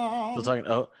 Still talking.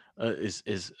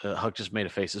 Huck just made a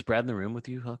face. Is Brad in the room with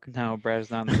you, Huck? No, Brad's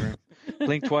not in the room.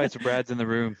 Blink twice, Brad's in the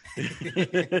room.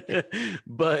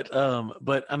 But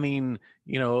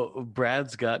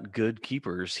Brad's got good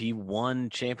keepers. He won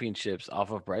championships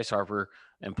off of Bryce Harper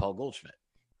and Paul Goldschmidt,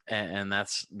 and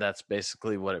that's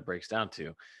basically what it breaks down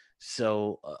to.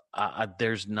 So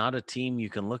there's not a team you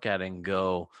can look at and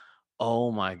go,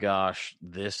 oh my gosh,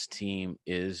 this team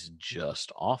is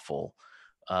just awful.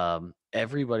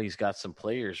 Everybody's got some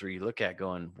players where you look at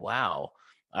going, wow,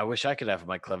 I wish I could have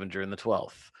Mike Clevenger in the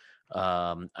 12th.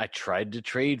 I tried to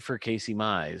trade for Casey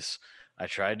Mize. I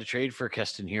tried to trade for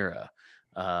Keston Hiura.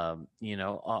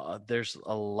 There's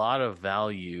a lot of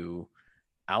value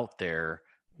out there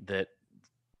that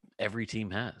every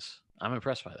team has. I'm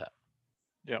impressed by that.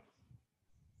 Yep.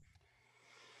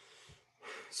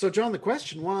 So, John, the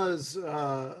question was,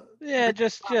 Yeah,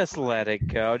 just let it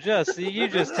go. You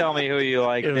just tell me who you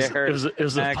like It was there.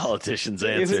 a Max. politician's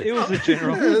It was, answer. it was a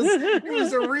general. it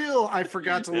was a real. I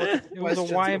forgot to look at the It was a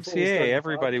questions before we started YMCA. the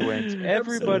Everybody pod. wins.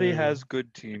 Everybody has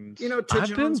good teams. You know, to I've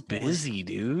been John's point, busy,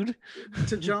 dude.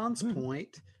 to John's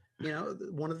point, you know,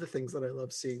 one of the things that I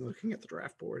love seeing looking at the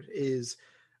draft board is,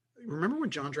 remember when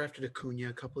John drafted Acuna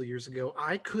a couple of years ago?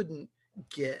 I couldn't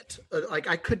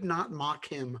I could not mock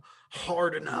him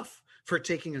hard enough for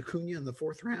taking Acuna in the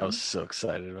 4th round. I was so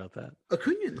excited about that.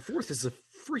 Acuna in the 4th is a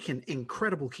freaking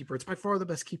incredible keeper. It's by far the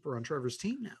best keeper on Trevor's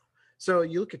team now. So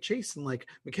you look at Chase and like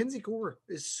Mackenzie Gore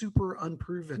is super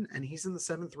unproven and he's in the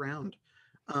 7th round.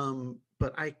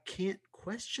 But I can't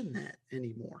question that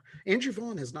anymore. Andrew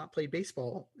Vaughn has not played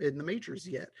baseball in the majors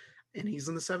yet, and he's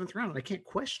in the 7th round. And I can't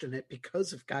question it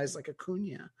because of guys like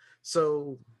Acuna.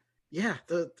 So yeah,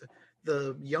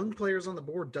 the young players on the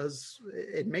board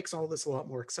it makes all this a lot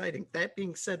more exciting. That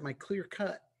being said, my clear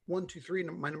cut 1, 2, 3,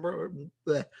 my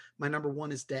number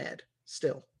 1 is Dad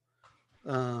still.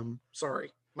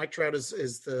 Sorry. Mike Trout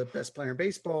is the best player in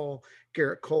baseball.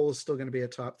 Garrett Cole is still going to be a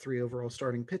top 3 overall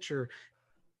starting pitcher.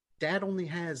 Dad only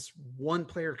has 1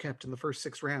 player kept in the first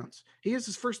 6 rounds. He has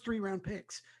his first 3-round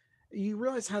picks. You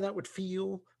realize how that would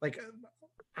feel? Like,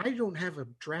 I don't have a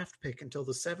draft pick until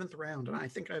the 7th round, and I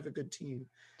think I have a good team.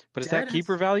 But is that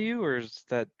keeper value or is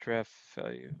that draft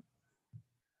value?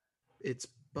 It's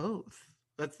both.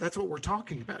 That's what we're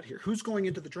talking about here. Who's going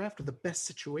into the draft with the best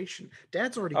situation?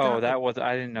 Dad's already. I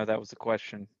didn't know that was the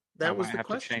question. That was the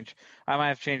question. I might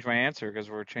have to change my answer because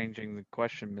we're changing the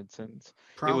question mid-sentence.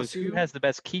 It was who has the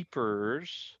best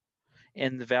keepers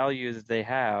and the value that they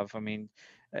have. I mean,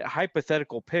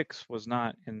 hypothetical picks was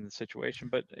not in the situation,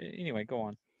 but anyway, go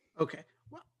on. Okay.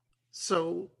 Well,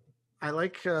 so I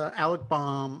like Alec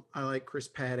Baum. I like Chris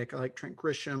Paddock. I like Trent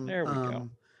Grisham. There we go.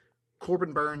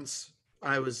 Corbin Burns.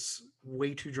 I was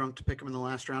way too drunk to pick him in the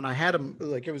last round. I had him,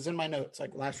 like, it was in my notes, like,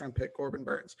 last round pick, Corbin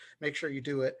Burns. Make sure you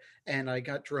do it. And I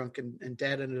got drunk, and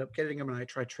Dad ended up getting him, and I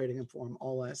tried trading him for him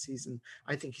all last season.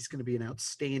 I think he's going to be an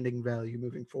outstanding value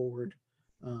moving forward.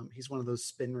 He's one of those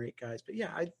spin rate guys. But,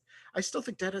 yeah, I still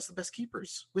think Dad has the best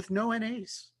keepers with no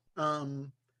NAs.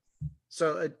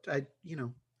 So, it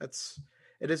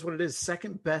is what it is.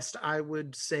 Second best, I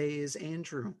would say, is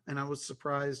Andrew. And I was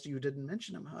surprised you didn't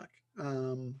mention him, Huck.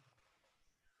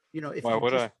 Why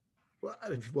would I?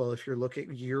 Well, if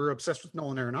you're obsessed with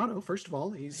Nolan Arenado. First of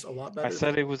all, he's a lot better.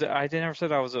 I never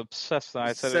said I was obsessed.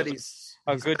 I said he's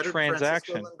a good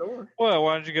transaction. Well,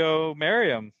 why don't you go marry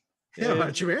him? Yeah, why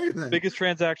don't you marry him then? Biggest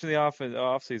transaction of the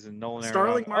off season, Nolan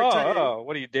Starling Arenado. Marte. Oh,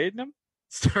 what are you dating him?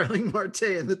 Starling Marte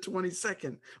in the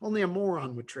 22nd. Only a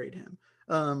moron would trade him.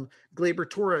 Gleyber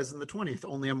Torres in the 20th.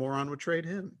 Only a moron would trade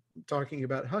him. I'm talking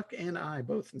about Huck and I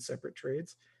both in separate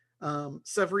trades.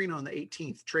 Severino on the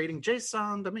 18th, trading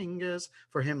Jason Dominguez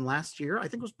for him last year, I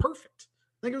think was perfect.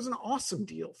 I think it was an awesome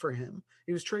deal for him.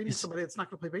 He was trading somebody that's not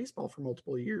going to play baseball for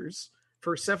multiple years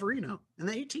for Severino in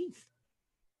the 18th.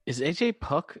 Is AJ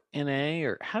Puck NA,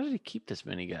 or how did he keep this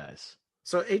many guys?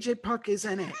 So AJ Puck is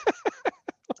NA.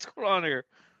 What's going on here?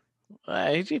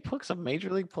 AJ Puck's a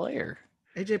major league player.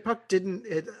 AJ Puck didn't.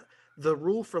 The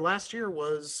rule for last year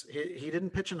was he didn't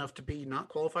pitch enough to be not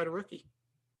qualified a rookie.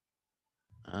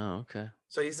 Oh, okay.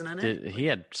 So he's an NA. He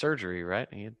had surgery, right?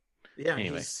 Yeah.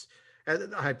 Anyway.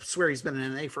 I swear he's been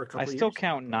an NA for a couple of years. I still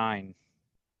count 9.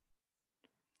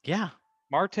 Yeah.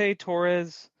 Marte,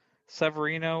 Torres,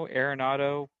 Severino,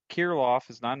 Arenado,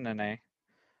 Kirilloff is not an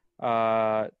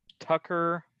NA.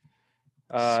 Tucker,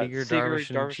 Seager, Darvish,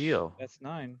 and Gio. That's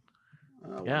 9.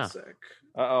 Yeah. 1 sec.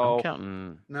 Uh-oh. I'm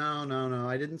counting. No.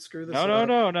 I didn't screw this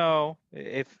No.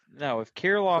 If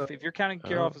Kirilloff, if you're counting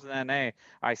Kirilloff as an NA,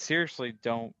 I seriously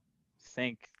don't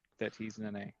think that he's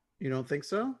an NA. You don't think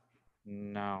so?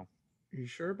 No. Are you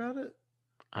sure about it?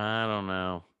 I don't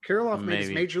know. Kirilloff made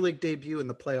his major league debut in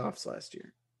the playoffs last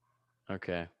year.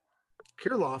 Okay.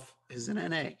 Kirilloff is an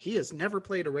NA. He has never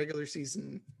played a regular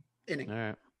season inning. All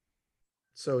right.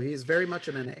 So he is very much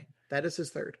an NA. That is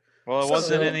his third. Well, it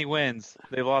wasn't any wins.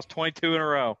 They lost 22 in a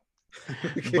row.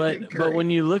 But when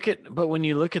you look at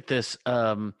this,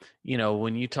 when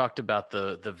you talked about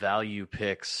the value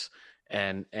picks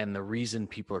and the reason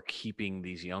people are keeping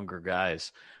these younger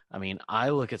guys, I mean, I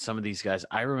look at some of these guys.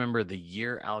 I remember the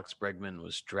year Alex Bregman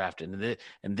was drafted,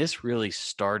 and this really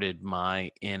started my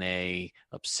NA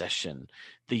obsession.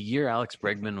 The year Alex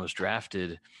Bregman was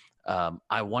drafted,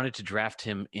 I wanted to draft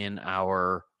him in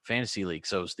our fantasy league.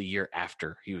 So it was the year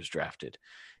after he was drafted.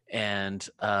 And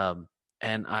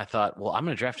I thought, well, I'm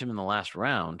going to draft him in the last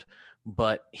round,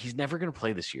 but he's never going to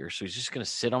play this year. So he's just going to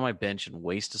sit on my bench and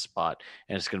waste a spot,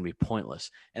 and it's going to be pointless.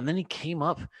 And then he came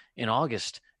up in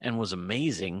August and was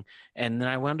amazing. And then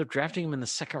I wound up drafting him in the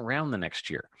second round the next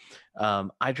year.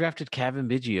 I drafted Kevin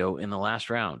Biggio in the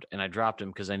last round, and I dropped him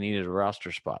because I needed a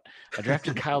roster spot. I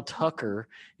drafted Kyle Tucker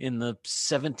in the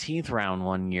 17th round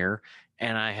one year,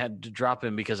 and I had to drop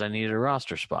him because I needed a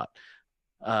roster spot.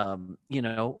 I mean,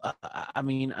 I look You at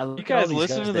all guys these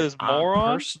listen guys to that this I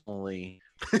moron? personally,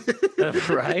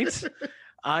 right?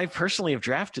 I personally have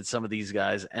drafted some of these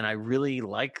guys, and I really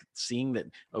like seeing that.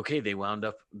 Okay, they wound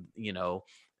up,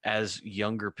 as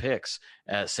younger picks.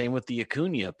 Same with the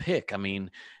Acuna pick. I mean,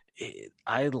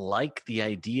 I like the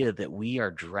idea that we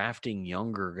are drafting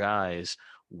younger guys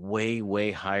way,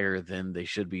 way higher than they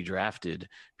should be drafted,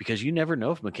 because you never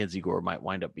know if Mackenzie Gore might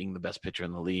wind up being the best pitcher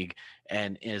in the league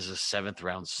and is a 7th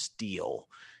round steal.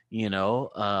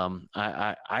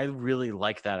 I really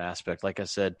like that aspect. Like I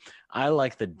said, I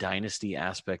like the dynasty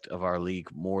aspect of our league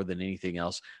more than anything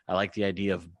else. I like the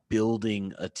idea of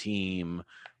building a team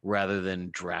rather than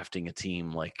drafting a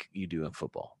team like you do in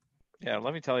football. Yeah,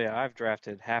 let me tell you, I've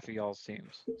drafted half of y'all's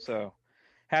teams. So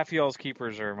half of y'all's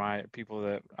keepers are my people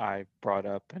that I brought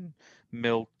up and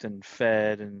milked and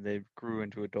fed, and they grew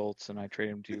into adults, and I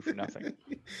traded them to you for nothing.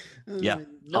 Yeah,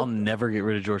 I'll never get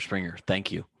rid of George Springer.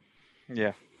 Thank you.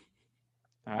 Yeah.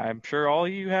 I'm sure all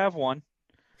you have one.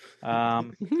 I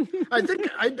think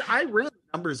I ran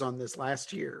numbers on this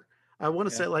last year. I want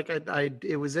to say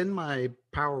it was in my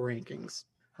power rankings.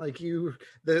 Like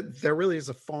there really is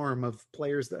a farm of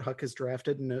players that Huck has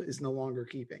drafted and is no longer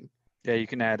keeping. Yeah, you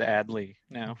can add Adley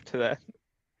now to that.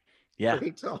 Yeah,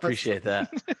 appreciate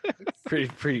that.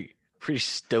 pretty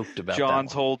stoked about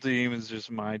John's that whole team is just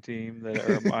my team that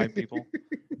are my people.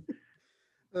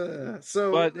 Okay.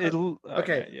 So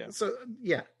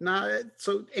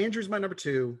Andrew's my number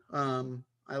 2.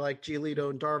 I like Giolito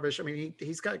and Darvish. I mean,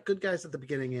 he's got good guys at the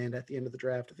beginning and at the end of the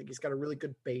draft. I think he's got a really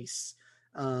good base,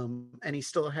 and he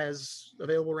still has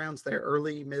available rounds there,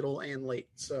 early, middle, and late.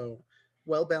 So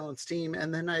well balanced team.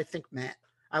 And then I think Matt.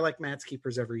 I like Matt's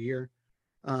keepers every year.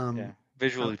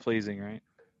 Visually pleasing, right?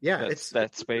 Yeah, it's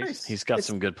that space. Nice. He's got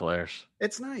some good players.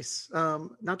 It's nice.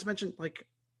 Not to mention like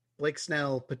Blake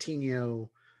Snell, Patino,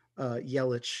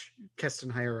 Yelich,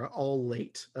 Kestenheira, all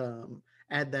late.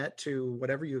 Add that to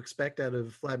whatever you expect out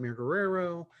of Vladimir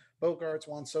Guerrero, Bogarts,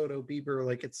 Juan Soto, Bieber.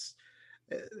 Like it's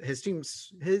his team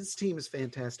is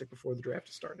fantastic before the draft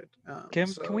has started. Can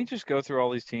we just go through all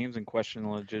these teams and question the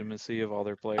legitimacy of all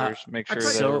their players? Make sure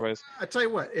that everybody's. I tell you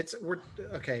what, we're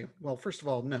okay. Well, first of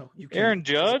all, no, you can't. Aaron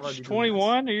Judge,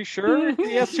 21. Are you sure?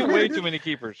 He has way too many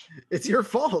keepers. It's your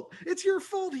fault. It's your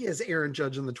fault. He has Aaron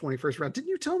Judge in the 21st round. Didn't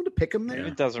you tell him to pick him there?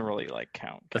 It doesn't really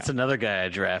count. That's another guy I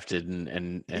drafted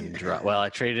and dropped. Well, I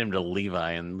traded him to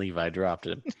Levi, and Levi dropped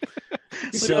him.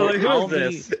 So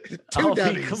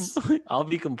I'll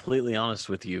be completely honest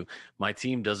with you. My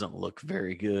team doesn't look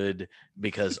very good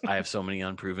because I have so many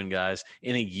unproven guys.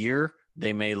 In a year,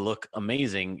 they may look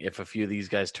amazing if a few of these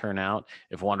guys turn out,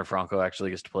 if Wander Franco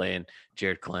actually gets to play and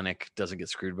Jared Kalenic doesn't get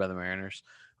screwed by the Mariners.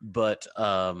 But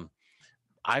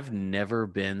I've never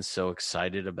been so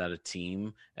excited about a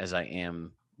team as I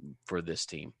am for this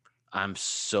team. I'm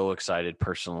so excited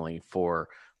personally for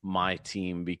my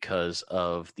team because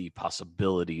of the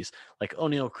possibilities. Like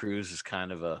O'Neal Cruz is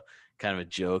kind of a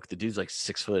joke. The dude's like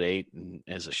 6'8" and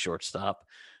is a shortstop,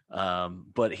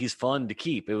 but he's fun to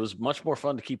keep. It was much more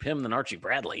fun to keep him than Archie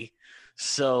Bradley,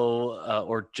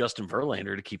 or Justin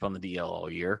Verlander to keep on the DL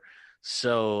all year.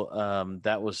 So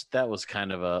that was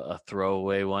kind of a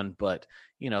throwaway one. But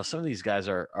some of these guys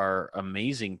are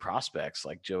amazing prospects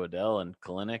like Joe Adell and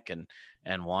Kalenic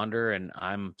and Wander, and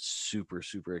I'm super,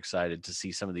 super excited to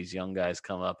see some of these young guys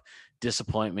come up,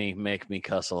 disappoint me, make me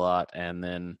cuss a lot, and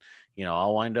then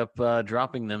I'll wind up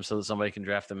dropping them so that somebody can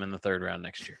draft them in the 3rd round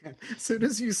next year. As soon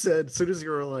as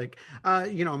you were like,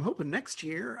 I'm hoping next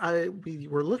year we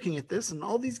were looking at this and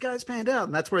all these guys panned out,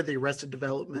 and that's where the Arrested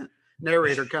Development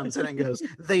narrator comes in and goes,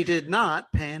 "They did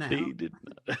not pan out." They did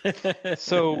not.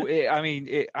 So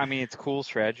it's cool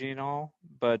strategy and all,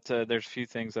 but there's a few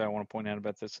things that I want to point out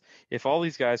about this. If all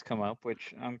these guys come up,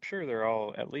 which I'm sure they're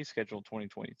all at least scheduled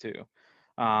 2022,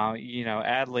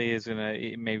 Adley is gonna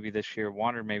maybe this year,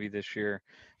 Wander maybe this year,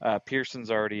 Pearson's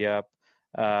already up,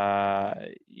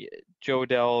 Joe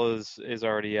Adell is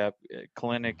already up,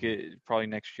 Kalenic probably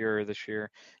next year or this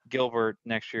year, Gilbert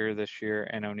next year, this year,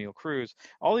 and O'Neal Cruz.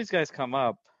 All these guys come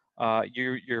up,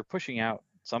 you're pushing out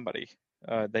somebody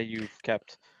that you've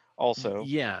kept also.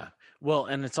 Yeah. Well,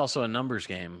 and it's also a numbers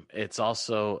game. It's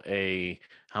also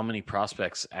how many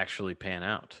prospects actually pan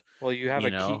out. Well, you have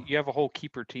you have a whole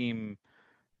keeper team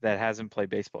that hasn't played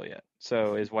baseball yet.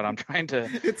 So is what I'm trying to.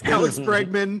 It's Alex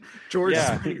Bregman, George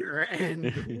Yeah. Springer,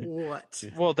 and what?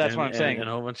 Well, that's what I'm saying. And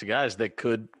a whole bunch of guys that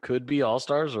could be all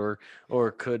stars or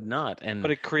could not. And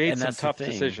But it creates some that's the tough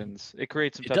thing. decisions. It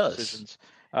creates some It tough does. decisions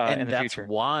And in the that's future.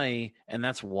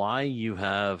 why you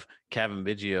have Kevin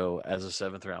Biggio as a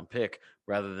 7th round pick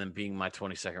rather than being my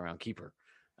 22nd round keeper.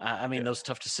 I mean, those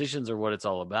tough decisions are what it's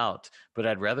all about. But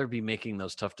I'd rather be making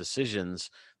those tough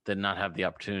decisions than not have the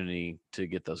opportunity to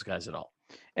get those guys at all.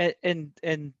 And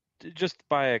just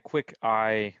by a quick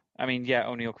eye, I mean, yeah,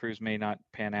 O'Neal Cruz may not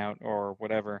pan out or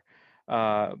whatever,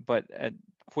 but a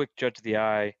quick judge of the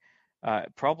eye,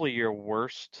 probably your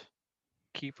worst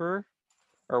keeper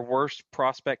or worst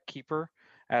prospect keeper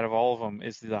out of all of them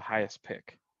is the highest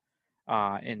pick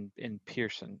in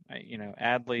Pearson.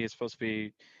 Adley is supposed to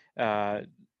be,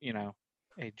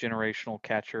 a generational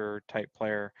catcher type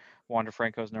player. Wander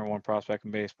Franco's number 1 prospect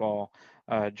in baseball.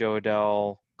 Joe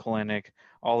Adell, Kalinick,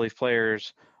 all these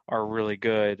players are really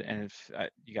good, and if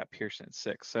you got Pearson at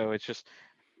 6, so it's just,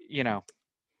 I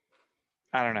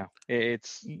don't know.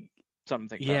 It's something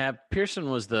to think about. Pearson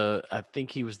was I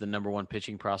think he was the number 1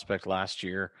 pitching prospect last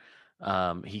year.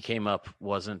 He came up,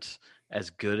 wasn't as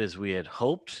good as we had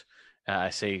hoped. I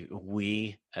say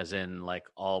we, as in like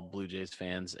all Blue Jays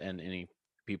fans and any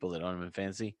people that own him in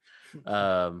fantasy.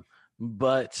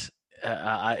 But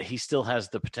he still has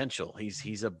the potential.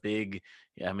 He's a big.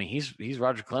 I mean, he's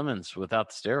Roger Clemens without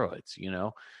the steroids.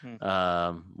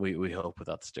 We hope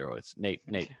without the steroids. Nate,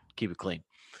 keep it clean.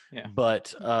 Yeah.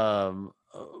 But I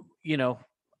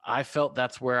felt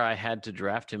that's where I had to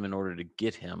draft him in order to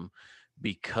get him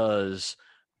because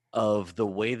of the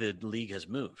way the league has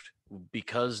moved.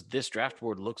 Because this draft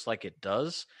board looks like it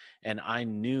does, and I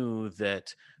knew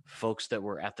that folks that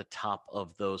were at the top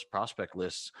of those prospect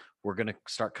lists were going to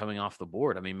start coming off the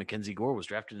board. I mean, Mackenzie Gore was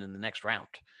drafted in the next round,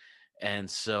 and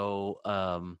so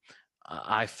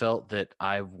I felt that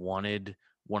I wanted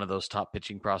one of those top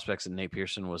pitching prospects, and Nate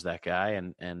Pearson was that guy,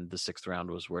 and the 6th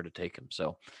round was where to take him.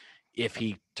 So if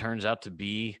he turns out to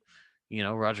be,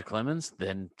 Roger Clemens,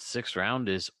 then 6th round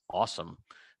is awesome.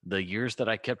 The years that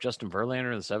I kept Justin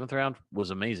Verlander in the 7th round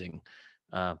was amazing.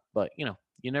 But you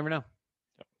never know.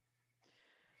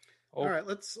 All right,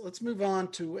 let's move on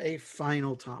to a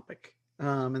final topic.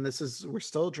 And we're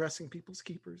still addressing people's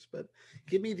keepers, but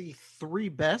give me the 3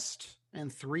 best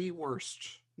and 3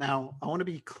 worst. Now, I want to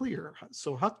be clear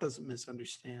so Huck doesn't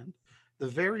misunderstand the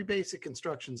very basic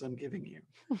instructions I'm giving you.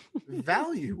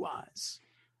 Value-wise,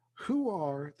 who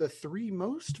are the 3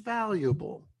 most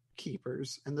valuable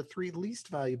keepers and the 3 least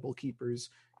valuable keepers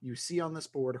you see on this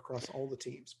board across all the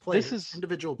teams?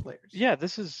 Individual players. Yeah,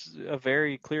 this is a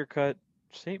very clear-cut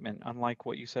statement, unlike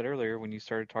what you said earlier when you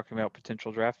started talking about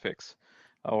potential draft picks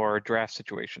or draft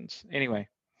situations. Anyway,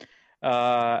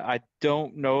 I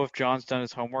don't know if John's done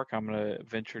his homework. I'm going to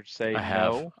venture to say I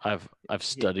have. no. I've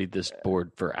studied this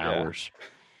board for hours.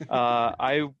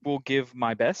 I will give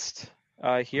my best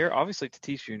here. Obviously,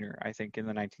 Tatis Jr., I think, in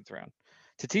the 19th round.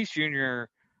 Tatis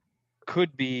Jr.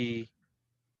 could be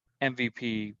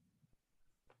MVP,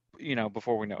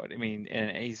 before we know it. I mean,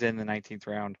 and he's in the 19th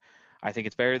round. I think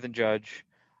it's better than Judge,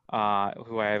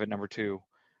 who I have at number 2.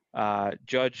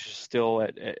 Judge still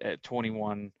at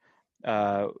 21, one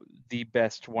of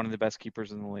the best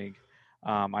keepers in the league.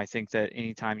 I think that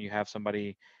anytime you have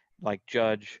somebody like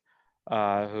Judge,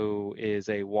 who is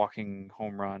a walking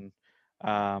home run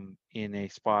in a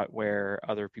spot where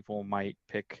other people might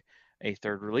pick a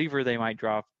third reliever they might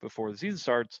drop before the season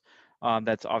starts,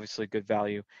 that's obviously good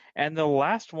value. And the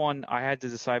last one, I had to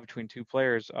decide between 2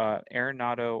 players,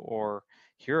 Arenado or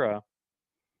Hura.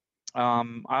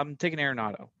 I'm taking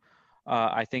Arenado.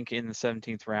 I think in the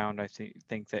 17th round, I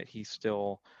think that he's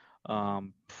still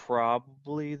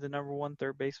probably the number 1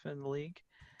 third baseman in the league.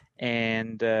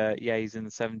 And he's in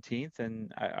the 17th,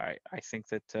 and I think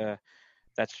that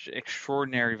that's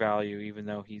extraordinary value, even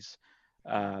though he's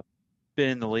been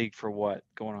in the league for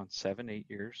going on 7-8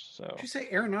 years. So did you say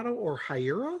Arenado or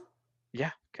Hira?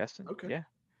 Yeah, Keston. Okay.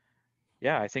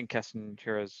 Yeah, I think Keston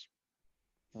Hira's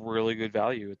really good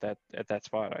value at that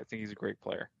spot. I think he's a great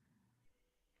player.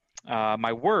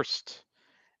 My worst.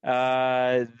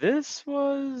 This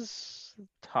was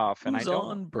tough, and Who's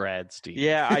on Brad, Steve?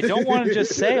 Yeah, I don't want to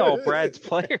just say all Brad's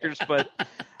players, but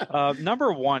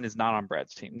number 1 is not on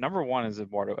Brad's team. Number 1 is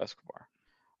Eduardo Escobar.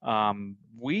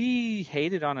 We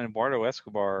hated on Eduardo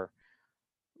Escobar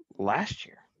last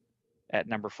year at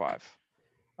number 5,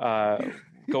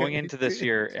 going into this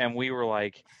year, and we were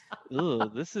like,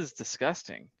 "Ugh, this is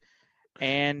disgusting."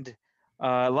 And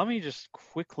let me just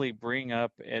quickly bring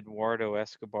up Eduardo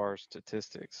Escobar's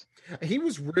statistics. He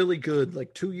was really good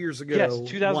like 2 years ago. Yes,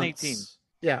 2018.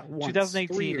 Yeah, once, 3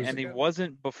 2018, years and he ago.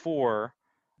 wasn't before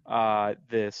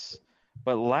this.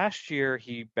 But last year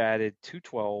he batted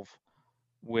 .212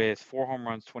 with 4 home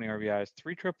runs, 20 RBIs,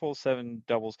 3 triples, 7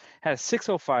 doubles, had a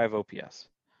 .605 OPS.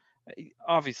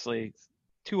 Obviously,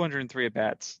 203 at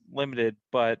bats, limited,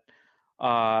 but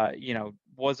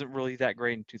wasn't really that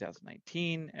great in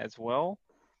 2019 as well.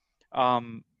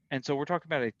 And so we're talking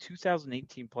about a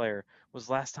 2018 player was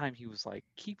last time he was like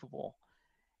keepable,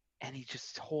 and he's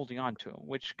just holding on to him,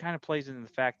 which kind of plays into the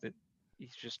fact that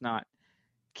he's just not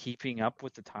keeping up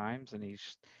with the times, and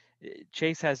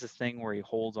Chase has this thing where he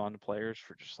holds on to players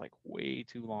for just like way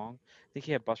too long. I think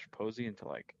he had Buster Posey until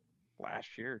like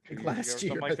last year or 2 years ago or Last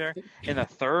something year, like I that think. in the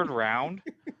third round.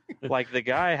 Like the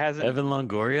guy hasn't Evan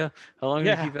Longoria. How long did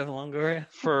Yeah. he keep Evan Longoria?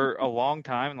 for a long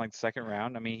time in like the second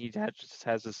round. I mean, just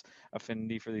has this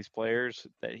affinity for these players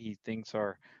that he thinks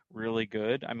are really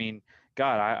good. I mean,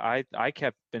 God, I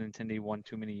kept Benintendi one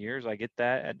too many years. I get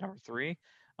that at number 3,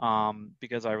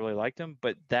 because I really liked him,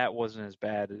 but that wasn't as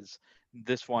bad as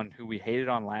this one who we hated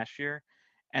on last year,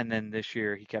 and then this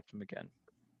year he kept him again.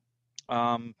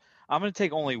 I'm going to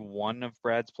take only one of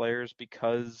Brad's players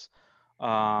because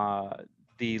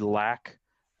the lack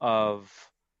of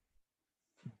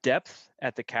depth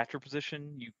at the catcher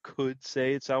position. You could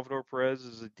say Salvador Perez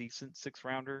is a decent 6th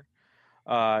rounder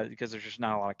because there's just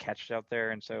not a lot of catchers out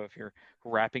there. And so if you're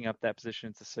wrapping up that position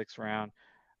into 6th round,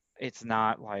 it's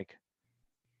not like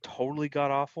totally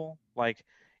god awful. Like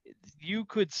you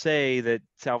could say that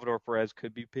Salvador Perez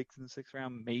could be picked in the 6th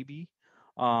round, maybe,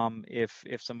 if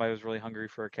somebody was really hungry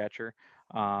for a catcher.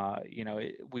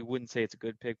 We wouldn't say it's a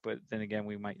good pick, but then again,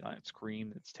 we might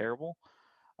scream it's terrible.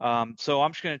 So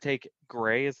I'm just going to take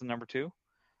Gray as the number 2.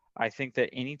 I think that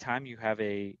anytime you have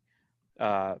a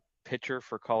pitcher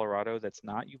for Colorado that's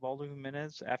not Ubaldo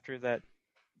Jimenez after that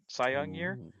Cy Young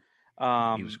year,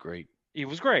 He was great. He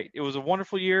was great. It was a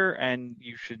wonderful year, and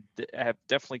you should have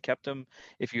definitely kept him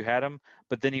if you had him.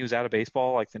 But then he was out of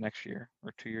baseball like the next year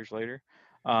or 2 years later,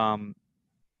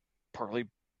 partly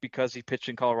because he pitched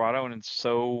in Colorado, and it's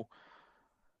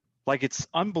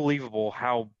unbelievable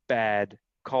how bad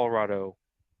Colorado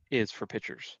is for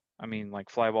pitchers. I mean, like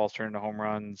fly balls turn into home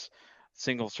runs,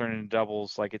 singles turn into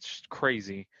doubles. Like it's just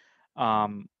crazy.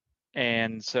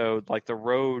 And so like the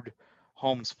road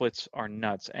home splits are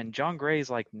nuts. And John Gray's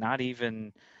like not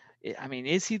even. I mean,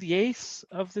 is he the ace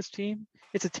of this team?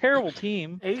 It's a terrible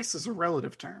team. Ace is a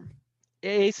relative term.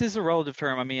 Ace is a relative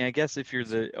term. I mean, I guess if you're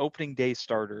the opening day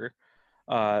starter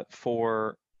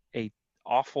for a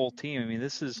awful team, I mean,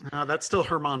 this is. That's still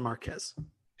Herman Marquez.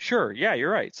 Sure. Yeah,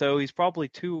 you're right. So he's probably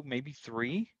 2, maybe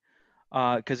 3.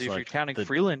 Because if you're counting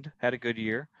Freeland had a good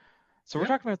year. So we're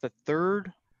talking about the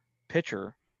 3rd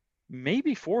pitcher,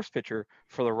 maybe 4th pitcher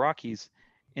for the Rockies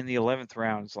in the 11th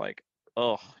round. It's like,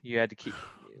 you had to keep,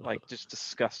 like, just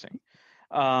disgusting.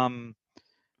 And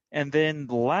then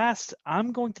last,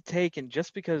 I'm going to take, and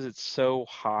just because it's so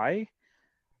high,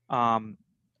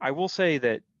 I will say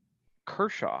that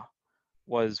Kershaw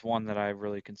was one that I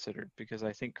really considered because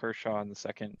I think Kershaw in the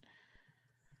 2nd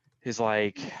is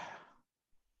like.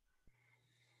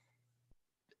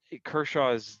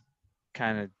 Kershaw is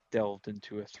kind of delved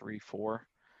into a 3-4.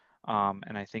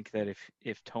 And I think that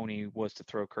if Tony was to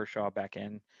throw Kershaw back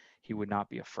in, he would not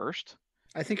be a first.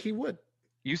 I think he would.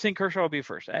 You think Kershaw would be a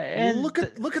first? And look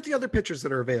at the other pitchers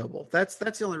that are available. That's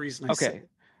the only reason I say it.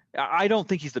 I don't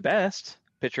think he's the best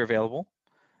pitcher available.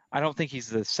 I don't think he's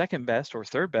the 2nd best or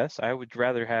 3rd best. I would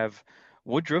rather have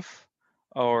Woodruff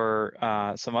or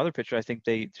some other pitcher. I think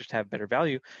they just have better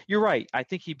value. You're right. I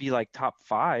think he'd be like top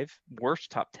 5, worst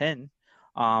top 10.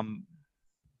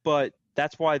 But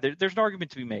that's why there's an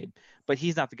argument to be made. But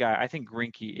he's not the guy. I think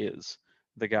Greinke is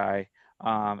the guy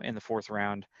in the 4th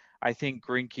round. I think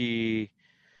Greinke,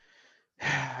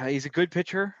 he's a good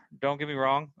pitcher. Don't get me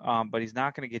wrong. But he's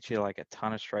not going to get you like a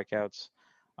ton of strikeouts.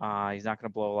 He's not going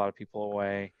to blow a lot of people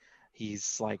away.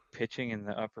 He's like pitching in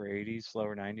the upper 80s,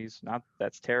 lower 90s. Not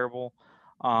that's terrible.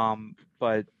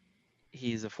 But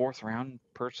he's a 4th round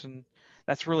person.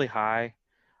 That's really high.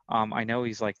 I know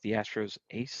he's like the Astros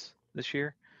ace this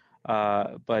year.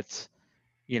 But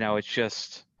it's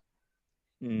just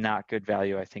not good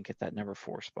value, I think, at that number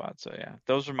 4 spot. So yeah,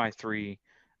 those are my 3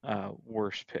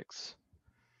 worst picks.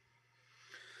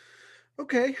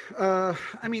 Okay.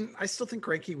 I mean, I still think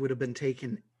Greinke would have been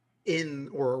taken in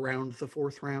or around the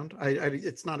 4th round.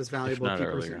 It's not as valuable a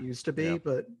keeper as it used to be,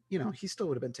 but he still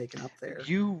would have been taken up there.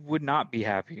 You would not be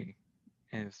happy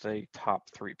if a top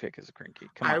 3 pick is a Greinke.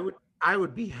 I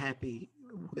would be happy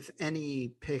with any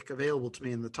pick available to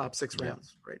me in the top 6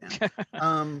 rounds right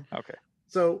now. Okay.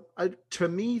 So to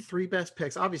me, 3 best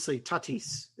picks, obviously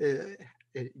Tatis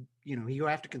you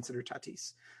have to consider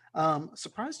Tatis.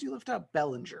 Surprised you left out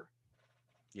Bellinger.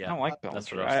 Yeah, I don't like that's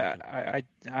Bellinger. what I was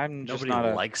thinking. I'm just Nobody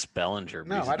not likes Bellinger.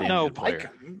 No, He's a I damn don't good like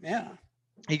player. him. Yeah.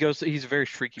 He's a very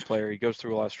streaky player. He goes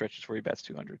through a lot of stretches where he bats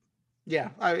 200. Yeah,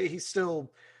 he's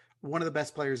still one of the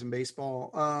best players in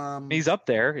baseball. He's up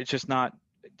there. It's just not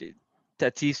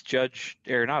Tatis, Judge,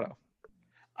 Arenado.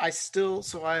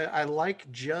 I like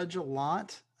Judge a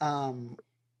lot.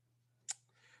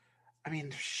 I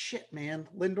mean, shit, man.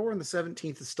 Lindor in the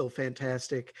 17th is still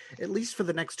fantastic. At least for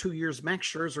the next 2 years, Max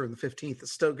Scherzer in the 15th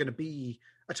is still going to be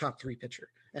a top 3 pitcher.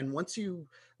 And once you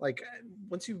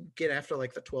get after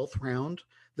like the 12th round,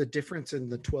 the difference in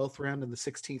the 12th round and the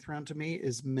 16th round to me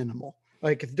is minimal.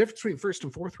 Like the difference between first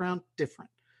and fourth round, different.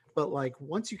 But like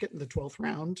once you get in the 12th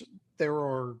round, there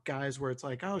are guys where it's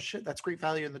like, oh shit, that's great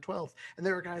value in the 12th. And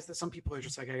there are guys that some people are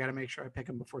just like, I got to make sure I pick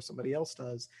them before somebody else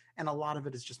does. And a lot of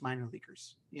it is just minor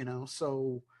leaguers,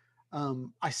 So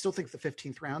I still think the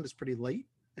 15th round is pretty late,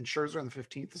 and Scherzer on the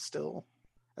 15th is still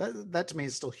that to me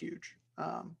is still huge.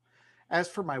 As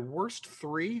for my worst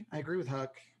 3, I agree with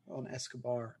Huck on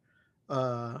Escobar.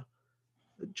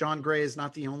 John Gray is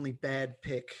not the only bad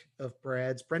pick of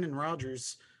Brad's. Brendan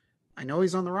Rodgers, I know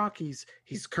he's on the Rockies.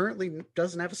 He's currently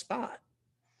doesn't have a spot.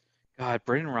 God,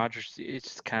 Brendan Rodgers,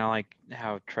 it's kind of like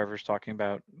how Trevor's talking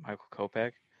about Michael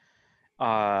Kopech.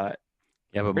 Yeah,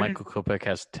 but Brendan- Michael Kopech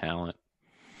has talent.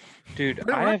 Dude,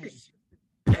 Brendan I have Rodgers is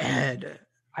bad.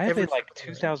 I have Every a like fucking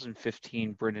way.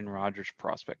 2015 Brendan Rodgers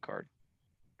prospect card.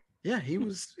 Yeah, he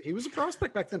was a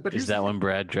prospect back then. But Is that when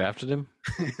Brad drafted him?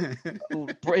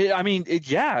 I mean,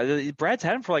 Brad's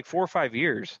had him for like 4 or 5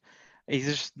 years. He's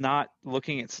just not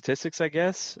looking at statistics, I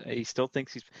guess. He still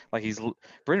thinks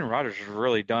Brendan Rodgers has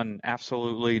really done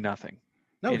absolutely nothing.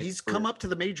 No, in his he's come career. up to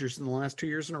the majors in the last 2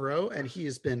 years in a row, and he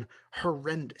has been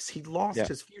horrendous. He lost Yeah.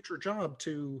 his future job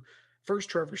to first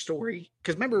Trevor Story.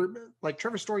 Because remember, like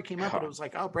Trevor Story came up and it was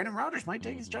like, oh, Brendan Rodgers might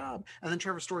take his job. And then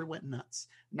Trevor Story went nuts.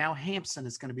 Now Hampson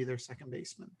is going to be their second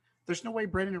baseman. There's no way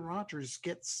Brendan Rodgers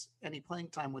gets any playing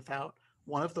time without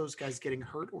one of those guys getting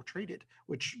hurt or traded,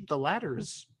 which the latter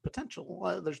is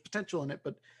potential. There's potential in it,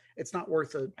 but it's not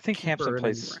worth a I think keeper Hampson in any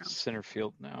plays round. center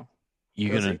field now. You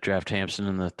Does gonna he? draft Hampson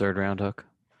in the 3rd round, Hook?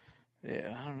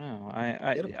 Yeah, I don't know.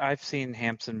 Get him. I've seen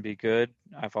Hampson be good.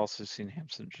 I've also seen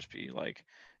Hampson just be like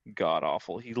god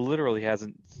awful. He literally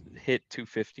hasn't hit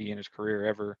 250 in his career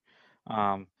ever.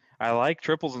 I like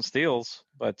triples and steals,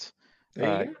 but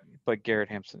There you go. Garrett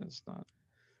Hampson is not.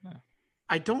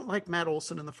 I don't like Matt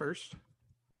Olson in the first.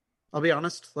 I'll be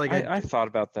honest. Like I thought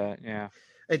about that. Yeah,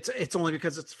 it's only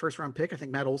because it's a first round pick. I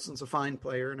think Matt Olson's a fine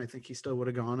player, and I think he still would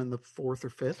have gone in the 4th or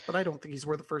 5th. But I don't think he's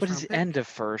worth the first but round his pick. end of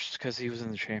first because he was in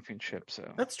the championship.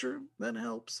 So That's true. That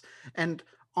helps. And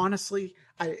honestly,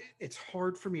 it's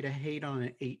hard for me to hate on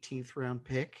an 18th round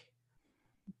pick,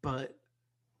 but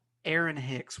Aaron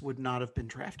Hicks would not have been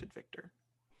drafted, Victor.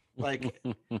 Like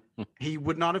he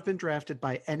would not have been drafted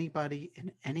by anybody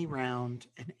in any round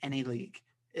in any league.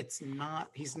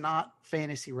 He's not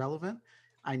fantasy relevant.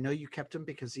 I know you kept him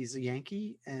because he's a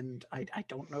Yankee, and I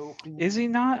don't know who is he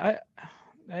not?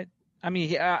 I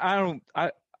mean,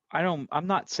 I'm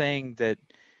not saying that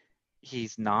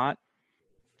he's not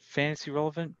fantasy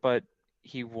relevant, but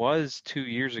he was 2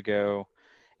 years ago,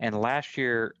 and last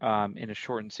year in a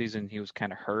shortened season he was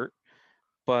kind of hurt.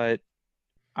 But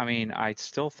I mean, I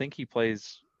still think he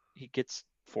gets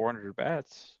 400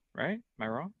 bats, right? Am I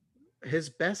wrong? his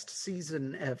best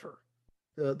season ever.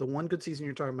 The one good season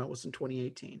you're talking about was in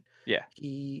 2018. Yeah.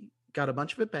 He got a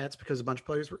bunch of at bats because a bunch of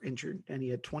players were injured, and he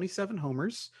had 27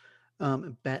 homers,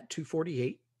 bat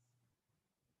 248.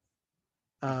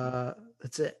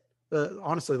 That's it.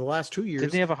 Honestly, the last 2 years,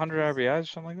 Didn't he have 100 RBIs or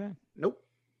something like that? nope.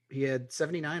 He had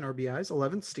 79 RBIs,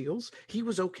 11 steals. He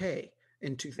was okay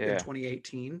in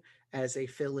 2018 as a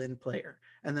fill-in player.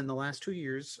 And then the last 2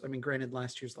 years, I mean, granted,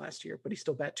 last year, but he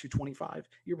still bat 225.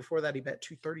 Year before that, he bat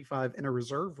 235 in a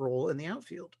reserve role in the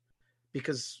outfield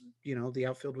because, the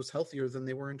outfield was healthier than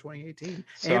they were in 2018.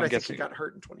 So and I'm I think he guessing- got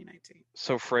hurt in 2019.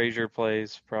 So Frazier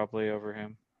plays probably over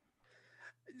him.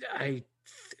 I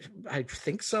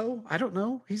think so. I don't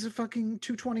know. He's a fucking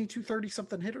 220, 230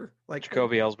 something hitter. Like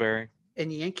Jacoby Ellsbury. in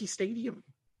Yankee Stadium.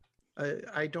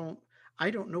 I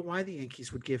don't know why the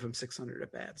Yankees would give him 600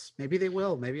 at bats. Maybe they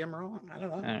will. Maybe I'm wrong. I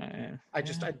don't know.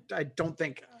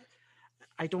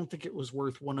 I don't think it was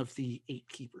worth one of the 8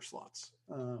 keeper slots.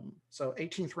 So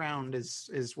 18th round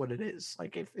is what it is.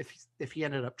 Like if he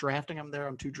ended up drafting him there,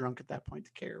 I'm too drunk at that point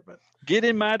to care. But Get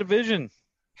in my division.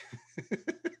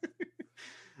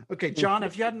 okay, John,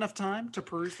 have you had enough time to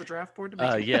peruse the draft board? To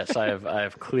make Yes, I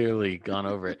have clearly gone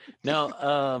over it.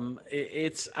 Now,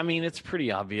 it's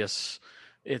pretty obvious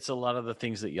it's a lot of the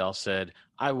things that y'all said.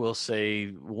 I will say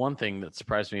one thing that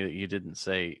surprised me that you didn't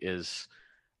say is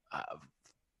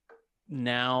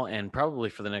now and probably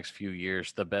for the next few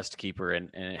years, the best keeper, and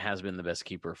it has been the best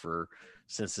keeper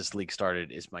since this league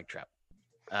started, is Mike Trout.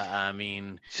 I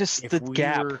mean, Just if the we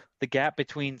gap, were- the gap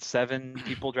between 7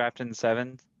 people drafted in the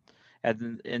 7th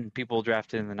and people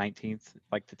drafted in the 19th,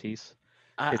 like Tatis.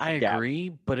 I gap. agree,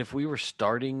 but if we were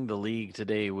starting the league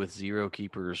today with 0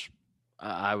 keepers,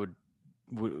 I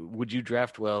would you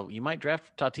draft? Well, you might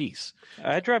draft Tatis.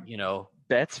 I draft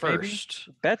Betts first.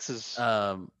 maybe. Betts is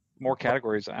more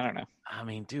categories. I don't know. I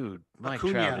mean, dude, Mike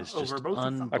Acuna Trout is over just both of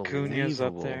them. unbelievable. Acuna's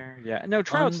up there. Yeah, no,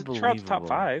 Trout's top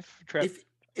 5.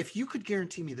 If you could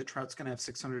guarantee me that Trout's going to have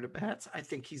 600 at bats, I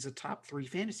think he's a top 3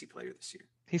 fantasy player this year.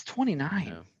 He's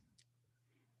 29.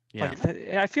 Yeah.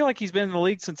 I feel like he's been in the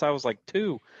league since I was like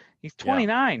 2. He's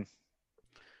 29.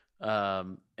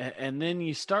 And then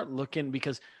you start looking,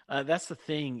 because that's the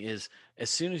thing is, as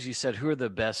soon as you said who are the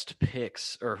best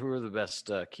picks or who are the best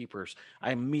keepers,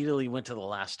 I immediately went to the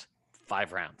last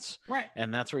 5 rounds. Right.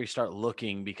 And that's where you start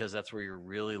looking, because that's where you're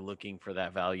really looking for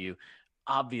that value.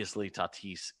 Obviously,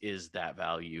 Tatis is that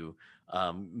value.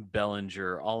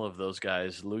 Bellinger, all of those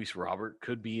guys. Luis Robert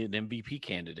could be an MVP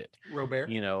candidate. Robert.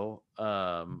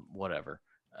 Whatever.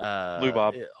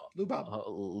 Lubab.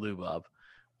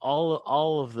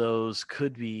 All of those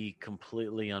could be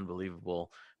completely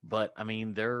unbelievable. But, I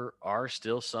mean, there are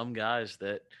still some guys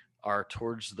that are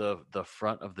towards the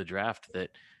front of the draft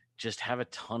that just have a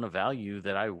ton of value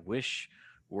that I wish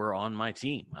were on my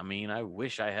team. I mean, I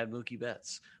wish I had Mookie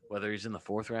Betts, whether he's in the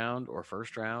 4th round or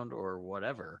 1st round or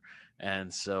whatever.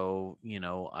 And so,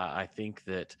 I think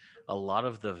that a lot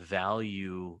of the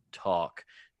value talk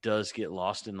does get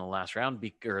lost in the last round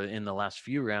or in the last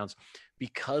few rounds,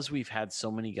 because we've had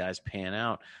so many guys pan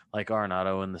out, like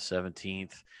Arenado in the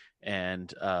 17th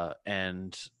and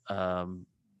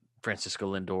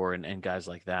Francisco Lindor and guys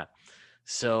like that.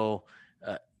 So,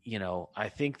 I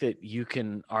think that you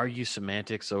can argue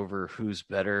semantics over who's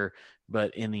better,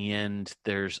 but in the end,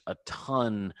 there's a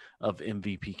ton of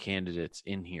MVP candidates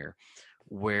in here.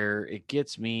 Where it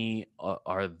gets me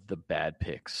are the bad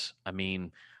picks. I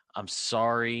mean, I'm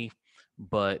sorry,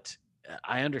 but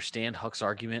I understand Huck's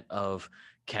argument of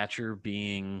catcher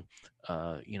being,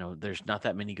 there's not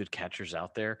that many good catchers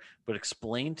out there, but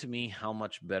explain to me how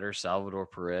much better Salvador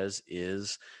Perez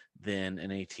is than an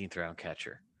 18th round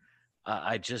catcher.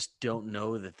 I just don't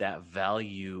know that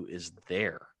value is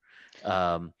there.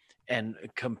 And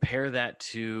compare that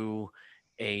to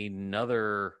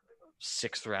another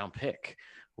 6th round pick.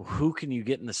 Who can you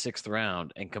get in the 6th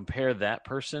round, and compare that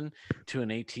person to an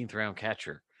 18th round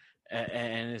catcher?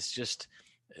 And it's just,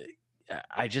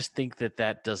 I just think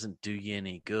that doesn't do you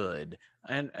any good.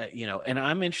 And, and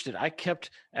I'm interested. I kept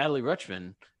Adley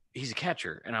Rutschman. He's a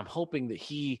catcher, and I'm hoping that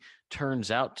he turns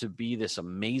out to be this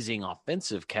amazing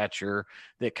offensive catcher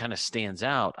that kind of stands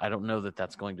out. I don't know that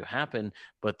that's going to happen,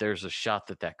 but there's a shot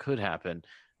that could happen.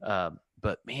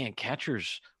 But man,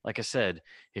 catchers, like I said,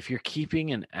 if you're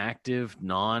keeping an active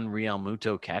non-Real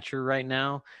Muto catcher right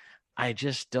now, I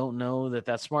just don't know that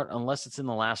that's smart, unless it's in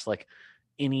the last,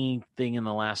 anything in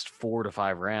the last 4 to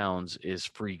 5 rounds is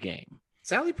free game.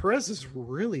 Sally Perez is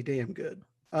really damn good.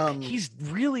 He's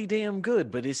really damn good,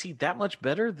 but is he that much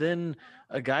better than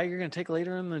a guy you're going to take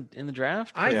later in the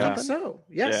draft? I think so.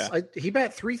 Yes, yeah. He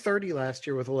bat .330 last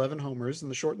year with 11 homers in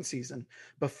the shortened season.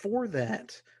 Before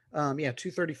that,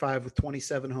 235 with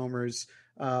 27 homers.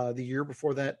 The year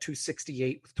before that,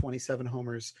 268 with 27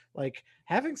 homers. Like,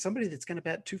 having somebody that's going to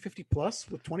bat 250 plus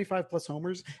with 25 plus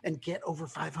homers and get over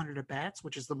 500 at bats,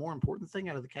 which is the more important thing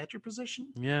out of the catcher position.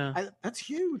 Yeah, that's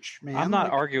huge, man. I'm not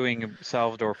arguing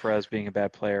Salvador Perez being a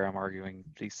bad player. I'm arguing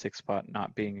the 6th spot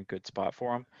not being a good spot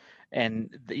for him,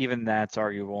 and even that's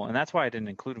arguable. And that's why I didn't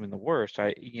include him in the worst.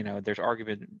 There's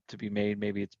argument to be made.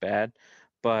 Maybe it's bad,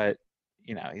 but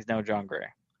he's no John Gray.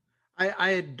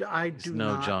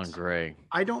 John Gray.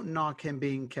 I don't knock him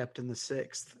being kept in the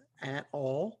 6th at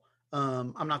all.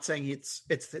 I'm not saying it's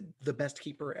the best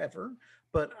keeper ever,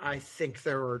 but I think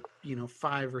there are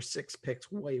 5 or 6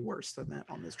 picks way worse than that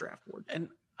on this draft board. And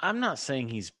I'm not saying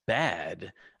he's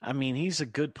bad. I mean, he's a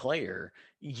good player.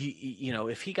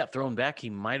 If he got thrown back, he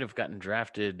might have gotten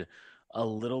drafted a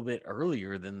little bit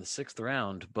earlier than the 6th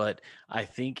round, but I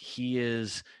think he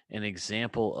is an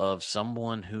example of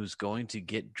someone who's going to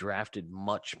get drafted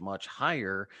much, much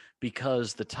higher,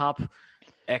 because the top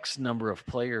X number of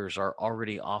players are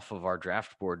already off of our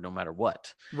draft board no matter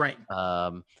what. Right.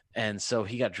 And so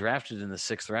he got drafted in the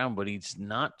 6th round, but he's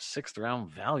not 6th round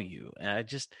value. And I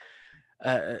just,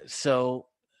 so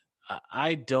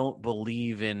I don't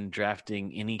believe in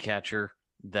drafting any catcher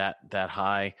that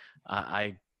high.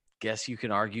 I guess you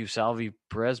can argue Salvi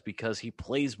Perez because he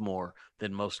plays more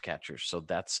than most catchers. So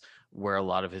that's where a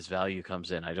lot of his value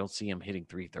comes in. I don't see him hitting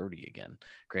 330 again.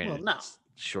 Granted, Well, no.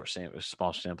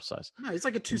 Small sample size. No, he's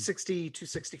like a 260,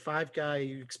 265 guy.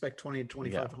 You expect 20 to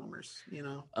 25 homers, you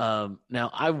know? Now,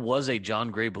 I was a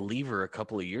John Gray believer a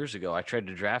couple of years ago. I tried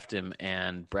to draft him,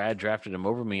 and Brad drafted him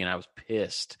over me, and I was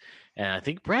pissed. And I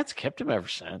think Brad's kept him ever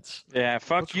since. Yeah,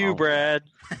 fuck What's you, wrong? Brad.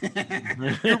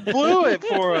 You blew it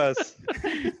for us.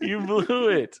 You blew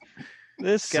it.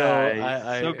 This So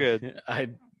guy, so good.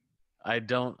 I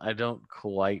don't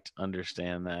quite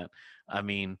understand that. I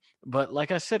mean, but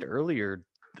like I said earlier,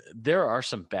 there are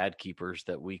some bad keepers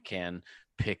that we can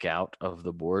pick out of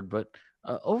the board, but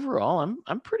overall,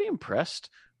 I'm pretty impressed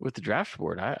with the draft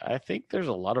board. I think there's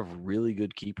a lot of really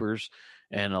good keepers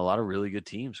and a lot of really good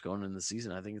teams going into the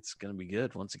season. I think it's going to be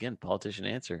good. Once again, politician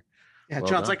answer. Yeah, Well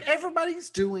John's done. like, everybody's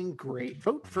doing great.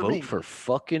 Vote for me. Vote for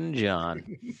fucking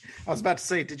John. I was about to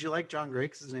say, did you like John Gray?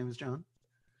 Because his name is John.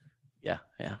 Yeah,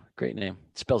 great name.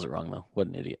 Spells it wrong though. What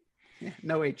an idiot. Yeah,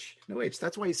 no H.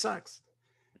 That's why he sucks.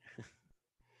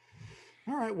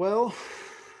 All right. Well,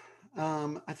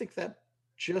 I think that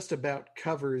just about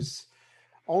covers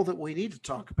all that we need to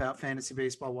talk about fantasy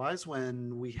baseball wise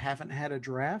when we haven't had a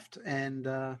draft. And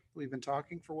we've been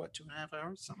talking for 2.5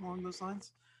 hours, something along those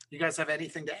lines. You guys have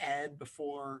anything to add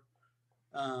before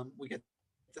we get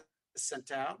this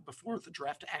sent out, before the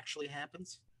draft actually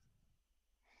happens?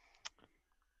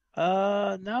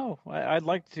 No, I'd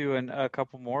like to do a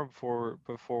couple more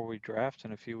before we draft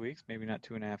in a few weeks. Maybe not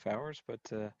 2.5 hours,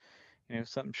 but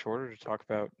something shorter to talk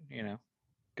about,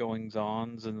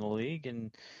 goings-ons in the league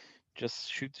and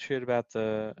just shoot the shit about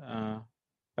the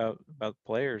about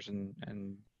players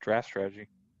and draft strategy.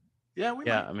 Yeah, we might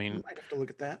have to look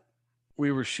at that.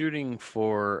 We were shooting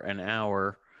for an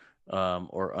hour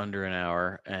or under an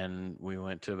hour, and we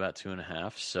went to about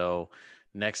 2.5. So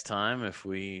next time, if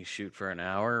we shoot for an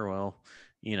hour, well,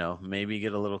 maybe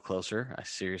get a little closer. I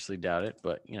seriously doubt it,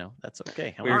 but that's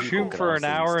okay. We were shooting for an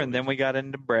hour, and then we got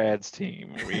into Brad's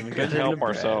team. We even couldn't help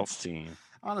ourselves. Team.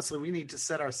 Honestly, we need to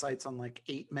set our sights on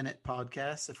 8-minute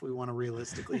podcasts if we want to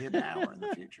realistically hit an hour in the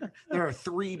future. There are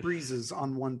 3 breezes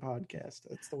on one podcast.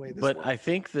 That's the way this works. I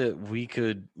think that we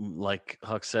could, like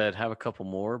Huck said, have a couple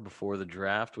more before the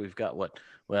draft. We've got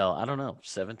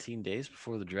 17 days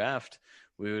before the draft.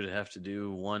 We would have to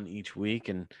do one each week,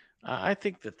 and I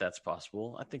think that that's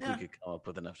possible. I think we could come up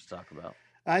with enough to talk about.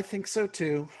 I think so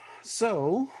too.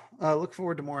 So look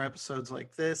forward to more episodes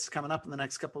like this coming up in the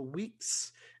next couple of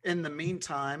weeks. In the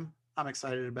meantime, I'm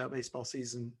excited about baseball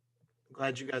season. I'm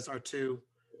glad you guys are too.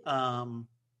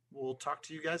 We'll talk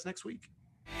to you guys next week.